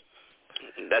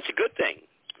 That's a good thing.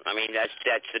 That's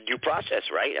the due process,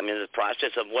 right? The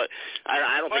process of what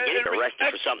I don't think you get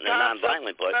arrested for something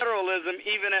nonviolent, but federalism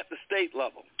even at the state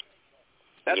level.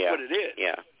 That's what it is.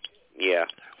 Yeah.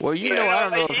 Well, I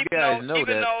don't know if you guys know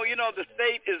even that. Even though the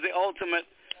state is the ultimate,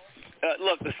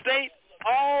 look, the state,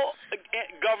 all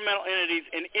governmental entities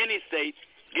in any state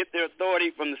get their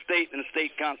authority from the state and the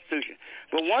state constitution.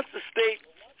 But once the state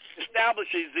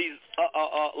establishes these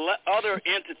other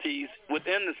entities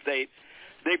within the state,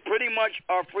 they pretty much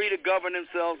are free to govern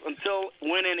themselves until,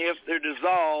 when and if they're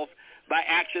dissolved by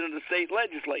action of the state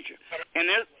legislature. And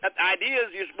the idea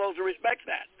is you're supposed to respect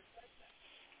that.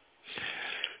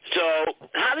 So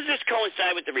how does this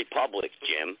coincide with the Republic,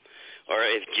 Jim? Or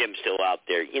if Jim's still out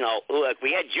there? You know, look,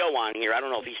 we had Joe on here. I don't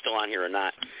know if he's still on here or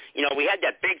not. You know, we had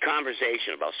that big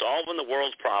conversation about solving the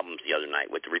world's problems the other night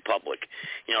with the Republic,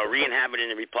 you know, re-inhabiting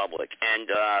the Republic. And,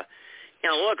 you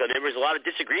know, look, there was a lot of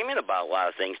disagreement about a lot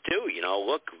of things, too. You know,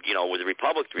 look, you know, with the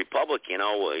Republic, you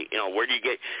know, where do you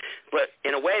get – but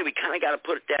in a way, we kind of got to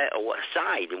put that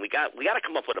aside, and we got to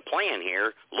come up with a plan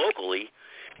here locally.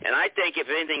 And I think if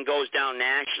anything goes down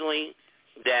nationally –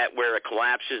 that where it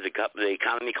collapses, the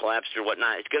economy collapses or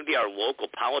whatnot, it's going to be our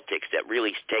local politics that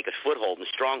really take a foothold and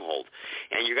stronghold.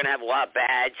 And you're going to have a lot of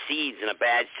bad seeds and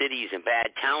bad cities and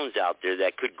bad towns out there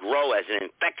that could grow as an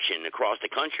infection across the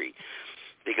country.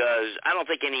 Because I don't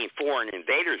think any foreign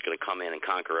invader is going to come in and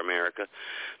conquer America.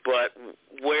 But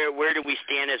where do we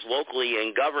stand as locally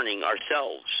in governing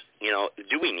ourselves? You know,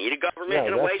 do we need a government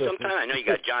in a way sometime? I know you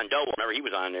got John Doe. Remember, he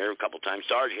was on there a couple of times.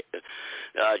 Sarge,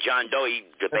 John Doe, he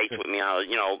debates with me.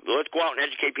 You know, let's go out and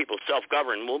educate people to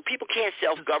self-govern. Well, people can't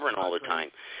self-govern all the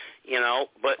time. You know,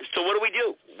 but so what do we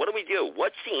do? What do we do?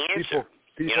 What's the answer?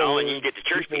 People you know, learn, and you get the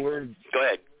church people. Go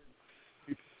ahead.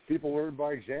 People learn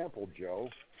by example, Joe.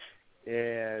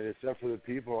 And it's up for the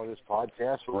people on this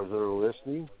podcast, or that are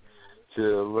listening,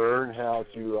 to learn how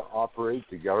to operate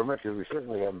the government, because we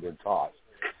certainly haven't been taught.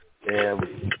 And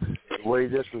the way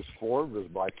this was formed was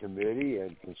by committee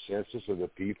and consensus of the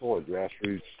people, a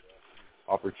grassroots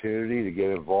opportunity to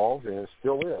get involved, and it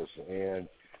still is. And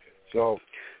so...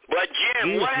 But,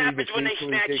 Jim, what happens when they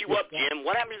snatch you up, Jim?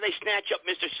 What happens if they snatch up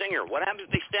Mr. Singer? What happens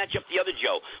if they snatch up the other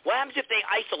Joe? What happens if they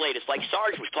isolate us like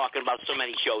Sarge was talking about so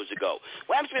many shows ago?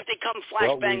 What happens if they come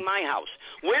flashbang my house?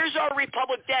 Where's our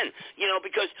Republic then? You know,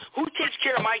 because who takes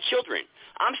care of my children?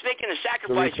 I'm making a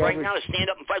sacrifice right now to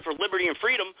stand up and fight for liberty and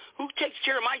freedom. Who takes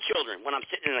care of my children when I'm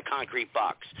sitting in a concrete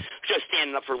box just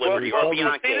standing up for liberty or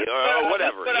Bianchi or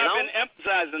whatever, But you know? I've been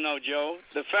emphasizing, though, Joe,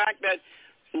 the fact that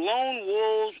lone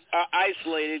wolves are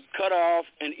isolated, cut off,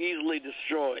 and easily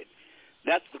destroyed.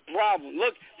 That's the problem.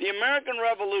 Look, the American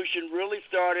Revolution really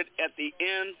started at the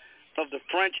end of the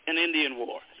French and Indian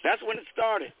War. That's when it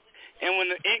started. And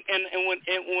when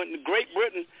Great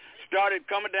Britain started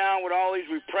coming down with all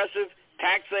these repressive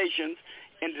taxations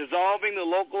and dissolving the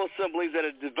local assemblies that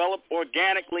had developed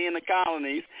organically in the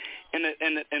colonies, and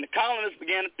the colonists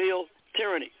began to feel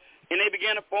tyranny. And they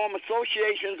began to form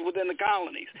associations within the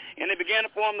colonies, and they began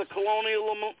to form the colonial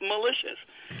militias.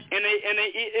 And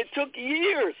it took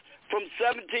years from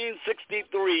 1763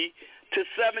 to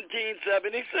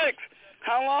 1776.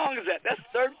 How long is that? That's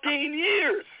 13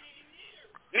 years.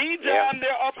 Meantime,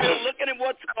 they're up there looking at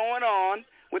what's going on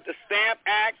with the Stamp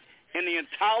Act and the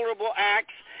Intolerable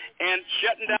Acts and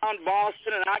shutting down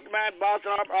Boston and occupying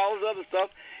Boston, all this other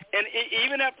stuff. And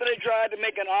even after they tried to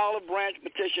make an olive branch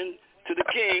petition to the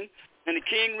king, and the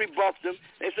king rebuffed them,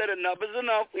 they said enough is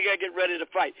enough, we got to get ready to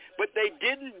fight. But they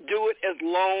didn't do it as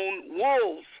lone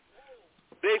wolves.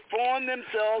 They formed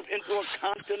themselves into a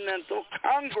continental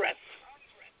congress.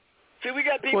 See, we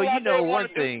got people out there who want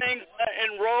to do things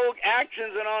in rogue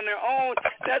actions and on their own.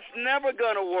 That's never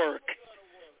going to work.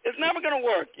 It's never going to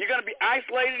work. You're going to be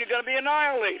isolated. You're going to be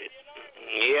annihilated.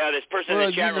 Yeah, this person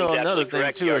in the chat room is absolutely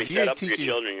correct. You already set up for your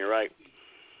children. You're right.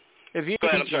 If you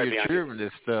teach your children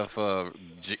this stuff,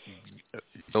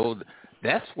 so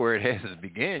that's where it has to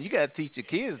begin. You got to teach your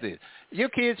kids this. Your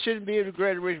kids shouldn't be able to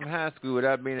graduate from high school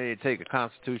without being able to take a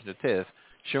constitutional test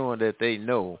showing that they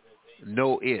know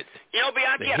it. You know,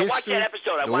 Bianchi, I watched that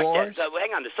episode.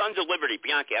 Hang on, the Sons of Liberty,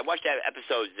 Bianchi. I watched that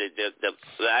episode.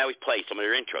 I always play some of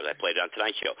their intros. I played it on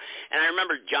Tonight Show, and I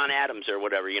remember John Adams or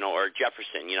whatever, or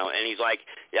Jefferson, and he's like,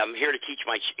 I'm here to teach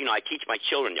I teach my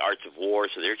children the arts of war,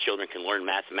 so their children can learn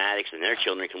mathematics, and their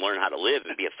children can learn how to live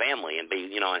and be a family and be,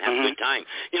 and have a good time.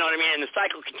 You know what I mean? And the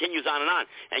cycle continues on and on.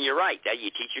 And you're right that you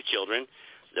teach your children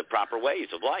the proper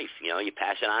ways of life. You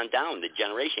pass it on down the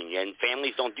generation. And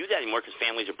families don't do that anymore because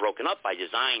families are broken up by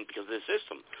design because of the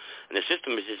system. And the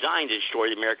system is designed to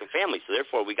destroy the American family. So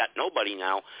therefore, we got nobody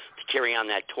now to carry on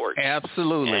that torch.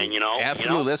 Absolutely. And,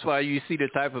 absolutely. That's why you see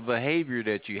the type of behavior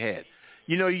that you had.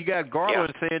 You got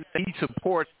Garland saying that he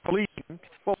supports policing.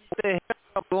 Well, what the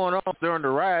hell was going on during the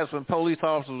riots when police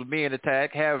officers were being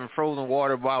attacked, having frozen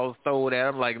water bottles thrown at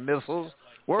them like missiles?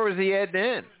 Where was he at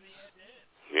then?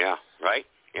 Yeah, right.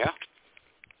 Yeah.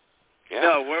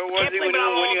 No, where was he when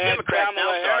you had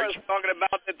Kamala Harris Sarge. talking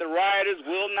about that the rioters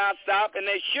will not stop and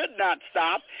they should not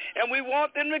stop, and we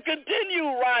want them to continue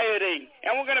rioting,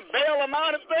 and we're going to bail them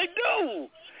out if they do.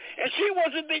 And she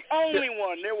wasn't the only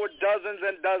one. There were dozens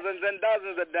and dozens and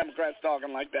dozens of Democrats talking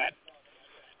like that.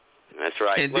 That's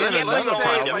right. And Well, then we had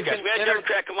another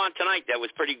Democrat come on tonight. That was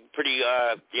pretty.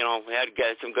 Had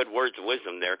some good words of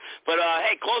wisdom there. But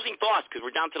hey, closing thoughts, because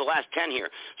we're down to the last 10 here.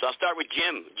 So I'll start with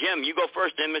Jim. Jim, you go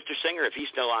first, then Mr. Singer if he's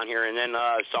still on here, and then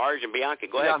Sarge and Bianca.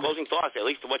 Go ahead. Closing thoughts, at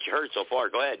least to what you heard so far.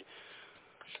 Go ahead.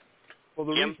 Well,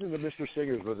 the reason that Mr.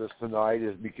 Singer's with us tonight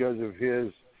is because of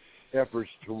his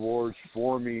efforts towards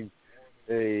forming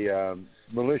a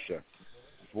militia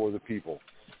for the people.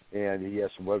 And he has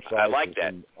some websites and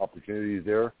some opportunities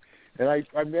there. And I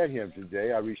met him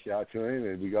today. I reached out to him,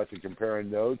 and we got to comparing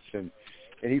notes, and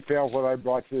he found what I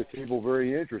brought to the table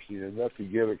very interesting, enough to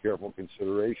give it careful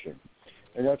consideration.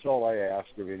 And that's all I ask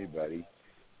of anybody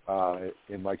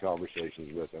in my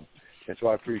conversations with him. And so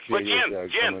I appreciate Jim,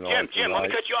 Jim, let me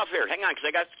cut you off here. Hang on, because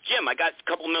I got a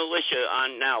couple militia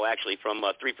on now, actually, from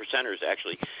 3 percenters,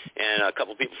 actually, and a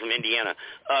couple people from Indiana.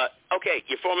 Okay,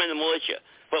 you're forming the militia.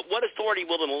 But what authority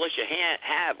will the militia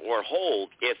have or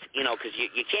hold if, because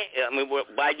you can't,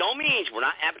 by no means, we're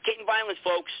not advocating violence,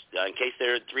 folks, in case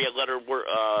there are three-letter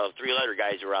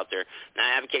guys are out there,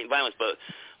 not advocating violence, but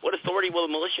what authority will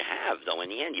the militia have, though, in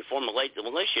the end? You form the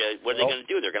militia, what are they going to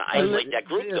do? They're going to isolate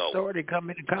that group, though. The authority come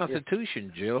in the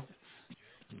Constitution, Jill.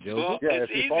 Well,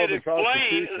 it's easy to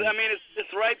explain.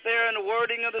 It's right there in the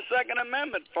wording of the Second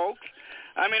Amendment, folks.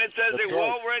 It says a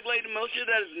well-regulated militia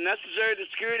that is necessary to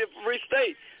security of a free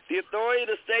state. The authority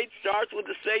of the state starts with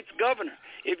the state's governor.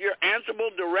 If you're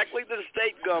answerable directly to the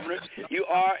state governor, you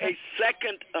are a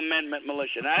Second Amendment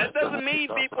militia. Now, that doesn't mean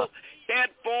people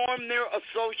can't form their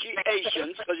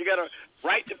associations, because you got a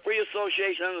right to free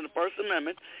association under the First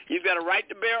Amendment. You've got a right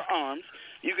to bear arms.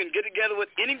 You can get together with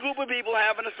any group of people,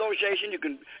 have an association. You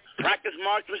can practice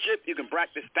marksmanship. You can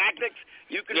practice tactics.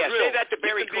 You can drill. Say that to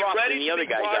Barry Croft and the other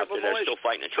guys out there that are still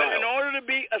fighting a trial. But in order to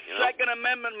be a Second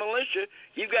Amendment militia,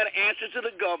 you've got to answer to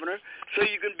the governor so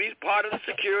you can be part of the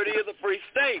security of the free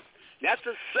state. That's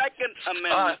a Second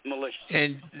Amendment militia.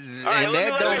 And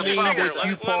that don't mean that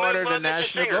you part of the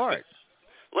National Guard.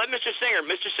 Let Mr.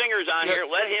 Singer's on here.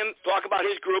 Let him talk about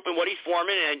his group and what he's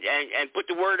forming, and put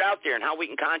the word out there and how we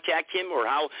can contact him, or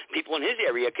how people in his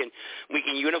area we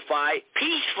can unify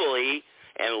peacefully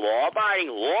and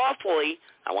lawfully.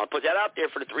 I want to put that out there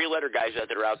for the three-letter guys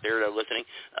that are out there that are listening.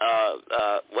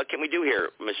 What can we do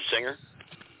here, Mr. Singer?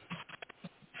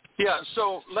 Yeah,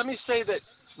 so let me say that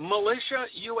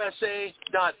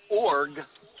militiausa.org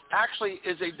actually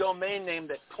is a domain name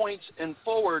that points and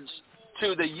forwards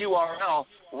to the URL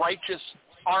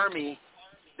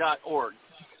righteousarmy.org.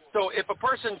 So if a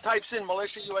person types in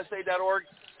militiausa.org,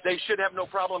 they should have no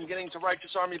problem getting to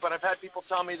Righteous Army, but I've had people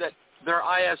tell me that their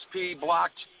ISP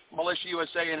blocked Militia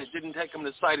USA and it didn't take them to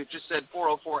the site. It just said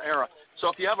 404 error. So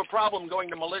if you have a problem going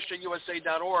to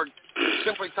militiausa.org,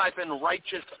 simply type in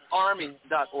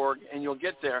righteousarmy.org and you'll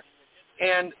get there.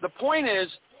 And the point is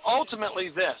ultimately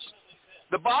this.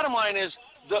 The bottom line is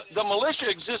the militia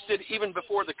existed even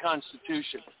before the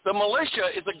Constitution. The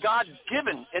militia is a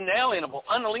God-given, inalienable,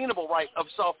 unalienable right of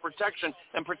self-protection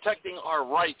and protecting our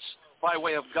rights by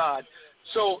way of God.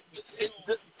 So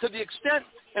to the extent,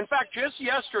 in fact, just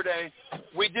yesterday,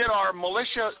 we did our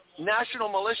National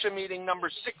Militia Meeting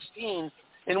number 16,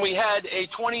 and we had a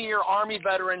 20-year Army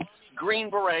veteran,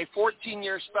 Green Beret,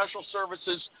 14-year Special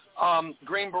Services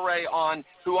Green Beret on,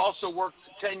 who also worked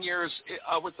 10 years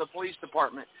with the police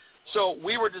department. So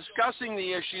we were discussing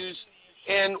the issues,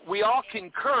 and we all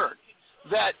concurred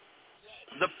that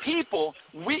the people,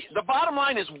 the bottom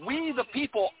line is we, the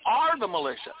people, are the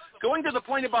militia. Going to the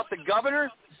point about the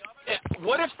governor,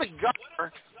 what if the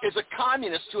governor is a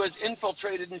communist who has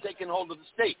infiltrated and taken hold of the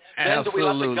state? Then do we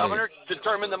let the governor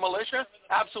determine the militia?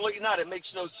 Absolutely not. It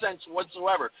makes no sense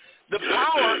whatsoever. The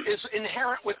power is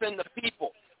inherent within the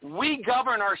people. We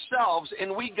govern ourselves,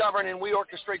 and we govern and we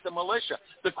orchestrate the militia.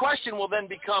 The question will then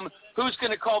become, who's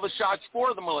going to call the shots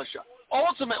for the militia?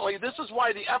 Ultimately, this is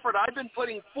why the effort I've been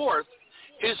putting forth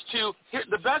is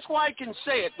the best way I can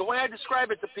say it, the way I describe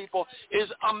it to people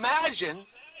is imagine,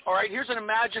 all right, here's an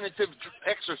imaginative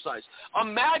exercise.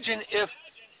 Imagine if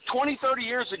 20, 30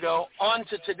 years ago on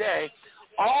to today,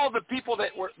 all the people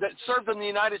that served in the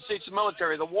United States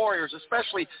military, the warriors,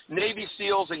 especially Navy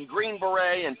SEALs and Green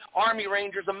Beret and Army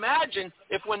Rangers, imagine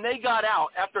if when they got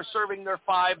out after serving their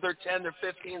 5, their 10, their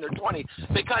 15, their 20,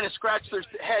 they kind of scratched their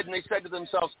head and they said to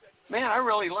themselves, man, I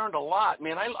really learned a lot.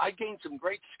 Man, I gained some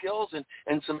great skills and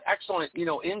some excellent,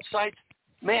 insights.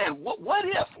 man, what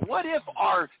if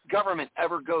our government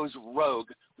ever goes rogue?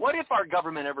 What if our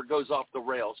government ever goes off the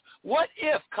rails? What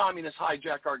if communists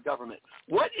hijack our government?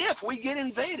 What if we get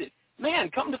invaded?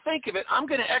 Man, come to think of it, I'm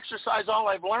going to exercise all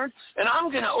I've learned, and I'm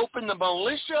going to open the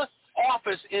militia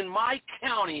office in my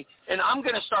county, and I'm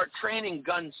going to start training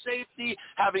gun safety,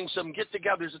 having some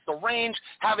get-togethers at the range,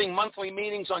 having monthly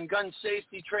meetings on gun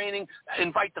safety training,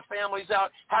 invite the families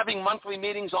out, having monthly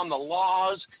meetings on the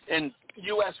laws and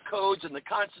U.S. codes and the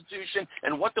Constitution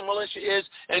and what the militia is.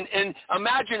 And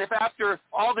imagine if after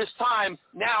all this time,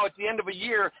 now at the end of a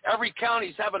year, every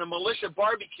county's having a militia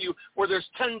barbecue where there's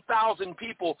 10,000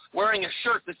 people wearing a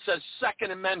shirt that says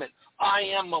Second Amendment, I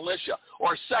am militia,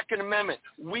 or Second Amendment,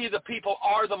 we the people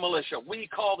are the militia, we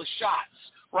call the shots,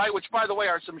 right? Which, by the way,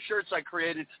 are some shirts I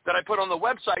created that I put on the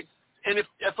website. And if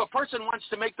a person wants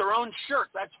to make their own shirt,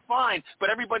 that's fine. But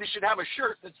everybody should have a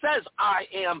shirt that says, I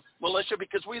am militia,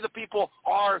 because we the people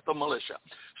are the militia.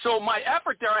 So my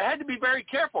effort there, I had to be very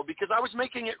careful because I was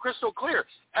making it crystal clear.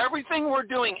 Everything we're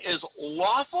doing is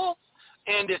lawful,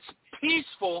 and it's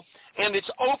peaceful, and it's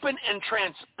open and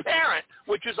transparent,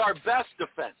 which is our best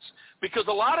defense. Because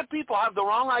a lot of people have the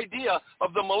wrong idea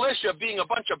of the militia being a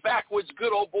bunch of backwoods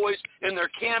good old boys in their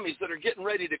camis that are getting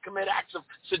ready to commit acts of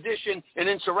sedition and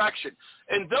insurrection.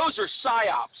 And those are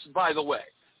psyops, by the way.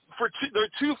 They're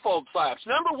twofold psyops.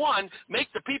 Number one,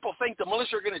 make the people think the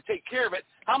militia are going to take care of it.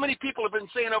 How many people have been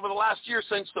saying over the last year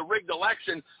since the rigged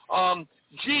election,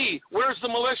 gee, where's the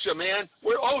militia, man?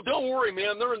 Oh, don't worry,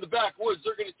 man. They're in the backwoods.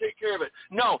 They're going to take care of it.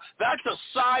 No, that's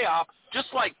a psyop, just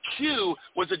like Q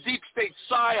was a deep state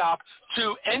psyop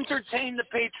to entertain the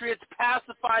patriots,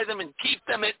 pacify them, and keep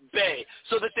them at bay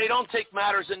so that they don't take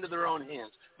matters into their own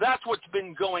hands. That's what's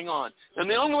been going on. And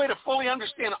the only way to fully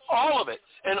understand all of it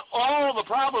and all the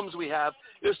problems we have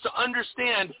is to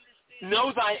understand,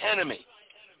 know thy enemy.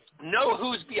 Know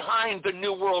who's behind the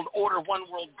New World Order, one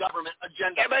world government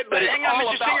agenda. Yeah, but hang on,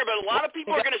 Mr. Singer, but a lot of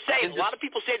people are going to say, the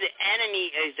enemy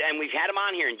is, and we've had him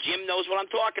on here, and Jim knows what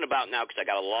I'm talking about now because I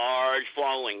got a large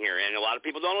following here, and a lot of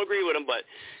people don't agree with him, but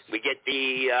we get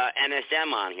the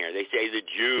NSM on here. They say the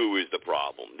Jew is the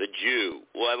problem, the Jew.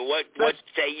 Well, what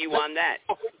say you on that?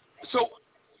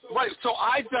 Right, so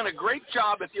I've done a great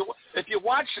job. If you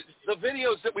watch the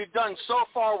videos that we've done so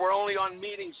far, we're only on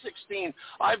meeting 16.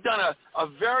 I've done a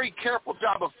very careful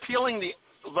job of peeling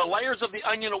the layers of the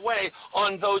onion away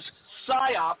on those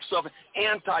psyops of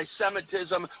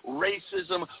anti-Semitism,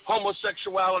 racism,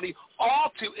 homosexuality,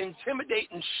 all to intimidate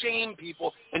and shame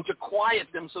people and to quiet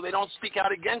them so they don't speak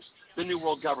out against the New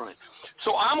World Government.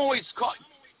 So I'm always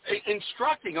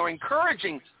instructing or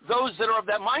encouraging those that are of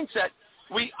that mindset.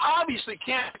 We obviously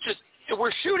can't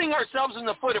we're shooting ourselves in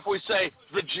the foot if we say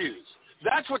the Jews.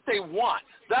 That's what they want.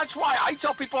 That's why I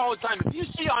tell people all the time, if you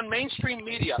see on mainstream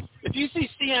media, if you see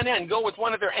CNN go with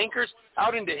one of their anchors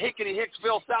out into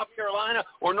Hickety-Hicksville, South Carolina,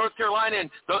 or North Carolina, and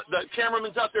the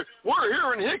cameraman's out there, we're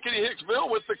here in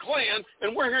Hickety-Hicksville with the Klan,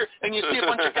 and we're here, and you see a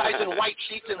bunch of guys in white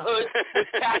sheets and hoods with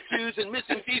tattoos and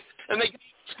missing teeth, and they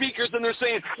speakers, and they're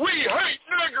saying, we hate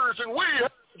niggers and we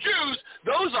hate Jews.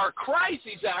 Those are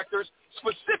crises actors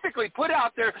specifically put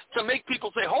out there to make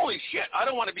people say, holy shit, I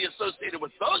don't want to be associated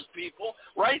with those people,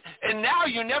 right? And now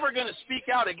you're never going to speak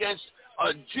out against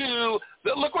a Jew.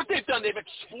 Look what they've done. They've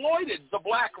exploited the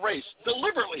black race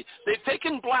deliberately. They've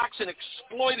taken blacks and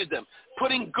exploited them,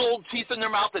 putting gold teeth in their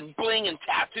mouth and bling and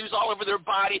tattoos all over their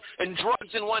body and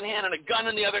drugs in one hand and a gun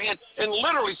in the other hand and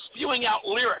literally spewing out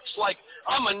lyrics like,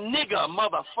 I'm a nigga,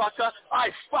 motherfucker. I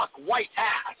fuck white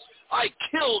ass. I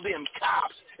killed them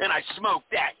cops, and I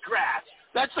smoked that grass.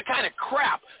 That's the kind of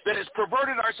crap that has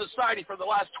perverted our society for the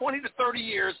last 20 to 30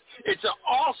 years. It's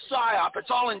all psyop. It's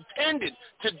all intended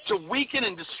to weaken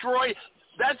and destroy.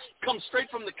 That comes straight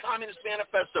from the Communist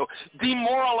Manifesto.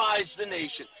 Demoralize the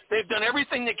nation. They've done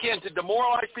everything they can to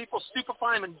demoralize people,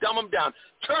 stupefy them, and dumb them down.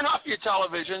 Turn off your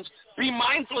televisions. Be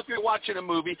mindful if you're watching a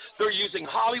movie. They're using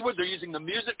Hollywood. They're using the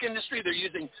music industry. They're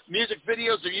using music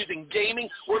videos. They're using gaming,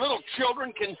 where little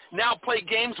children can now play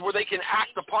games where they can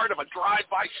act the part of a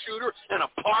drive-by shooter in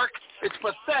a park. It's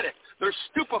pathetic. They're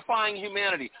stupefying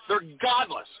humanity. They're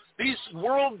godless. These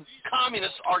world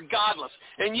communists are godless.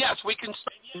 And yes, we can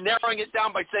start narrowing it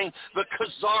down by saying the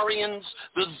Khazarians,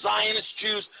 the Zionist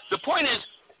Jews. The point is,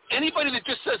 anybody that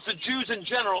just says the Jews in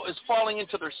general is falling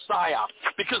into their psyop.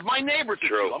 Because my neighbor's a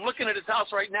Jew. I'm looking at his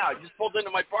house right now. He just pulled into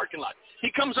my parking lot.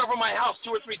 He comes over my house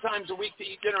 2 or 3 times a week to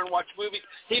eat dinner and watch movies.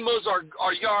 He mows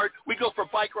our yard. We go for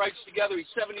bike rides together. He's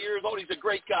 70 years old. He's a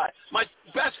great guy. My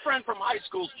best friend from high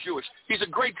school is Jewish. He's a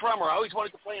great drummer. I always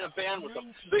wanted to play in a band with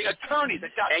him. The attorney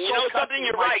that got and you know something,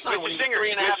 you're right, Mr. Singer,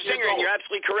 and you're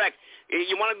absolutely correct.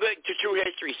 You want to go to true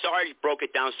history. Sorry I broke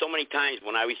it down so many times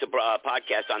when I used to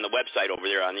podcast on the website over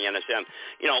there on the NSM.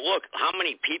 You know, look, how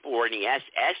many people were in the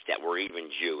SS that were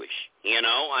even Jewish? You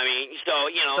know, I mean,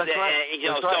 so, you know,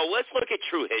 so let's look at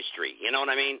true history. You know what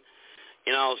I mean?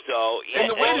 You know, so...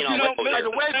 And the way,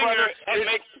 brother, and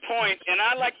make the point, and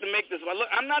I like to make this... Look,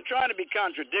 I'm not trying to be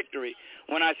contradictory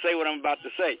when I say what I'm about to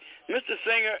say. Mr.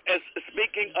 Singer is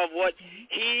speaking of what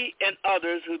he and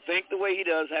others who think the way he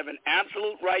does have an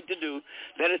absolute right to do,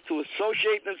 that is to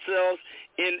associate themselves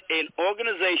in an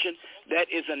organization that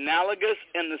is analogous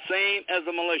and the same as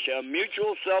a militia, a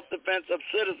mutual self-defense of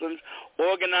citizens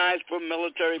organized for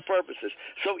military purposes.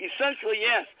 So essentially,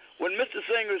 yes, what Mr.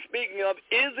 Singer is speaking of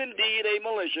is indeed a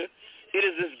militia. It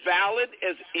is as valid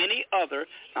as any other.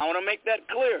 I want to make that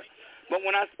clear. But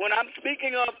when I'm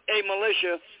speaking of a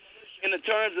militia in the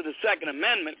terms of the Second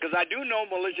Amendment, because I do know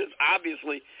militias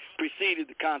obviously preceded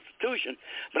the Constitution,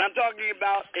 but I'm talking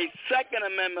about a Second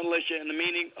Amendment militia in the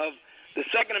meaning of the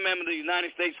Second Amendment of the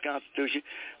United States Constitution,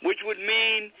 which would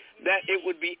mean that it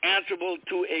would be answerable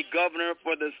to a governor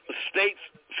for the state's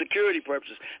security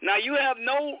purposes. Now, you have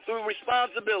no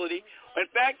responsibility.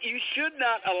 In fact, you should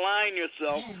not align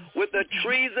yourself with a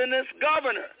treasonous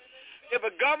governor. If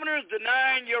a governor is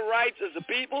denying your rights as a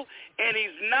people and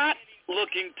he's not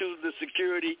looking to the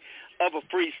security of a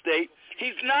free state,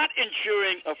 he's not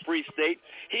ensuring a free state.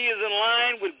 He is in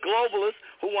line with globalists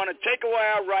who want to take away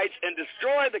our rights and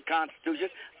destroy the Constitution.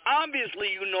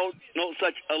 Obviously, you know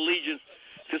such allegiance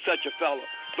to such a fellow.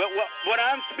 But what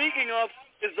I'm speaking of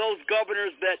is those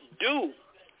governors that do,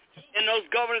 and those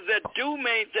governors that do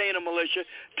maintain a militia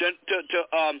to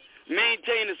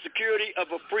maintain the security of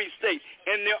a free state.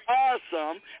 And there are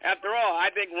some. After all, I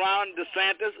think Ron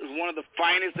DeSantis is one of the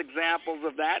finest examples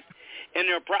of that. And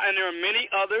there are many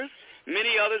others,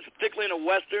 particularly in the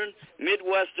western,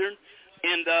 midwestern,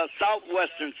 and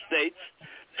southwestern states.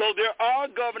 So there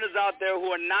are governors out there who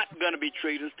are not going to be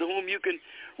traitors, to whom you can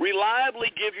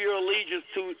reliably give your allegiance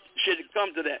to should it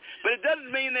come to that. But it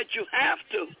doesn't mean that you have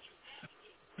to.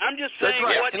 I'm just saying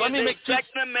what is a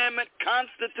Second Amendment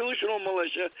constitutional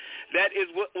militia, that is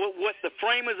what the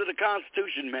framers of the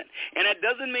Constitution meant. And that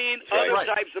doesn't mean other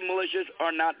types of militias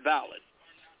are not valid.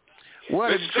 Well,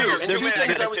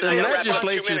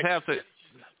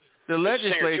 the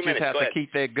legislatures have to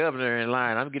keep that governor in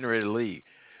line. I'm getting ready to leave.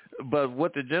 But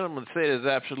what the gentleman said is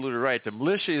absolutely right. The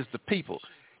militia is the people.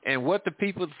 And what the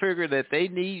people figure that they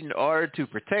need in order to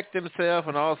protect themselves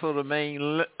and also to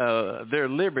maintain their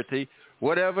liberty,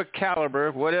 whatever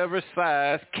caliber, whatever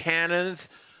size, cannons,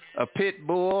 a pit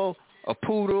bull, a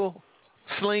poodle,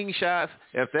 slingshots,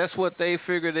 if that's what they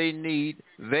figure they need,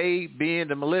 they, being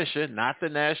the militia, not the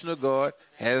National Guard,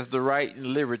 has the right and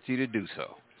liberty to do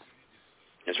so.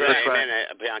 That's right. Amen,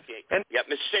 Bianchi.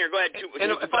 Mr. Singer, go ahead.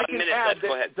 And if I can add,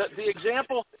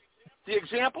 the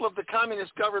example of the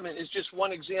communist government is just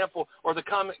one example, or the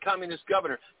communist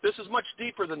governor. This is much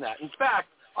deeper than that. In fact,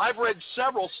 I've read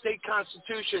several state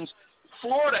constitutions.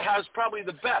 Florida has probably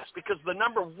the best, because the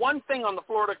number one thing on the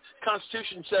Florida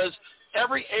Constitution says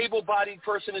every able-bodied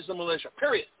person is a militia,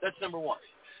 period. That's number one.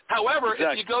 However,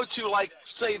 if you go to, like,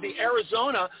 say, the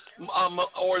Arizona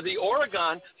or the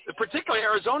Oregon, particularly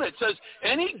Arizona, it says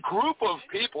any group of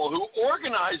people who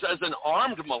organize as an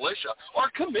armed militia are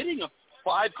committing a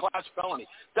 5-class felony.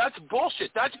 That's bullshit.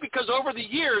 That's because over the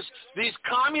years, these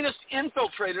communist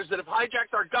infiltrators that have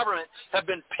hijacked our government have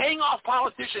been paying off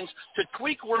politicians to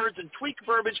tweak words and tweak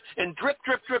verbiage and drip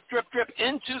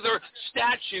into their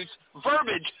statutes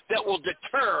verbiage that will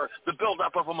deter the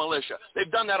buildup of a militia.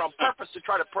 They've done that on purpose to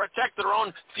try to protect their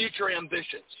own future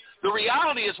ambitions. The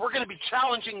reality is we're going to be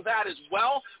challenging that as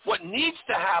well. What needs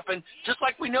to happen, just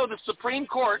like we know the Supreme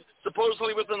Court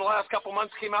supposedly within the last couple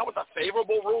months came out with a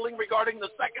favorable ruling regarding the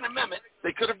Second Amendment.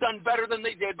 They could have done better than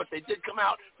they did, but they did come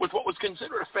out with what was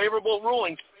considered a favorable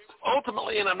ruling.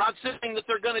 Ultimately, and I'm not saying that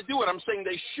they're going to do it, I'm saying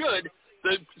they should,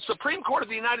 the Supreme Court of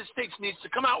the United States needs to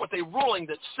come out with a ruling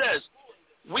that says,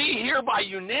 we hereby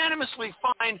unanimously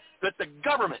find that the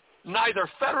government, neither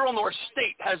federal nor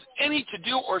state, has any to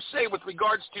do or say with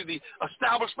regards to the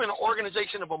establishment or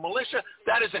organization of a militia.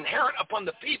 That is inherent upon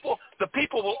the people. The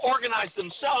people will organize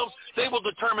themselves. They will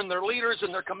determine their leaders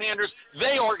and their commanders.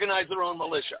 They organize their own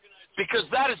militia. because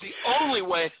that is the only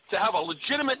way to have a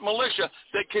legitimate militia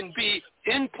that can be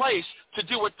in place to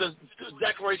do what the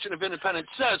Declaration of Independence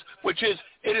says, which is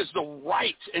it is the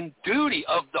right and duty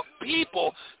of the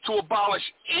people to abolish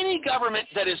any government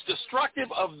that is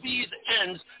destructive of these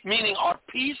ends, meaning our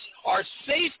peace, our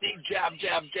safety, jab,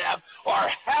 jab, jab, our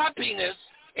happiness,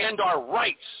 and our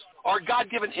rights, our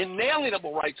God-given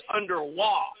inalienable rights under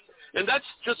law. And that's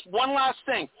just one last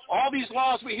thing. All these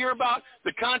laws we hear about,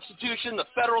 the Constitution, the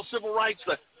federal civil rights,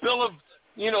 the Bill of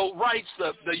Rights,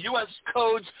 the U.S.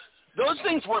 codes, those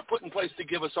things weren't put in place to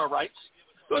give us our rights.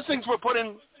 Those things were put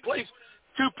in place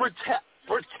to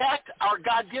protect our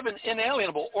God-given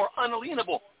inalienable or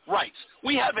unalienable rights.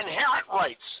 We have inherent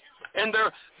rights, and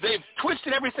they've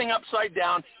twisted everything upside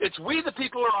down. It's we the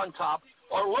people are on top.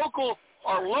 Our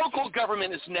local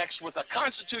government is next with a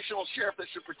constitutional sheriff that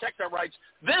should protect our rights.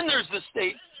 Then there's the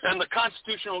state and the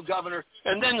constitutional governor,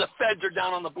 and then the feds are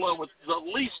down on the below with the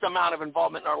least amount of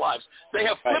involvement in our lives. They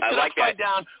have flipped it upside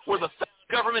down where the federal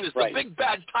government is the big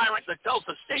bad tyrant that tells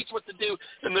the states what to do,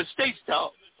 and the states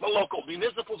tell the local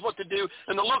municipals what to do,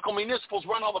 and the local municipals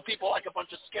run all the people like a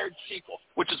bunch of scared sheeple,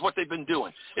 which is what they've been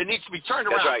doing. It needs to be turned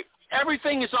around. That's right.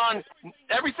 Everything is on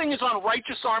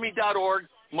righteousarmy.org.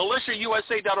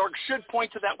 MilitiaUSA.org should point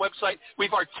to that website.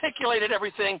 We've articulated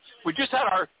everything. We just had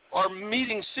our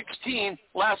meeting 16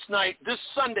 last night. This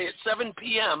Sunday at 7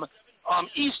 p.m.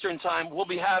 Eastern Time, we'll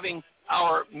be having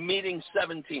our meeting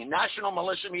 17, National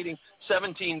Militia Meeting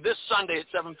 17, this Sunday at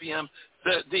 7 p.m.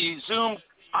 The Zoom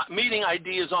meeting ID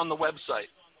is on the website.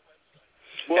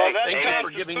 Well, that thank you for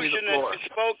giving me the floor. That you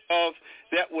spoke of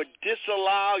that would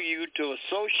disallow you to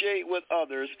associate with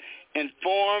others and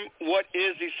form what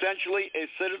is essentially a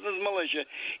citizen's militia,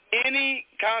 any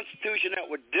constitution that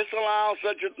would disallow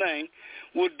such a thing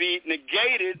would be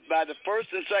negated by the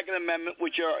First and Second Amendment,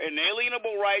 which are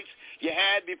inalienable rights you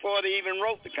had before they even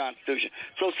wrote the Constitution.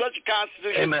 So such a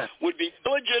constitution would be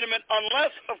illegitimate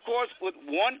unless, of course, with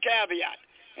one caveat,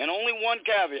 and only one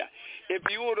caveat. If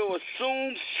you were to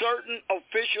assume certain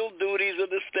official duties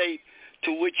of the state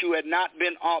to which you had not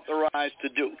been authorized to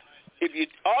do.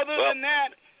 Other than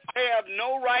that, they have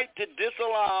no right to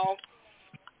disallow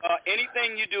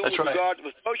anything you do with regard to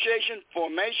association,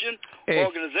 formation,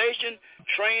 organization,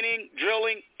 training,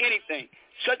 drilling, anything.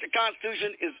 Such a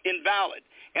constitution is invalid.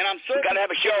 And I'm certain... We got to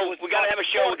have a show. We got to have a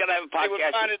show. We got to have a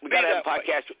podcast. We got to have a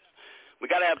podcast. We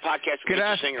got to have a podcast with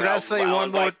Mr. Singer. Can I say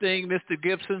one more thing, Mr.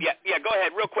 Gibson? Yeah, go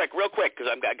ahead, real quick, because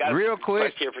I've got real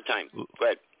quick here for time. Go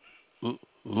ahead.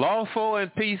 Lawful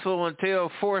and peaceful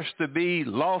until forced to be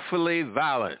lawfully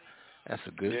violent. That's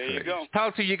a good phrase. You go.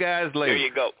 Talk to you guys later. There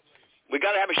you go. We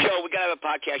got to have a show. We got to have a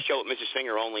podcast show with Mr.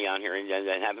 Singer only on here, and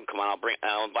have him come on.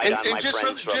 I'll invite on my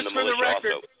friends from the militia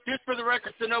also. Just for the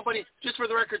record, so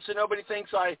nobody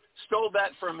thinks I stole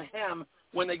that from him.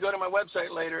 When they go to my website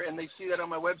later and they see that on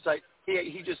my website,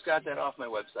 he just got that off my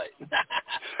website. So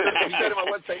if you go to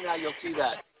my website now, you'll see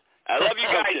that. I love you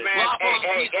guys, man.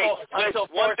 Hey,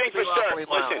 one thing for sure.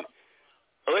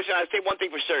 Listen, I'll say one thing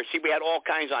for sure. See, we had all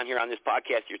kinds on here on this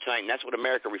podcast here tonight, and that's what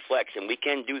America reflects, and we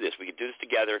can do this. We can do this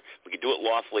together. We can do it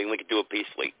lawfully, and we can do it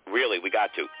peacefully. Really, we got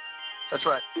to. That's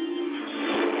right.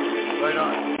 Right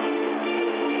on.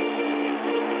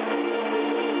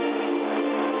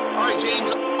 All right, James,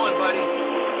 come on, buddy.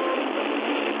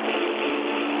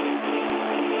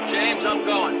 James, I'm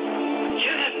going. You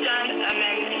have done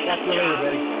amazing. That's really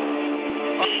everybody.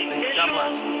 God bless.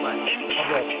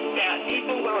 Impact that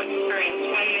people will experience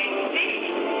when they see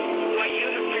what you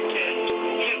have produced.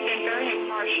 You've been very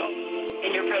impartial in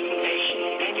your presentation,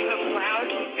 and you have allowed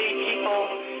the people,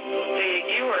 the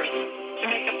viewers, to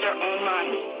make up their own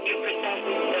minds. You present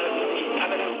the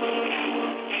evidence.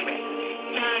 Anyway,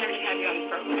 it's an honor to have you on the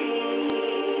program.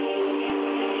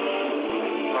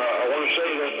 I want to say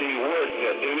that the work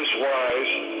that Dennis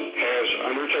Wise has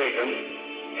undertaken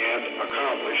and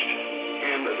accomplished,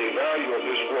 and the value of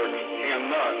this work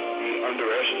cannot be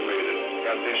underestimated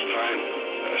at this time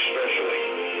especially.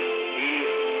 He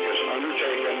has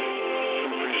undertaken to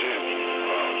present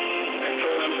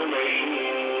actual information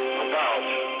about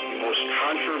the most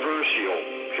controversial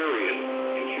period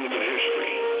in human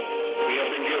history. We have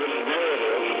been given a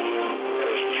narrative that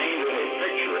has painted a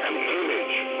picture, an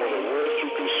image for the world to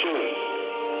consume.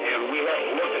 And we have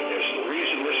to look at this. The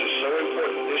reason this is so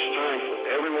important this time for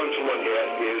everyone to look at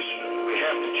is we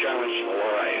have to challenge the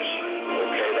lies.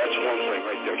 Okay, that's one thing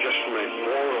right there, just from a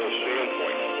moral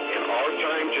standpoint. In our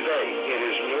time today, it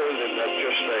is more than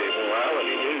just a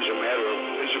morality. It is a matter of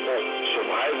physical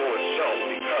survival itself,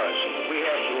 because we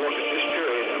have to look at this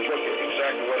period and look at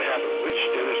exactly what happened, which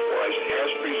Dennis Wise has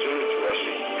presented to us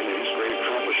in his great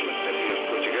accomplishment that he has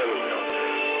put together now.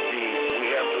 We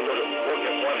have to look at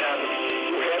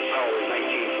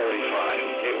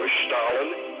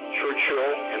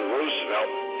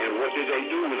And what did they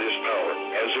do with this power?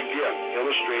 As again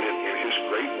illustrated in his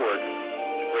great work,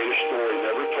 The Greatest Story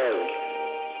Never Told.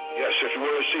 Yes, if you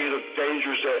want to see the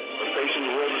dangers that are facing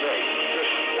the world today,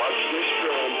 just watch this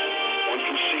film. One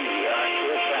can see the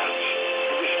actual facts,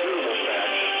 indisputable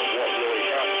facts of what really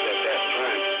happened at that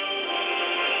time.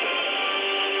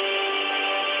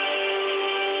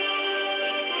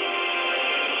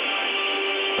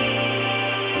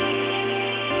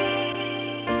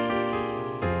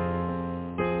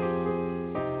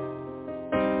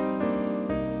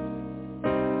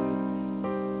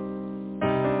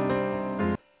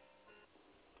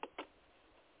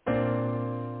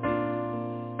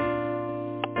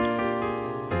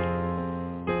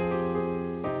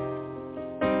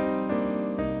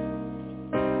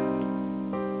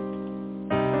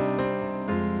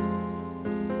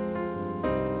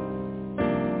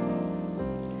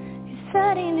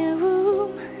 Sat in a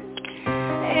room,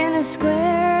 in a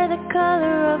square the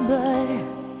color of blood.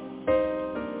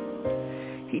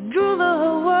 He drew the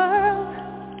whole world,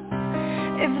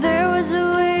 if there was a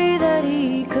way that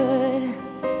he could.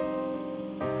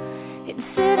 He'd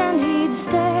sit and he'd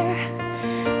stare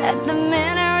at the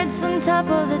minarets on top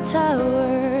of the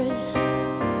towers.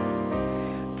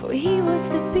 For he was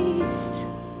the beast,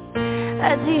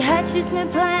 as he hatched his new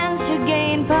plans to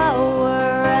gain power.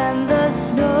 And the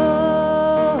snow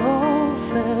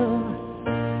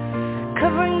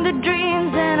covering the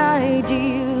dreams and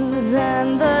ideals,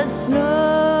 and the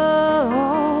snow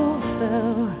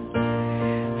fell,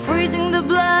 freezing the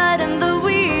blood and the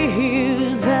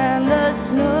wheels, and the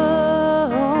snow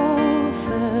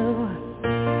fell.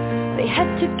 They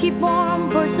had to keep warm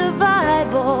for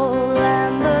survival,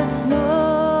 and the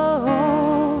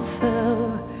snow fell,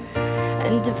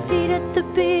 and defeated the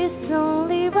beast's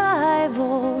only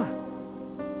rival.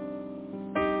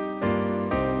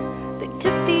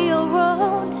 Took the old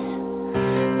roads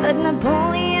that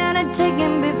Napoleon had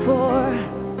taken before.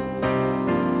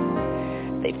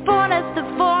 They fought as the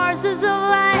forces of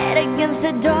light against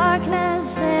the darkness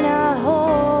in a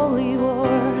holy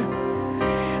war.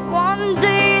 One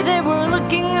day they were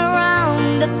looking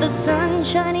around at the sun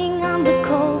shining on the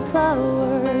cold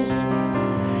flowers.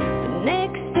 The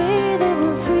next day they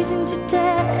were freezing to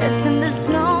death in the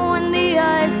snow and the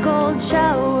ice cold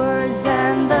showers,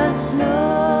 and the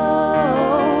snow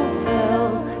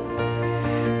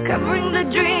covering the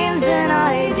dreams and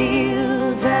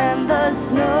ideals, and the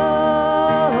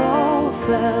snow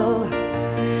fell,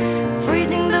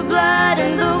 freezing the blood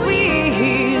and the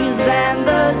wheels, and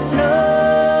the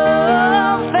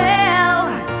snow fell.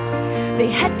 They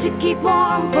had to keep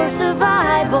warm for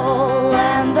survival,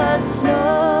 and the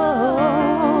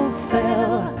snow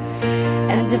fell,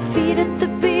 and defeated the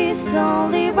beast's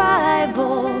only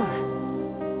rival.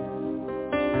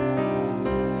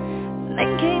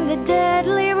 Then came the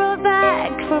deadly road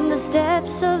back from the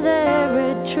steps of their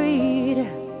retreat.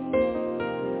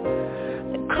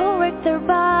 The cold wrecked their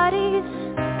bodies,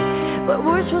 but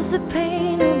worse was the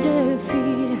pain of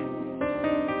defeat.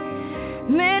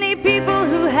 Many people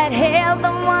who had hailed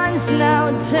them once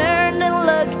now turned and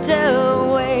looked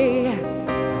away.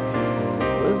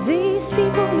 Well, these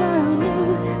people now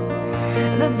knew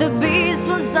that the beast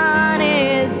was on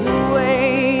his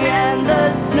way, and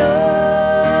the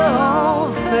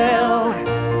snow fell,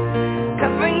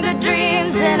 covering the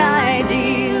dreams and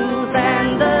ideals,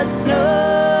 and the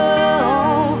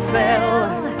snow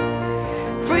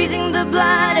fell, freezing the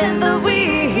blood and the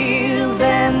wheels,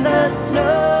 and the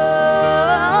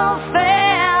snow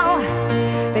fell.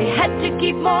 They had to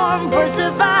keep warm for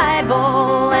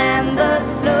survival, and the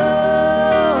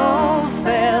snow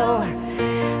fell,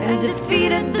 and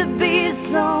defeated the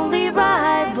beast's only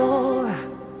rival.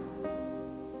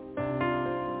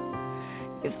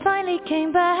 You finally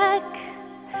came back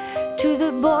to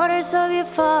the borders of your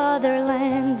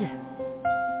fatherland.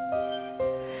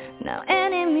 Now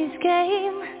enemies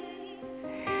came,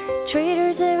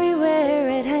 traitors everywhere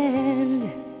at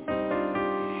hand.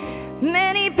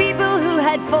 Many people who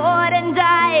had fought and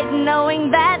died, knowing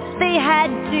that they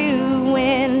had to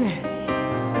win.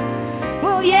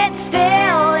 Well, yet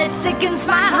still it sickens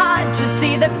my heart to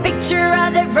see the picture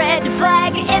of the red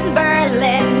flag in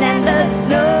Berlin, and the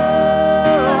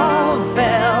snow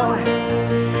fell,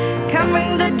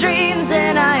 covering the dreams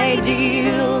and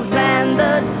ideals, and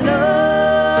the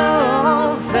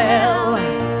snow fell,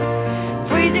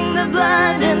 freezing the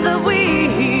blood and the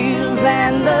wheels,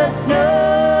 and the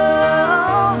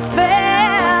snow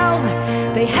fell.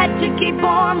 They had to keep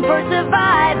warm for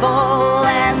survival,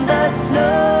 and the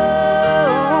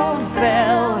snow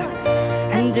fell,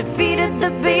 and defeated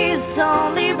the beast's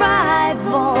only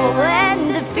rival,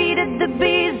 and defeated the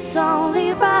beast's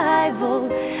only rival.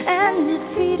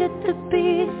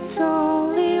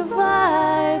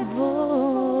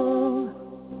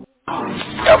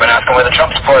 asking where the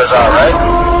Trump supporters are, right?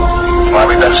 Why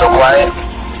we've been so quiet?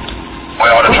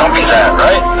 Where all the Trumpies at,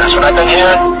 right? That's what I've been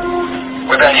hearing.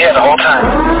 We've been here the whole time.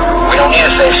 We don't need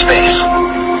a safe space.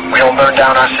 We don't burn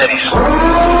down our cities.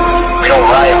 We don't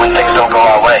riot when things don't go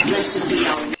our way.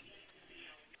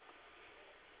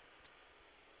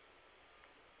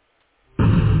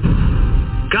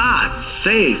 God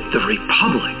save the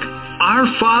Republic.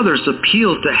 Our fathers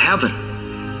appealed to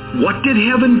heaven. What did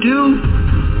heaven do?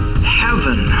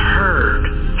 Heaven heard.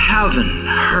 Heaven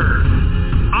heard.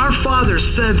 Our fathers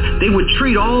said they would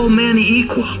treat all men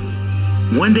equal.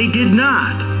 When they did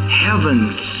not,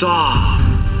 heaven saw.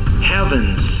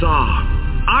 Heaven saw.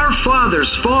 Our fathers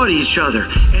fought each other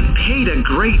and paid a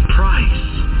great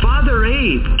price. Father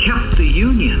Abe kept the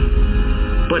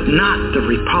Union, but not the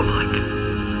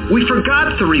Republic. We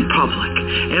forgot the Republic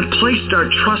and placed our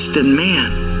trust in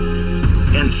man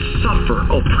and suffer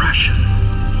oppression.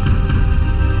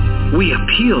 We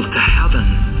appealed to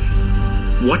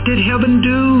heaven. What did heaven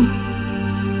do?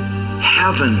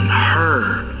 Heaven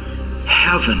heard.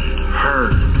 Heaven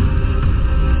heard.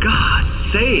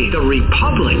 God save the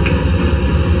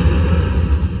Republic.